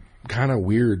really kind of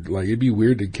weird. Like it'd be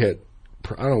weird to get,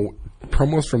 I don't know,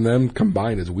 promos from them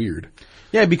combined is weird.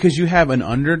 Yeah, because you have an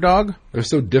underdog. They're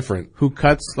so different. Who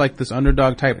cuts like this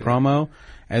underdog type promo,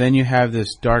 and then you have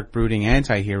this dark brooding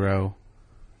anti-hero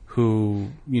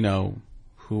who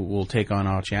will take on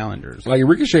all challengers. Like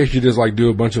Ricochet should just do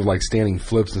a bunch of standing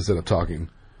flips instead of talking.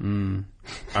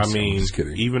 I mean,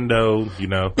 even though,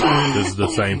 this is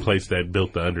the same place that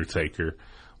built The Undertaker,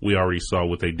 we already saw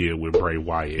what they did with Bray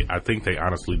Wyatt. I think they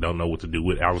honestly don't know what to do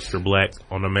with Aleister Black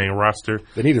on the main roster.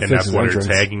 They need to fix his entrance. That's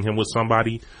why they're tagging him with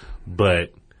somebody.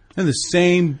 But and the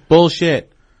same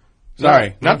bullshit.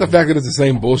 Sorry. Not the fact that it's the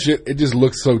same bullshit. It just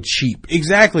looks so cheap.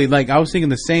 Exactly. I was thinking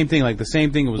the same thing. The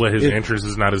same thing was. What, his entrance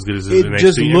is not as good as his NXT entrance? It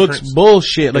just looks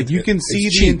bullshit. You can see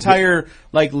the entire,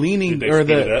 leaning,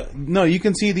 or you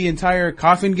can see the entire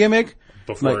coffin gimmick.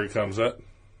 Before he comes up?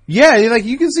 Yeah,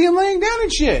 you can see him laying down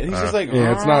and shit. He's just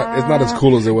yeah, it's not as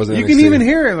cool as it was in NXT. You can even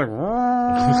hear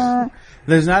it,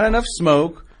 there's not enough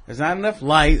smoke. There's not enough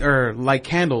light, or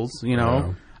candles,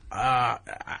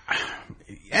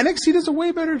 NXT does a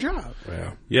way better job.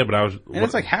 Yeah, but and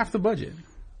it's half the budget.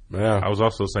 Yeah. I was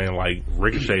also saying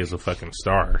Ricochet is a fucking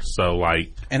star. So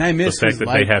and I miss the fact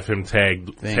that they have him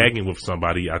tagging with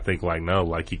somebody. I think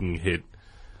he can hit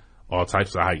all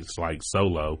types of heights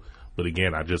solo. But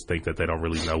again, I just think that they don't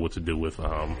really know what to do with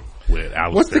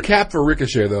Aleister. What's the cap for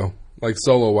Ricochet though?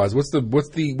 Solo wise, what's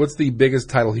the biggest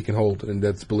title he can hold and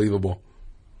that's believable?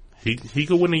 He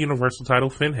could win the Universal title.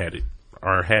 Finn had it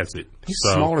or has it. He's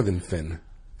smaller than Finn,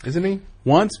 isn't he?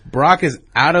 Once Brock is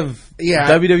out of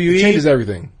WWE, it changes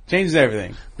everything.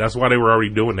 That's why they were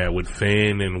already doing that with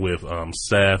Finn and with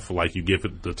Seth. You give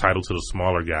the title to the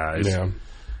smaller guys. Yeah.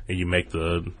 And you make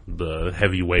the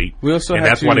heavyweight. And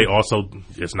that's why they also,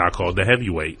 it's not called the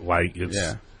heavyweight.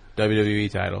 It's WWE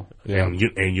title. Yeah.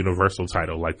 And Universal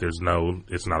title. It's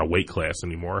not a weight class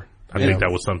anymore. I think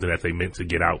that was something that they meant to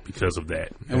get out because of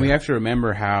that. And we have to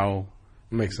remember how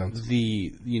makes sense.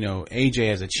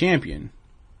 AJ as a champion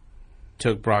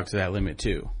took Brock to that limit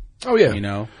too. Oh yeah, You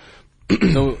know,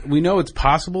 so we know it's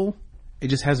possible. It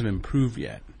just hasn't been proved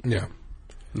yet. yeah.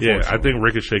 Yeah, I think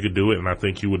Ricochet could do it, and I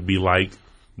think he would be like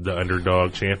the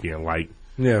underdog champion. Like,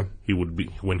 Yeah. he would be,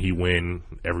 when he win,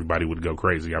 everybody would go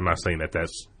crazy. I'm not saying that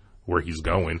that's where he's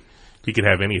going. He could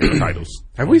have any of the titles.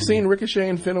 Have we seen Ricochet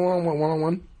and Finn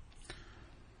one-on-one?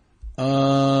 I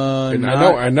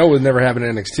I know it never happened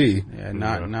in NXT. Yeah,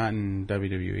 not in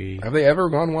WWE. Have they ever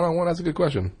gone one-on-one? That's a good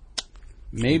question.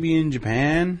 Maybe in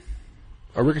Japan.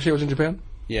 Ricochet was in Japan?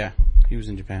 Yeah, he was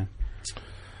in Japan.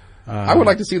 I would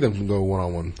like to see them go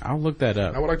one-on-one. I'll look that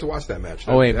up. I would like to watch that match.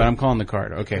 Oh wait, but I'm calling the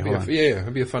card. Okay, hold on. Yeah,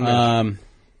 it'd be a fun match.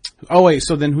 Oh wait,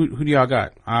 so then who do y'all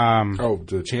got?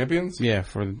 The champions? Yeah,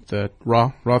 for the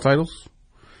Raw titles.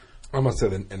 I'm gonna say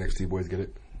the NXT boys get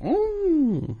it.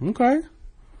 Oh, okay.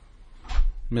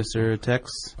 Mr.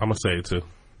 Tex. I'm going to say it too.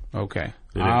 Okay,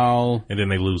 And then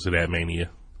they lose it at Mania.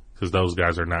 Because those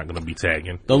guys are not going to be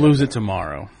tagging. they'll lose it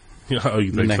tomorrow. Oh,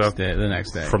 you The think so? next day. The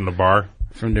next day. From the bar?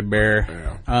 From the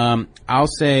bear. Yeah. I'll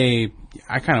say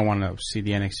I kind of want to see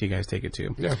the NXT guys take it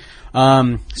too. Yeah.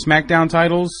 SmackDown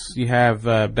titles. You have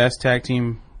best tag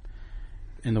team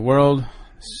in the world,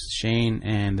 Shane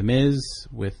and The Miz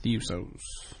with the Usos.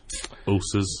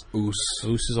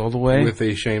 Usos all the way. With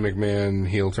a Shane McMahon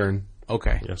heel turn.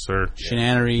 Okay. Yes, sir.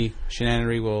 Shenanery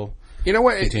will. You know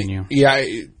what? Continue.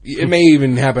 It may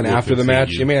even happen after the match.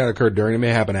 continue. It may not occur during. It may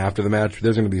happen after the match.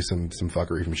 There's going to be some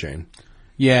fuckery from Shane.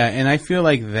 Yeah, and I feel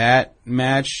like that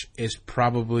match is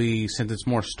probably, since it's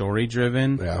more story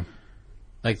driven, Yeah.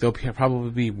 like there'll probably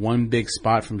be one big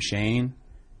spot from Shane,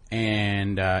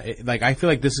 and I feel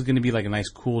like this is going to be like a nice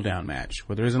cool down match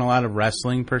where there isn't a lot of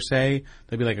wrestling per se.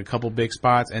 There'll be like a couple big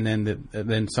spots, and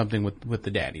then something with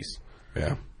the daddies.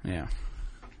 Yeah. Yeah.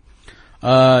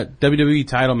 WWE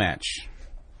title match.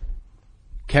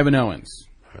 Kevin Owens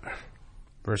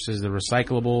versus the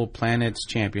Recyclable Planets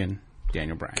champion,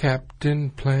 Daniel Bryan.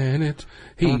 Captain Planet,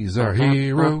 he's our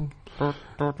hero.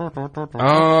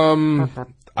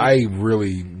 I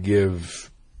really give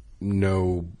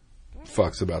no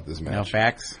fucks about this match. No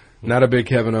facts? Not a big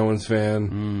Kevin Owens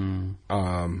fan.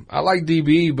 I like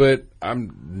DB, but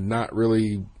I'm not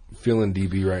really feeling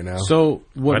DB right now. So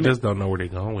I just don't know where they're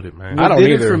going with it, man. I don't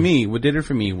did either. What did it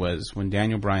for me was when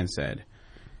Daniel Bryan said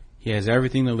he has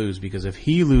everything to lose because if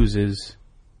he loses,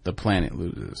 the planet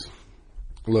loses.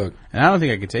 Look, And I don't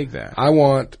think I could take that. I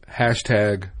want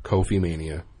hashtag Kofi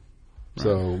Mania.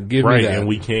 So give me that. And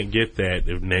we can't get that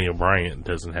if Daniel Bryan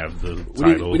doesn't have the We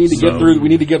title. need to get through. We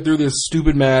need to get through this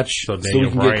stupid match so we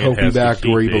Daniel can get Bryan Kofi has back to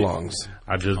where he keep it. belongs.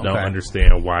 I just don't Okay.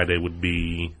 understand why they would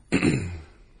be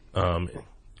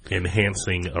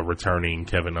enhancing a returning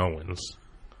Kevin Owens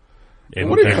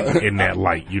in that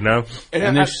light, you know?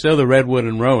 And there's still the Redwood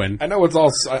and Rowan. I know it's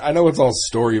all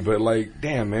story, but like,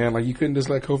 damn man, like you couldn't just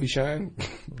let Kofi shine.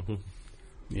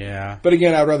 Yeah. But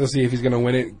again, I'd rather see if he's going to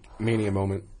win it. Mania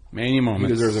moment. Mania moment. He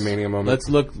deserves a Mania moment. Let's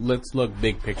look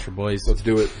big picture, boys. Let's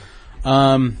do it.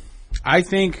 I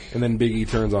think, And then Big E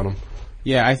turns on him.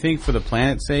 yeah, I think for the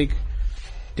planet's sake,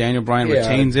 Daniel Bryan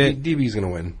retains it DB's going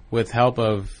to win. with help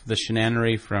of the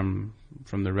shenanery from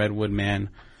the Redwood man,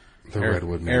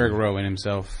 Redwood man. Eric Rowan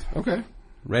himself. Okay.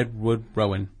 Redwood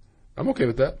Rowan. I'm okay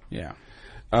with that. Yeah.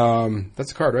 That's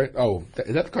the card, right? Oh,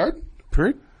 is that the card?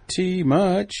 Pretty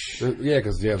much. Yeah,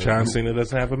 because John Cena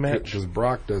doesn't have a match. Because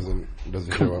Brock doesn't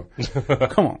show up.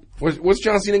 Come on. What's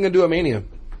John Cena going to do at Mania?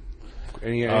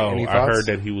 Any I thoughts? heard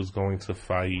that he was going to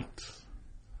fight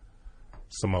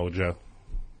Samoa Joe.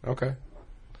 Okay.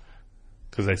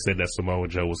 Because they said that Samoa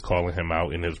Joe was calling him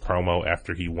out in his promo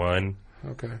after he won.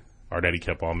 Okay. Or that he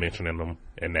kept on mentioning them,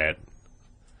 and that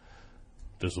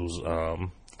this was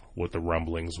what the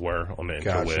rumblings were on the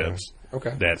interwebs.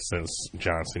 Okay. That since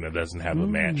John Cena doesn't have a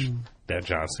match, that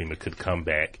John Cena could come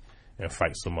back and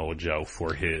fight Samoa Joe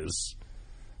for his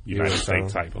United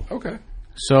States title. Okay.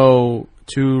 So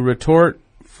to retort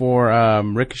for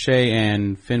Ricochet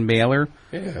and Finn Balor,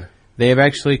 Yeah. they have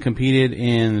actually competed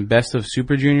in Best of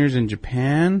Super Juniors in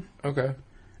Japan Okay.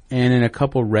 and in a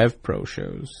couple Rev Pro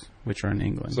shows, which are in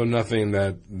England. So nothing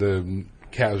that the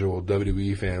casual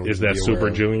WWE fan would Is that be aware Super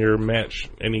of. Junior match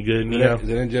any good? Is that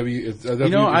NW? you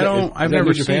know, I've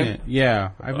never seen Japan? it.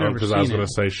 Yeah, I've never Because seen I was it. going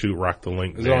to say, shoot, rock the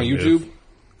link. Is it on YouTube?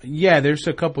 Yeah, there's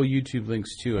a couple YouTube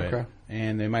links to it, Okay.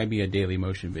 and there might be a Daily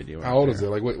Motion video. How old is it?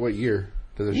 Like what year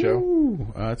does it show?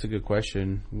 Ooh, that's a good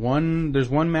question. There's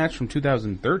one match from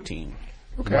 2013.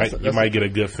 Okay. You might get a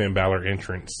good Finn Balor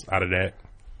entrance out of that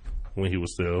when he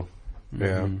was still.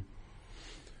 Yeah.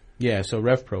 Yeah, so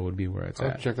Rev Pro would be where it's I'll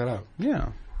have at. to check that out. Yeah.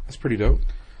 That's pretty dope.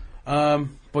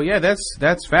 But yeah, that's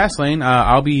Fastlane.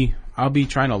 I'll be I'll be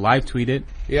trying to live tweet it.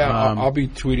 Yeah, I'll be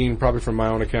tweeting probably from my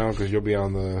own account because you'll be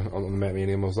on the Matt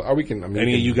Mania. Or we can.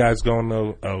 Any of you guys going to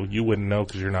know? Oh, you wouldn't know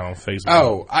because you're not on Facebook.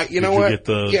 Oh, you know what? Did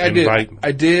you get the invite?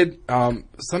 I did.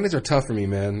 Sundays are tough for me,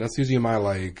 man. That's usually my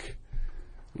like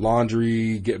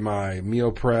laundry, get my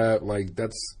meal prep. Like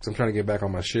I'm trying to get back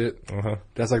on my shit. Uh-huh.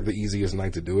 That's like the easiest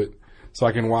night to do it. So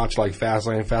I can watch like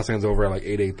Fastlane. Fastlane's over at like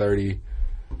 8:30.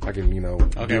 I can,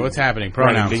 Okay, what's happening?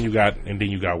 Pronouns. Right, and then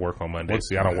you got work on Monday.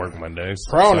 See, I don't work Mondays.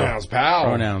 Pronouns, pal.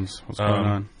 Pronouns. What's going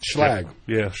on? Schlag.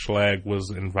 Yeah, Schlag was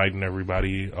inviting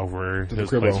everybody over his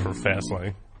place for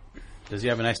Fastlane. Does he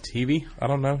have a nice TV? I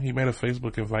don't know. He made a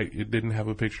Facebook invite. It didn't have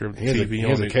a picture of the TV he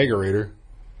has a kegerator.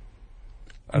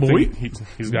 I think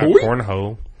he's got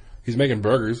cornhole. He's making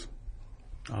burgers.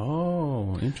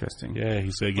 Oh, interesting. Yeah,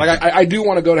 he said. Like I do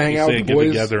want to go to hang out with the boys.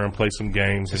 Get together and play some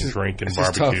games and drink and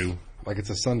barbecue. Tough. Like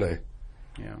it's a Sunday.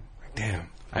 Yeah. Damn.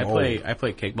 I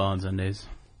play kickball on Sundays.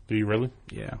 Do you really?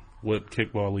 Yeah. What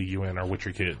kickball league you in, or with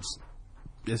your kids?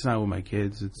 It's not with my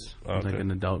kids. It's like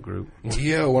an adult group.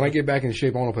 Yeah. When I get back in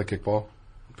shape, I want to play kickball.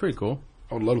 Pretty cool.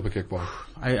 I would love to play kickball.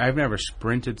 I've never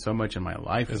sprinted so much in my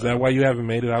life. Is that why you haven't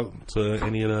made it out to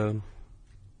any of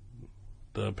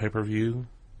the pay-per-view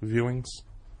viewings?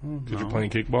 Because you're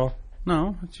playing kickball?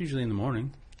 No, it's usually in the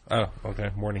morning. Oh,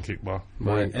 okay. Morning kickball.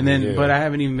 Right. And then, but I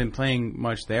haven't even been playing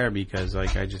much there because,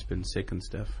 like, I just been sick and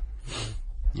stuff.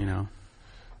 Yeah.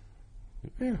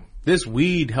 This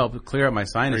weed helped clear up my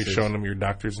sinuses. Are you showing them your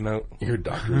doctor's note? Your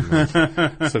doctor's note.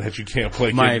 So that you can't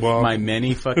play kickball? My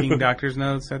many fucking doctor's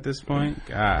notes at this point.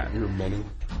 God. Your many.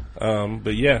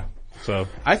 But yeah, so.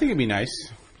 I think it'd be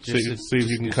nice. See if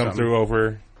you can come through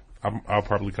over. I'll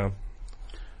probably come.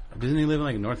 Doesn't he live in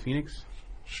like North Phoenix?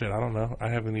 Shit, I don't know. I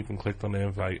haven't even clicked on the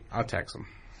invite. I'll text him.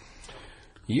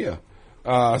 Yeah.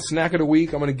 Snack of the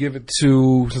week, I'm going to give it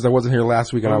to, since I wasn't here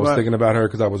last week and I was thinking about her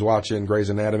because I was watching Grey's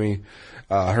Anatomy.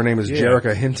 Her name is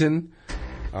Jerrica Hinton.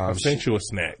 I sent you a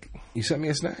snack. You sent me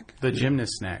a snack? The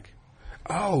gymnast snack.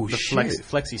 Oh, shit.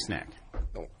 Flexi snack.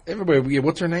 Everybody,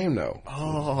 what's her name though?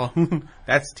 Oh,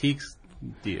 that's Teek's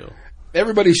deal.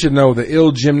 Everybody should know the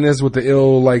ill gymnast with the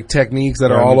ill like techniques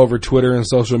that are all over Twitter and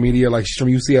social media. Like she's from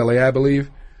UCLA, I believe.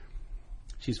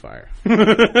 She's fire.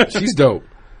 She's dope.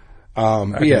 I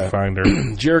can find her.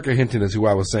 Jerrica Hinton is who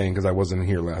I was saying because I wasn't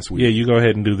here last week. Yeah, you go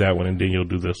ahead and do that one, and then you'll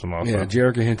do this one also. Yeah,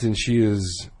 Jerrica Hinton, she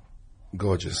is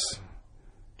gorgeous.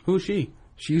 Who is she?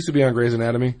 She used to be on Grey's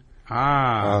Anatomy.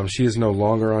 She is no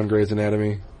longer on Grey's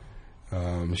Anatomy.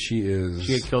 She is.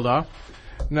 She get killed off?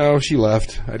 No, she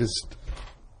left.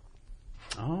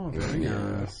 Oh, very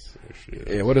nice.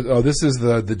 Yeah, this is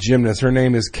the gymnast. Her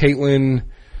name is Caitlin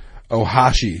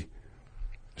Ohashi.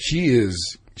 She's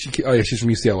from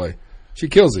UCLA. She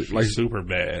kills it. She's super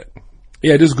bad.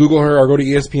 Yeah, just Google her or go to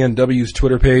ESPNW's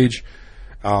Twitter page.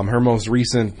 Her most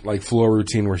recent floor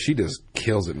routine where she just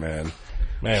kills it, man.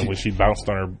 When she bounced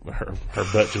on her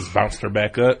butt just bounced her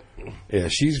back up. Yeah,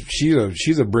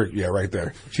 she's a brick. Yeah, right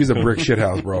there. She's a brick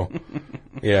shithouse, bro.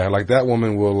 Yeah, that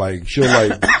woman will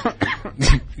she'll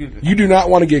you do not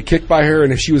want to get kicked by her,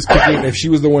 and if she was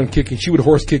the one kicking, she would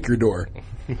horse kick your door.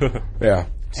 Yeah.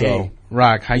 So, hey,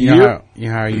 Rock, how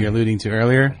you alluding to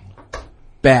earlier?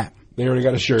 Bat. They already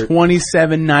got a shirt.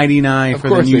 $27.99 for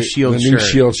the new Shield shirt. The new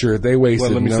Shield shirt. They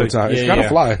wasted no time. It's kind of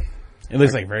fly. It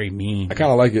looks very mean. I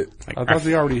kind of like it. I thought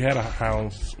they already had a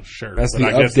Hounds shirt. That's the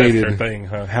updated that's their thing,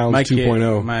 huh? Hounds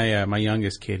 2.0. My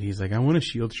youngest kid, he's like, I want a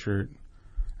Shield shirt.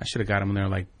 I should have got him there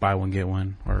buy one get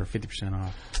one or 50%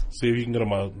 off. See if you can get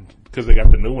them because they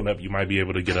got the new one up. You might be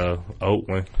able to get a old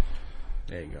one.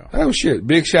 There you go. Oh shit!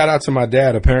 Big shout out to my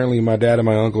dad. Apparently, my dad and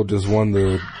my uncle just won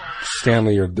the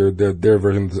Stanley or their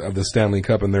version of the Stanley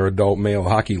Cup in their adult male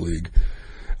hockey league.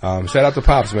 Shout out to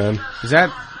Pops, man. Is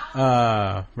that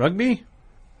rugby?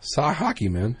 Hockey,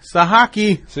 man.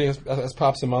 Hockey. See, that's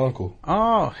Pops and my uncle.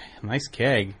 Oh, nice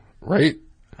keg. Right?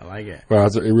 I like it. Well,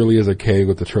 it really is a keg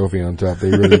with the trophy on top.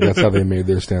 That's how they made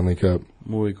their Stanley Cup.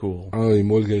 Muy cool. But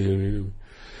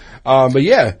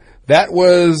yeah, that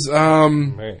was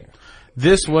man.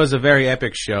 This was a very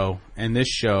epic show, and this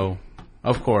show,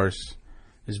 of course,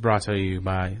 is brought to you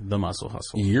by The Muscle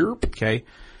Hustle. Yep. Okay.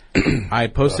 I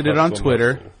posted it on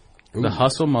Twitter. The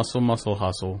Hustle Muscle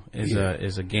Hustle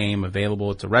is a game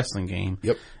available. It's a wrestling game.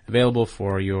 Yep. Available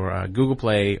for your Google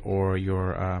Play or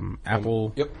your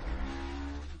Apple. Yep.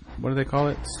 What do they call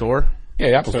it? Store?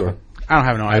 Yeah, Apple Store. I don't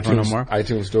have no iPhone no more.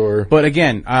 iTunes Store. But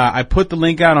again, I put the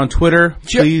link out on Twitter.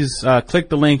 Yep. Please click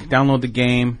the link, download the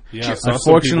game. Yeah,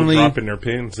 unfortunately, dropping their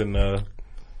pins and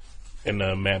And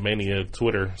Matt Mania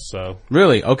Twitter. So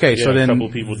really, okay. yeah, so then a couple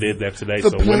of people did that today.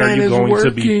 The So when are you plan going is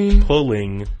to be working.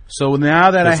 pulling? So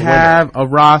now that I It's a have a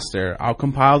roster, I'll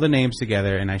compile the names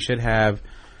together, and I should have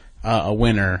a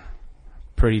winner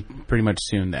pretty much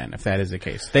soon. Then, if that is the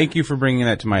case, thank you for bringing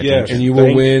that to my Yes. attention. And you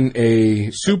will win a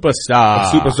Superstar,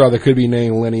 superstar that could be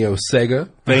named Lenio Sega.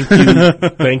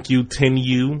 Thank you,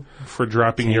 10U, for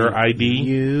dropping your ID.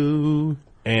 You.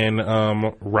 And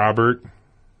Robert,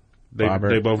 they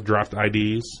Robert. both dropped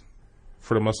IDs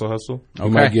for the Muscle Hustle. You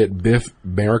might get Biff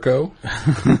Barico.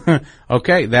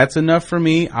 Okay, that's enough for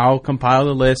me. I'll compile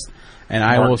the list, and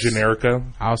I Mark will. Generica.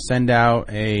 I'll send out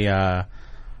a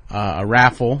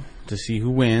raffle to see who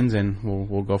wins, and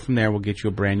we'll go from there. We'll get you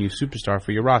a brand new superstar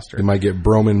for your roster. You might get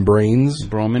Broman Brains.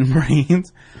 Broman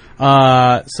Brains.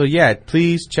 So yeah,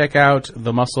 please check out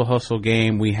the Muscle Hustle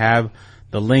game. We have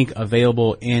the link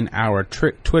available in our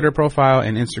Twitter profile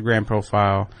and Instagram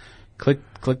profile. Click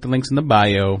the links in the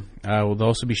bio. Will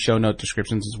also be show note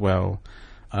descriptions as well.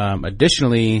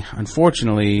 Additionally,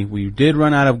 unfortunately, we did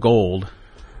run out of gold.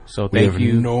 So We thank have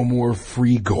you. no more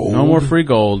free gold. No more free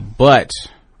gold, but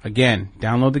again,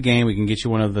 download the game. We can get you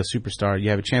one of the superstars. You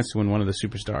have a chance to win one of the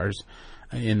superstars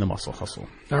in the Muscle Hustle.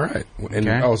 All right. And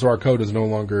Okay. so our code is no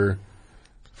longer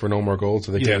for no more gold,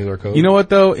 so they can't use our code. You know what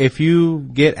though? If you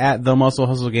get at the Muscle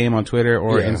Hustle game on Twitter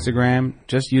or Yeah. Instagram,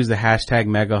 just use the hashtag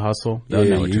Mega Hustle. They'll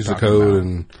Yeah, know what use you're the talking code about.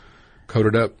 and code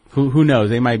it up. Who knows?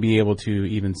 They might be able to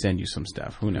even send you some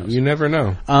stuff. Who knows? You never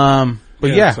know.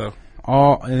 But yeah, so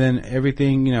and then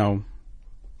everything,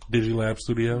 Digilab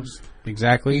Studios.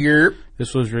 exactly. Yerp.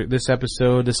 This was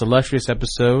this illustrious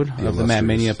episode of the Matt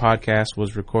Mania podcast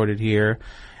was recorded here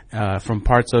from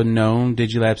parts unknown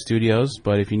Digilab Studios.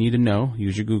 But if you need to know,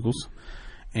 use your Googles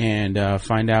and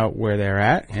find out where they're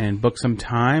at and book some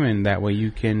time, and that way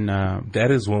you can.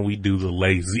 That is when we do the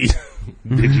lazy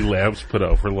Digilabs put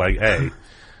up. We're like, hey,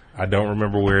 I don't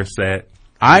remember where it's at.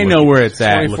 I know where it's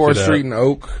at. 24th it up. Street in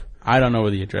Oak. I don't know where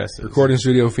the address is.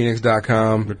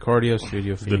 RecordingStudioPhoenix.com. Recordio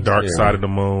Studio The Phoenix. Dark Side of the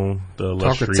Moon. The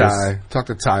Talk to illustrious Ty. Talk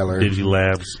to Tyler.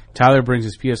 Digilabs. Tyler brings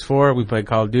his PS4. We play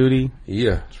Call of Duty.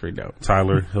 Yeah. It's pretty dope.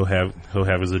 Tyler, he'll have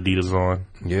his Adidas on.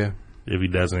 Yeah. If he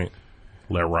doesn't,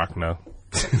 let Rock know.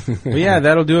 But yeah,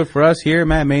 that'll do it for us here at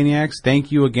Matt Maniacs.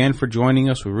 Thank you again for joining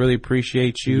us. We really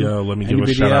appreciate you. Yo, let me give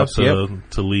Anybody a shout else? out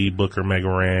to Lee Booker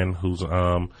Megaran, who's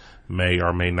may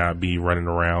or may not be running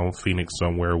around Phoenix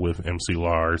somewhere with MC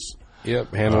Lars.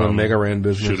 Yep. Handling Mega Ran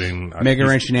business. Shooting. Mega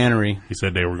Ran Shenanery. He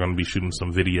said they were going to be shooting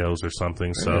some videos or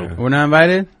something. So, We're not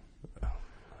invited?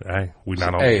 hey, we're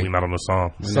not on the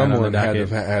song. Someone not on the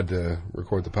had to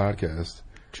record the podcast.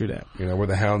 True that. You know, we're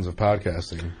the hounds of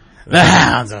podcasting. The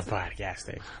hounds of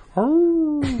podcasting.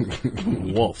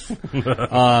 Wolf.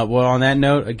 Well, on that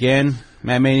note, again,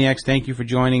 Matt Maniacs, thank you for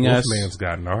joining us. Wolfman's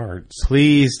got nards.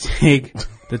 Please take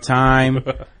the time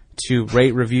to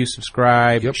rate, review,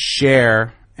 subscribe,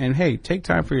 share, and hey, take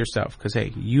time for yourself because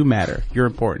hey, you matter. You're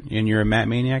important, and you're a Matt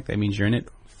Maniac. That means you're in it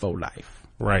for life.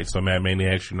 Right. So, Matt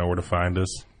Maniacs, you know where to find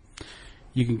us.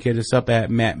 You can get us up at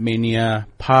Matt Mania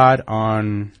Pod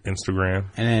on Instagram.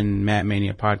 and then Matt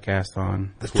Mania Podcast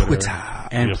on Twitter.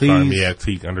 And You'll please, find me at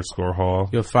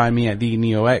Teak_Hall. you'll find me at the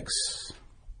NeoX,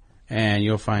 and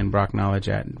you'll find Brock Knowledge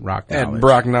at Rock Knowledge. At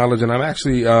Brock Knowledge, and I'm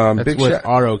actually That's big with shout.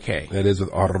 ROK. That is with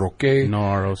ROK. No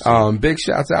ROC. Big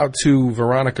shouts out to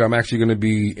Veronica. I'm actually going to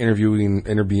be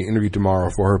interviewed tomorrow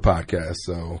for her podcast.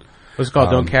 So What's it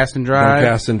called? Don't Cast and Drive?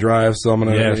 Don't Cast and Drive. So I'm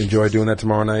going to Yes. enjoy doing that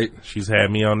tomorrow night. She's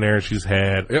had me on there. She's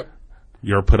had Yep.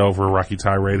 your put over Rocky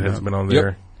Tirade has been on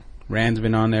there. Rand's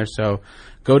been on there. So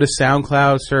go to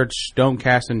SoundCloud, search Don't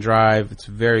Cast and Drive. It's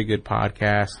a very good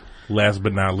podcast. Last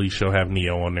but not least, she'll have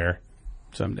Neo on there.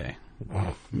 Someday.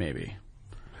 Maybe.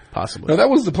 Possibly. No, that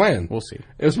was the plan. We'll see.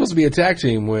 It was supposed to be a tag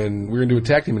team when we were going to do a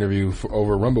tag team interview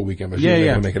over Rumble weekend, but she Yeah, wasn't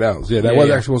yeah. going to make it out. So that Yeah, was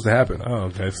yeah. actually supposed to happen. Oh,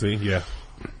 okay. See, yeah.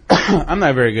 I'm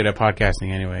not very good at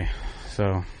podcasting anyway.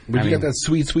 So, But I you mean, got that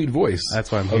sweet, sweet voice. That's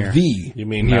why I'm of here. the You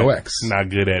mean Neo not, X. not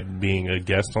good at being a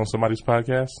guest on somebody's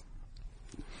podcast?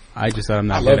 I just thought I'm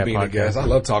not I good love at being a guest. I podcasting.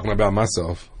 love talking about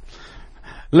myself.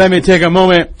 Let me take a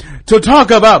moment to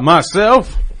talk about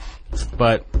myself.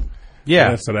 But,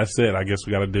 yeah. So that's it. I guess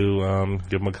we got to do,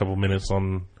 give them a couple minutes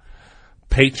on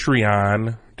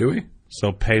Patreon. Do we?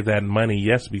 So pay that money,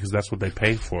 yes, because that's what they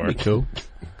pay for. Be cool.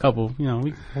 Couple,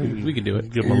 we could do it.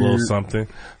 Give them a little something.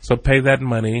 So pay that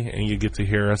money, and you get to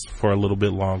hear us for a little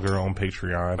bit longer on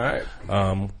Patreon.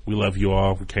 All right. We love you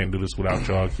all. We can't do this without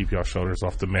y'all. Keep y'all shoulders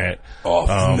off the mat. Off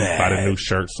the mat. Buy the new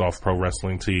shirts off Pro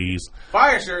Wrestling Tees.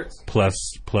 Fire shirts.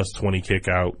 Plus 20 kick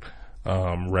out.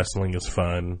 Wrestling is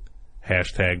fun.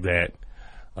 Hashtag that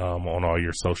on all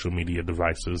your social media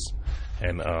devices.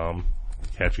 And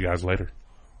Catch you guys later.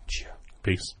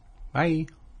 Peace. Bye.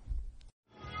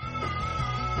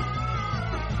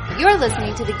 You're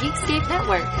listening to the Geekscape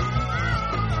Network.